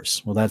of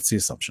divorce? Well, that's the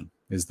assumption,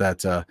 is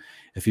that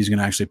if he's going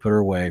to actually put her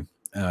away,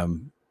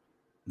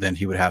 then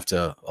he would have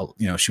to,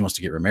 you know, if she wants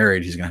to get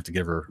remarried, he's going to have to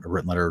give her a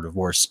written letter of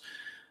divorce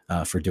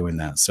for doing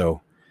that.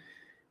 So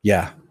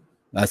yeah,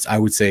 I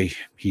would say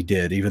he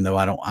did, even though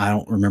I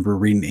don't remember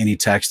reading any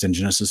text in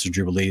Genesis or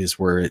Jubilees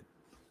where it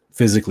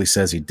physically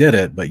says he did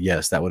it. But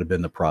yes, that would have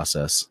been the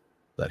process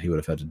that he would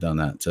have had to done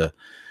that to.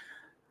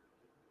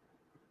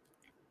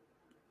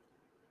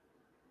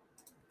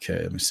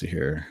 Okay, let me see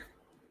here.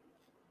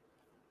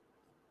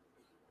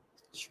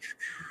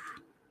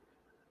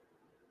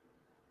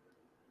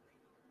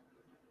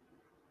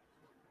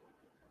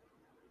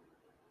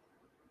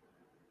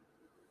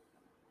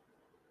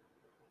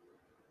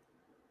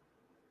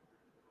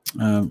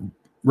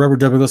 Robert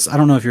Douglas, I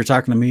don't know if you're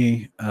talking to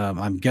me.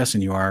 I'm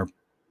guessing you are.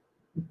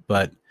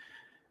 But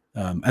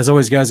as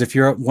always, guys, if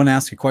you want to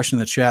ask a question in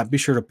the chat, be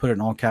sure to put it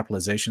in all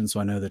capitalization so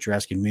I know that you're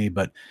asking me.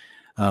 But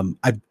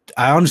I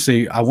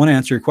honestly, I want to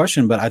answer your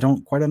question, but I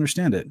don't quite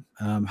understand it.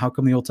 How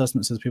come the Old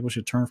Testament says people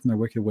should turn from their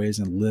wicked ways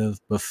and live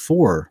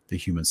before the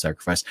human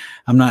sacrifice?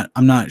 I'm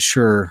not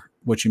sure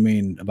what you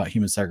mean about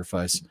human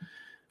sacrifice.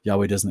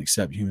 Yahweh doesn't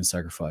accept human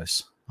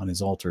sacrifice on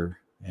his altar.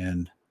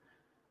 And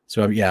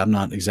so, yeah, I'm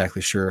not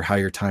exactly sure how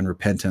you're tying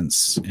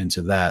repentance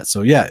into that.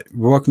 So, yeah,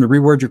 you're welcome to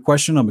reword your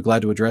question. I'll be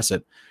glad to address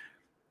it.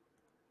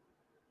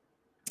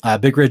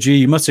 Big Red G,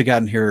 you must have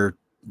gotten here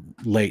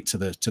late to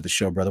the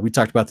show, brother. We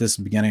talked about this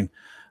in the beginning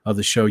of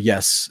the show.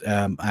 Yes,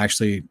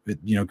 actually,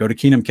 go to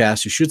Kingdom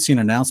Cast. You should see an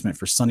announcement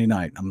for Sunday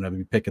night. I'm going to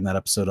be picking that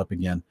episode up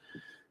again.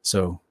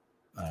 So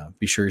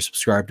be sure you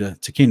subscribe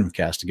to Kingdom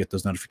Cast to get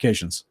those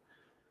notifications.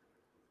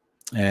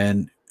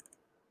 And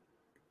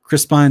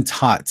Crispine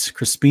Tot.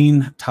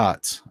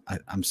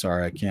 I'm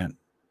sorry, I can't.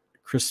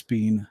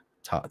 Crispine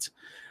Tot.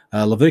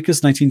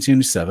 Leviticus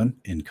 19:27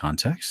 in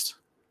context.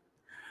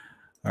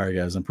 All right,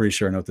 guys, I'm pretty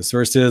sure I know what this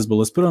verse is, but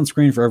let's put it on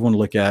screen for everyone to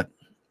look at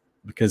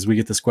because we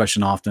get this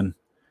question often,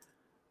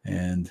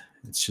 and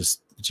it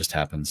just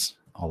happens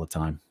all the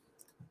time.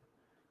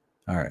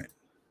 All right.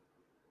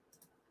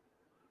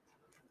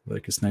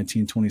 Leviticus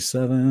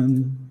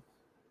 19:27.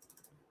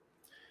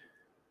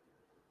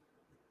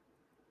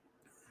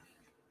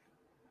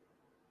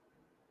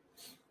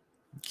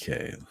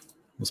 Okay,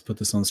 let's put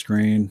this on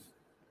screen.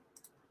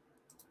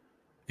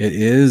 It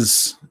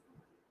is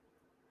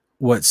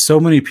what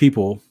so many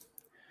people,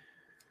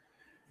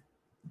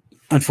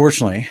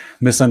 unfortunately,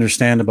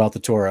 misunderstand about the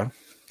Torah.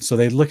 So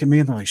they look at me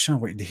and they're like, Sean,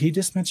 wait, did he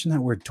just mention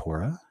that word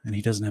Torah and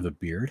he doesn't have a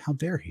beard? How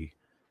dare he?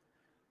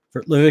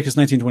 For Leviticus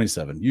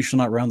 19:27, you shall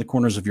not round the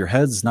corners of your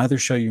heads, neither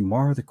shall you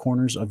mar the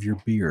corners of your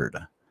beard.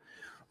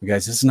 Well,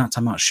 guys, this is not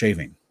talking about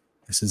shaving.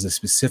 This is a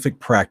specific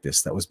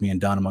practice that was being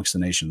done amongst the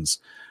nations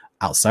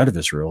outside of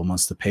Israel,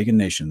 amongst the pagan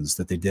nations,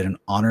 that they did in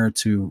honor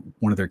to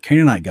one of their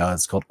Canaanite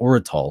gods called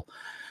Oratal.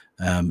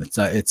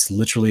 It's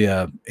literally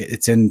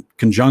it's in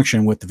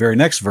conjunction with the very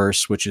next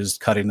verse, which is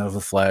cutting of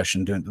the flesh,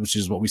 which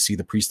is what we see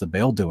the priest of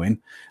Baal doing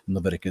in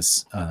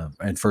Leviticus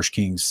and 1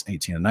 Kings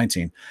 18 and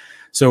 19.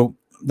 So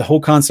the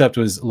whole concept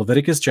was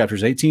Leviticus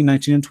chapters 18,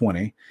 19, and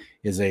 20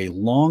 is a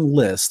long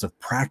list of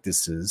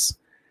practices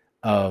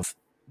of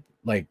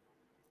like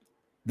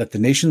that the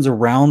nations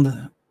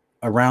around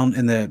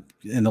in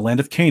the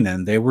land of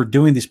Canaan, they were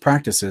doing these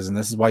practices, and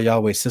this is why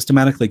Yahweh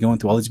systematically going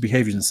through all these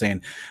behaviors and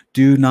saying,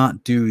 do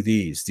not do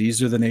these.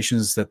 These are the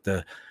nations that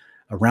the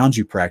around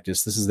you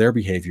practice. This is their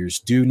behaviors.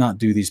 Do not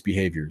do these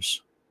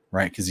behaviors,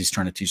 right? Because he's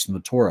trying to teach them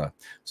the Torah.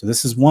 So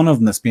this is one of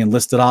them that's being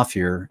listed off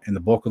here in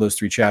the bulk of those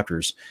 3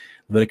 chapters.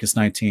 Leviticus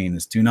 19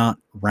 is do not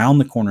round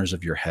the corners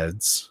of your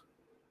heads.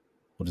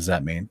 What does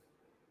that mean?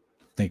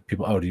 I think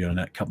people, do you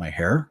not cut my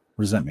hair?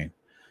 What does that mean?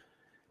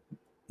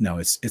 No,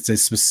 it's a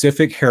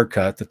specific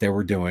haircut that they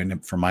were doing,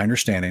 from my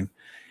understanding,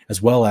 as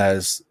well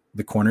as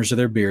the corners of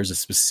their beards, a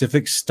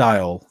specific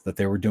style that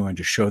they were doing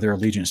to show their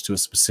allegiance to a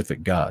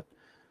specific God.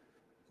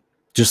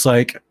 Just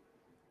like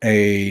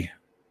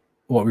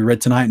what we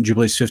read tonight in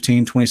Jubilees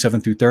 15, 27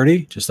 through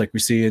 30, just like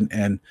we see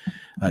in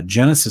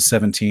Genesis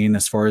 17,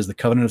 as far as the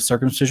covenant of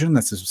circumcision,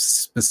 that's a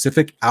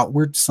specific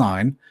outward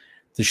sign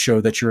to show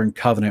that you're in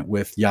covenant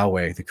with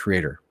Yahweh, the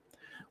Creator.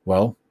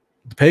 Well,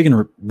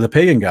 the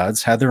pagan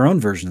gods had their own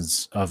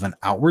versions of an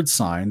outward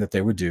sign that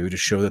they would do to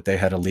show that they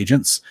had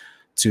allegiance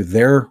to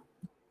their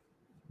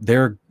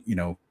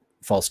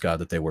false god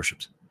that they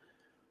worshipped.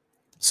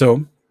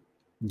 So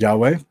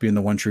Yahweh, being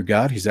the one true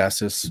God, he's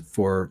asked us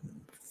for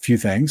a few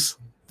things.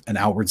 An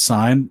outward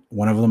sign,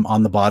 one of them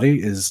on the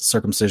body, is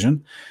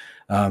circumcision.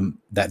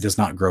 That does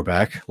not grow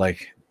back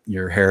like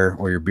your hair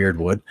or your beard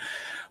would.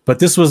 But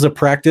this was a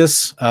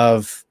practice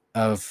of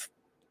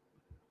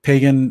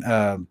pagan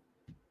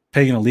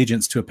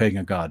allegiance to a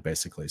pagan god,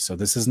 basically. So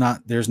this is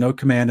not, there's no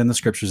command in the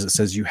scriptures that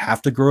says you have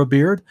to grow a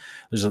beard.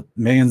 There's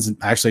millions,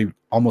 actually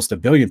almost 1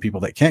 billion people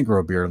that can't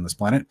grow a beard on this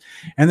planet.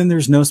 And then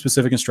there's no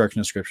specific instruction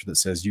in scripture that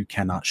says you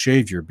cannot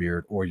shave your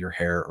beard or your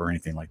hair or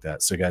anything like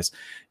that. So guys,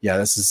 yeah,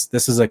 this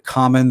is a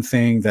common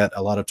thing that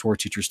a lot of Torah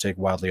teachers take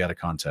wildly out of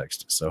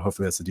context. So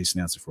hopefully that's a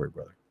decent answer for you,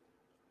 brother.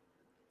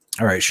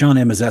 All right, Sean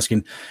M is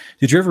asking,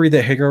 did you ever read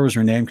that Hagar was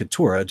renamed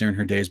Keturah during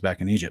her days back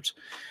in Egypt?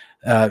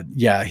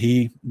 Yeah,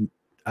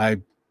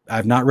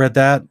 I've not read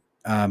that.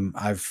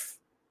 I've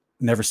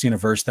never seen a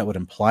verse that would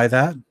imply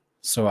that.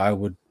 So I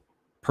would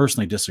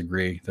personally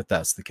disagree that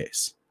that's the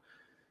case.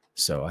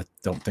 So I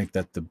don't think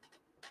that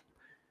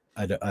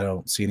I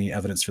don't see any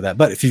evidence for that.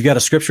 But if you've got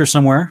a scripture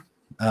somewhere,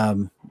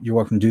 you're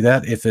welcome to do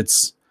that. If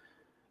it's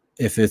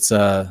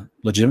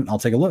legitimate, I'll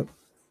take a look.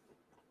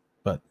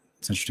 But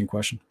it's an interesting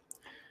question.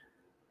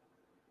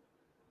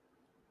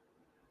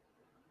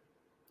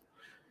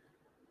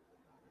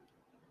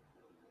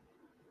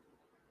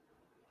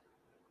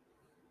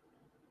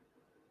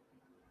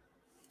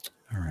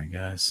 All right,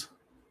 guys.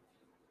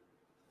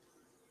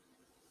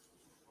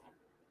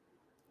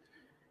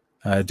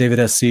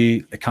 David SC,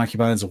 a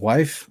concubine is a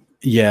wife.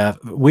 Yeah,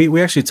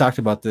 we actually talked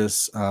about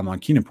this on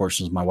Kingdom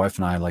Portions, my wife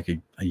and I, like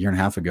a year and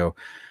a half ago,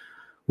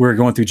 we were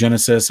going through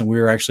Genesis, and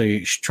we were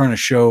actually trying to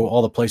show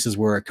all the places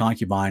where a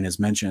concubine is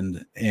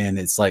mentioned, and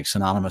it's like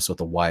synonymous with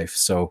a wife.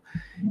 So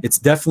it's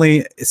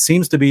definitely, it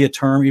seems to be a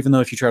term, even though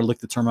if you try to look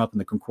the term up in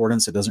the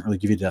concordance, it doesn't really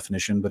give you a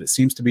definition, but it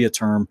seems to be a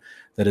term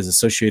that is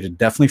associated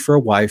definitely for a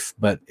wife,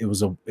 but it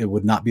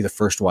would not be the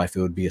first wife.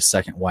 It would be a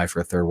second wife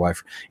or a third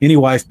wife. Any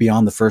wife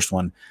beyond the first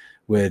one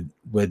would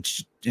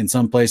in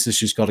some places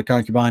she's called a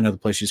concubine, other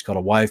places she's called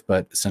a wife,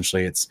 but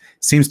essentially it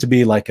seems to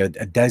be like a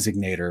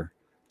designator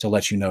to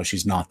let you know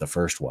she's not the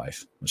first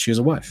wife, but she is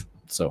a wife.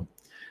 So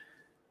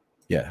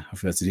yeah,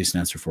 hopefully that's a decent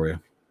answer for you.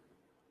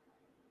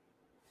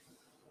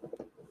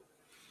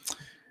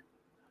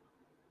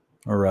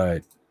 All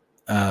right.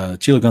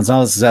 Chilo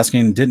Gonzalez is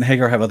asking, didn't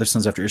Hagar have other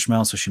sons after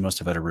Ishmael? So she must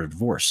have had a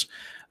divorce.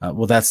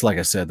 Well, that's, like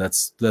I said,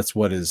 that's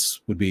what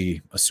would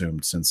be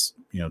assumed, since,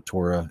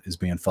 Torah is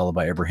being followed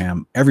by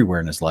Abraham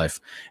everywhere in his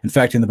life. In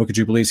fact, in the book of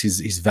Jubilees,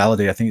 he's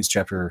validated. I think it's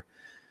chapter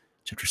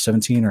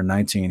 17 or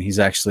 19. He's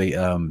actually,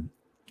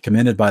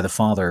 commended by the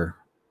Father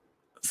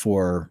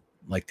for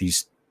like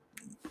these.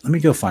 Let me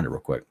go find it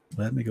real quick.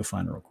 Put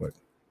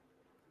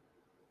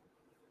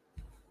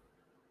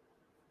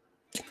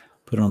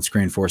it on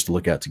screen for us to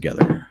look at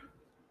together.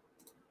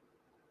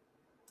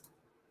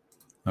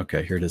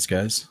 Okay, here it is,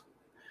 guys.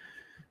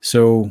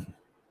 So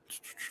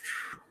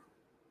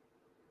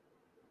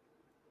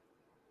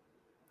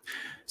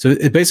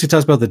it basically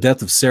talks about the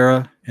death of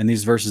Sarah in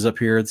these verses up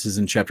here. This is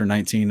in chapter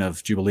 19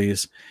 of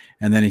Jubilees.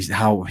 And then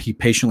how he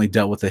patiently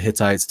dealt with the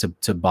Hittites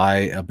to buy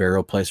a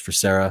burial place for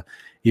Sarah,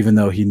 even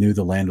though he knew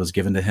the land was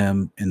given to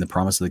him in the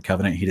promise of the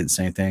covenant. He didn't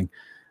say anything.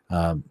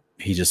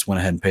 He just went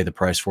ahead and paid the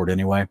price for it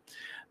anyway.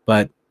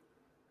 But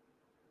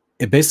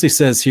it basically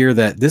says here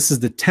that this is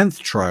the 10th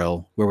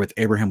trial wherewith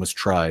Abraham was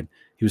tried.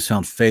 He was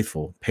found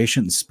faithful,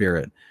 patient in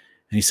spirit. And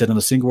he said on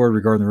a single word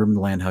regarding the room of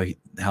the land,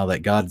 how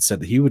that God had said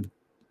that he would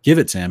give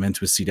it to him and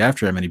to his seed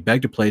after him. And he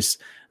begged a place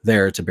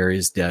there to bury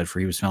his dead, for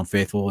he was found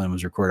faithful and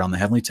was recorded on the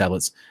heavenly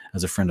tablets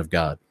as a friend of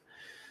God.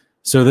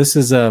 So this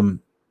is,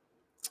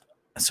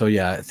 so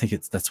yeah, I think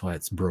that's why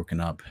it's broken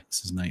up.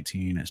 This is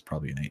 19. It's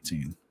probably an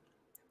 18.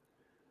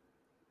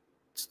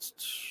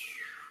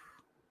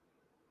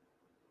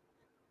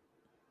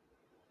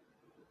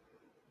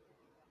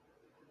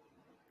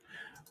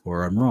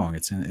 Or I'm wrong.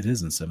 It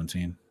is in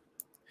 17.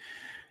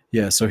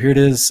 Yeah. So here it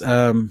is.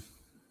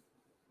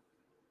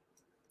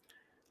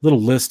 Little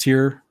list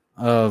here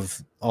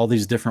of all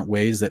these different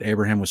ways that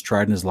Abraham was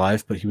tried in his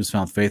life, but he was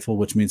found faithful,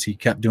 which means he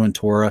kept doing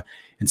Torah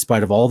in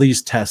spite of all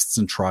these tests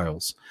and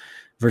trials.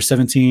 Verse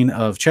 17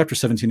 of chapter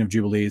 17 of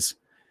Jubilees,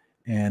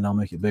 and I'll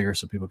make it bigger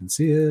so people can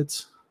see it.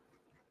 It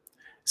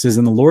says,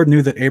 and the Lord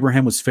knew that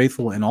Abraham was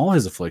faithful in all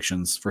his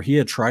afflictions, for he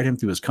had tried him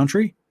through his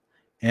country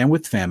and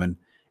with famine,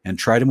 and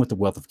tried him with the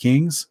wealth of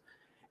kings,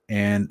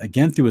 and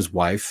again through his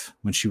wife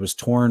when she was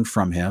torn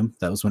from him.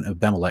 That was when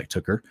Abimelech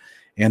took her.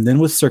 And then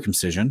with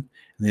circumcision.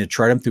 And they had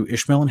tried him through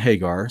Ishmael and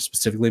Hagar,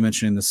 specifically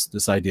mentioning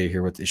this idea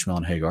here with Ishmael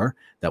and Hagar.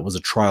 That was a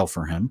trial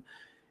for him,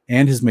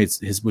 and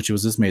which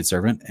was his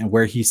maidservant, and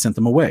where he sent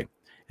them away.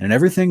 And in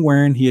everything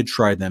wherein he had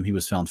tried them, he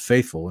was found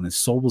faithful, and his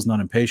soul was not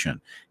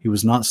impatient. He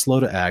was not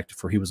slow to act,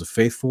 for he was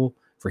faithful,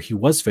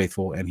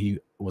 and he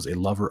was a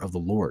lover of the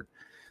Lord.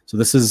 So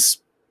this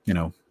is,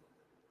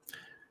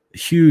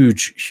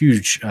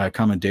 huge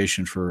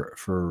commendation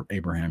for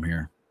Abraham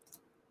here.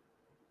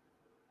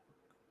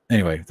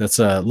 Anyway, that's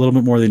a little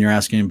bit more than you're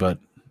asking, but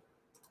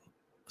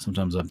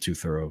sometimes I'm too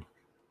thorough.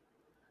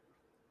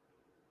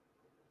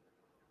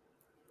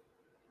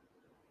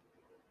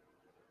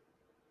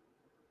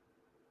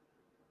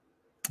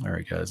 All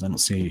right, guys, I don't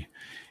see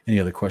any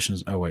other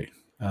questions. Oh, wait.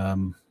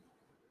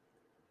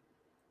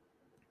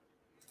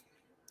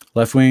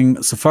 Left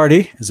Wing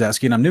Sephardi is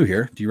asking, I'm new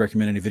here. Do you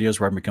recommend any videos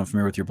where I can become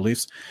familiar with your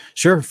beliefs?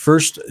 Sure.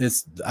 First,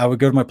 I would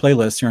go to my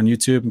playlist here on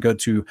YouTube and go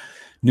to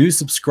New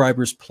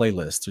Subscribers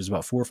Playlist. There's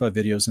about 4 or 5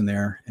 videos in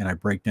there, and I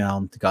break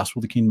down the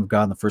Gospel of the Kingdom of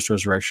God and the First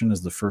Resurrection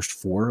as the first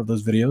 4 of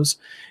those videos.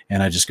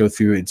 And I just go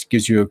through, it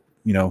gives you,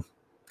 kind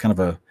of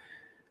a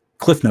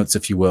cliff notes,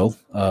 if you will,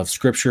 of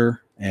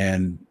Scripture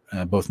and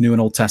both New and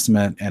Old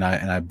Testament, and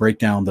I break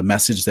down the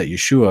message that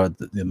Yeshua,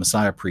 the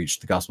Messiah,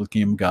 preached, the gospel of the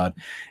kingdom of God,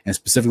 and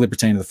specifically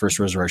pertaining to the first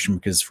resurrection,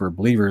 because for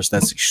believers,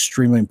 that's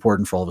extremely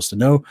important for all of us to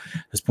know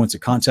as points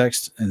of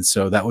context. And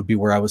so that would be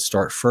where I would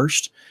start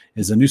first,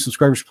 is a New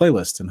Subscribers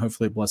Playlist, and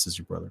hopefully it blesses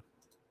you, brother.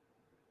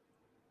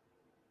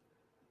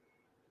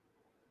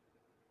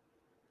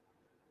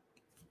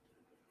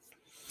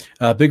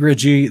 Big Red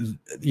G,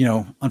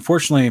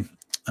 unfortunately,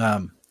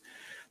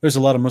 there's a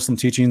lot of Muslim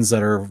teachings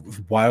that are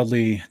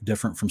wildly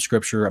different from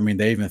Scripture. I mean,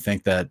 they even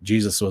think that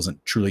Jesus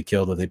wasn't truly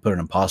killed, that they put an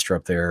imposter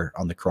up there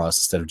on the cross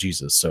instead of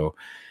Jesus. So,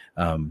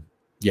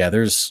 yeah,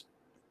 there's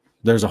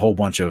a whole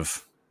bunch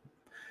of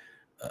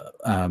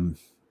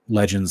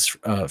legends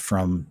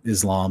from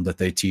Islam that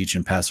they teach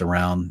and pass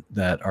around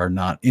that are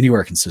not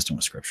anywhere consistent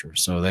with Scripture.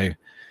 So they,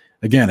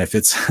 again, if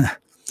it's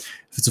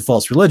if it's a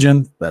false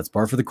religion, that's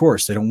par for the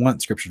course. They don't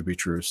want Scripture to be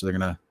true, so they're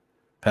going to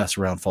pass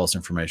around false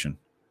information.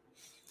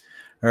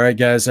 All right,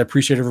 guys, I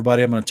appreciate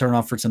everybody. I'm going to turn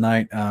off for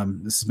tonight.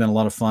 This has been a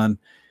lot of fun.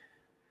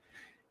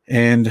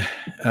 And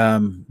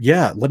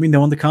yeah, let me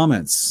know in the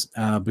comments,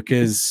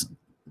 because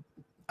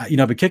you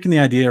know, I've been kicking the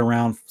idea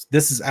around.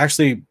 This is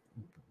actually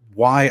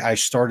why I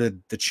started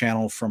the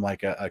channel, from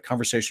like a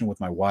conversation with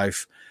my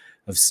wife.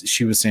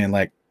 She was saying,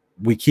 like,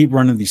 we keep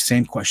running these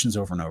same questions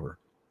over and over,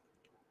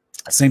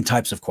 same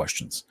types of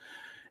questions.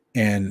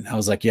 And I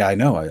was like, yeah, I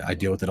know. I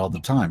deal with it all the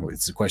time.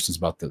 It's the questions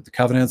about the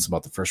covenants,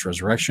 about the first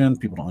resurrection.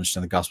 People don't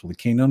understand the gospel of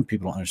the kingdom.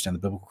 People don't understand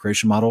the biblical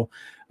creation model,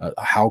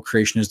 how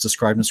creation is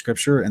described in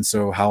scripture. And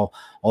so how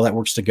all that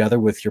works together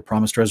with your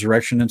promised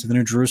resurrection into the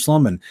New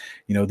Jerusalem. And,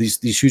 you know, these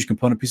huge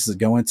component pieces that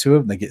go into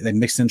it. They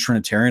mix in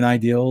Trinitarian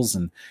ideals,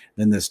 and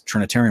then this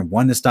Trinitarian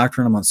oneness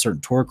doctrine among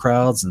certain Torah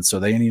crowds. And so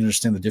they need to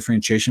understand the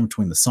differentiation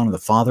between the Son and the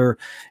Father,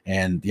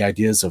 and the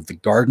ideas of the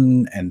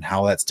garden and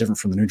how that's different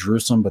from the New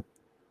Jerusalem. But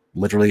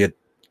literally,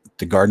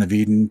 the Garden of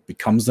Eden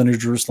becomes the New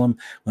Jerusalem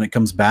when it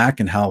comes back,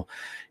 and how,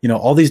 you know,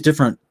 all these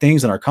different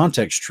things in our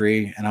context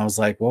tree. And I was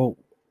like, well,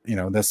 you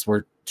know, that's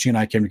where she and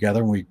I came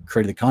together, and we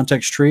created the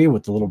context tree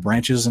with the little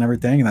branches and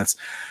everything. And that's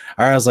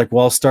all right. I was like,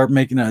 well, I'll start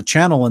making a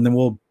channel, and then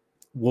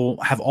we'll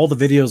have all the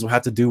videos will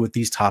have to do with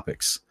these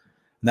topics.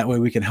 And that way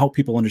we can help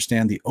people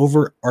understand the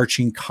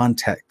overarching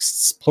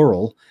contexts,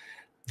 plural,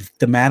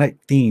 thematic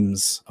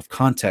themes of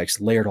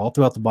context layered all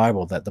throughout the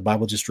Bible, that the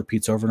Bible just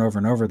repeats over and over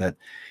and over. That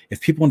if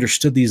people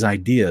understood these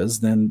ideas,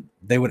 then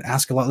they would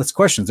ask a lot less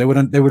questions. They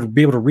would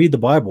be able to read the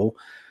Bible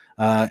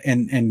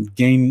and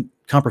gain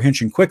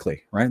comprehension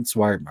quickly, right? That's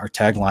why our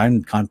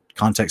tagline,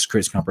 context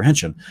creates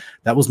comprehension.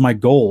 That was my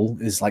goal,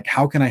 is like,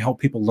 how can I help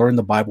people learn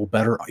the Bible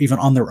better, even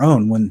on their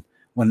own, when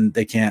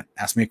they can't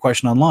ask me a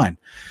question online.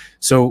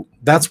 So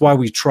that's why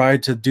we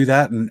tried to do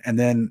that. And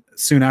then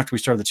soon after we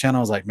started the channel,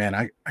 I was like, man,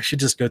 I should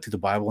just go through the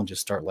Bible and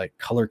just start like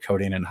color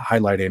coding and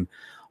highlighting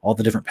all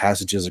the different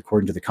passages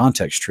according to the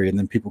context tree. And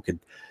then people could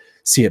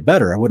see it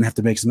better. I wouldn't have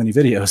to make as many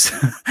videos.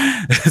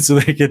 So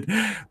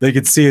they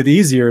could see it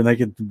easier, and they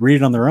could read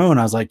it on their own.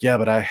 I was like, yeah,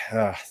 but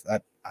how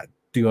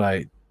do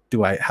I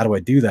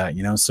do that?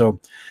 You know? So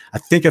I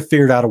think I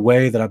figured out a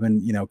way that I've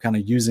been, you know, kind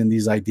of using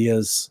these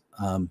ideas.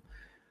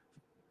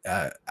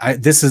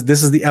 This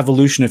is the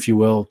evolution, if you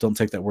will. Don't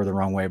take that word the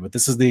wrong way, but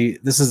this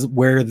is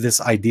where this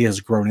idea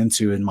has grown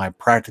into in my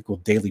practical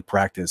daily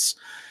practice,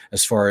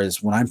 as far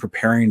as when I'm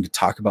preparing to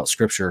talk about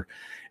scripture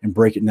and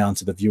break it down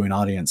to the viewing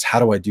audience. How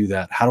do I do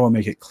that? How do I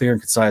make it clear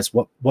and concise?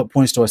 What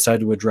points do I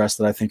decide to address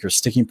that I think are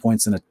sticking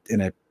points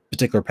in a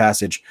particular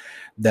passage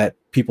that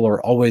people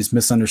are always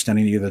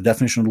misunderstanding, either the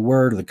definition of the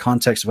word or the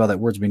context of how that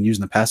word's being used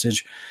in the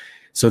passage.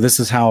 So this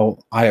is how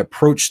I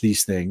approach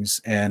these things,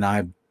 and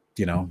I,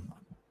 you know,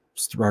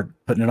 start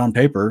putting it on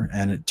paper,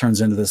 and it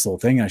turns into this little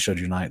thing I showed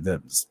you tonight,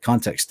 the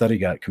context study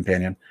guide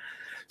companion.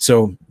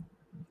 So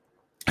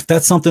if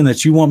that's something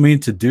that you want me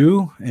to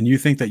do, and you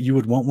think that you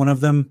would want one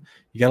of them,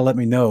 you got to let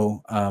me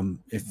know.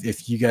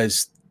 If you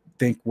guys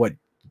think what,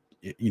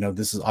 you know,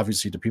 this is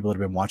obviously to people that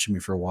have been watching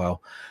me for a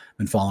while,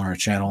 been following our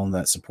channel, and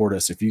that support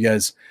us. If you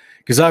guys,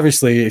 because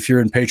obviously if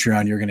you're in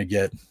Patreon, you're going to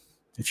get,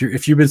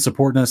 if you've been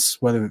supporting us,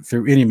 whether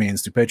through any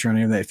means, through Patreon or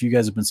any of that, if you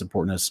guys have been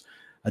supporting us,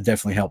 I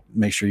definitely help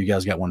make sure you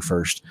guys got one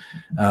first.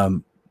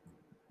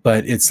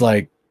 But it's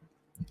like,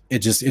 it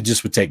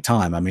just would take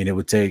time. I mean, it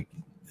would take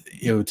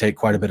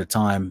quite a bit of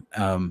time,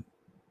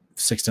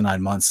 6 to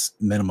 9 months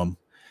minimum,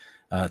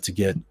 to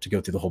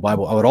go through the whole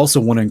Bible. I would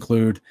also want to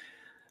include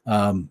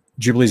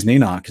Jubilees and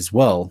Enoch as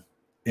well,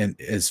 and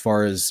as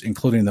far as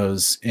including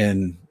those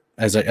in,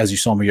 as you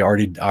saw me, I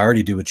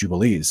already do with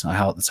Jubilees.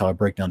 That's how I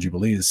break down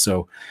Jubilees.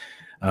 So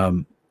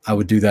I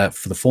would do that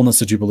for the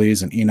fullness of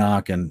Jubilees and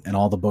Enoch and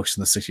all the books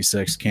in the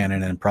 66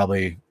 canon, and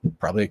probably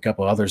a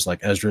couple others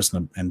like Esdras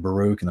and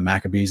Baruch and the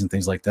Maccabees and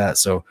things like that.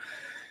 So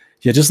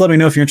yeah, just let me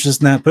know if you're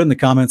interested in that. Put in the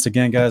comments.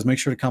 Again, guys, make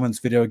sure to comment this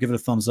video, give it a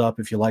thumbs up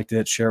if you liked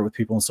it, share it with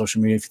people on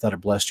social media if you thought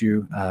it blessed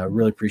you.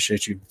 Really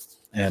appreciate you.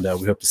 And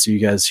we hope to see you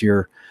guys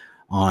here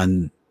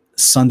on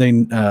Sunday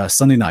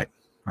night.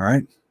 All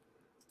right.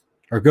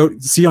 Or go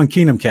see you on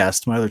Kingdom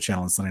Cast, my other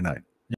channel, on Sunday night.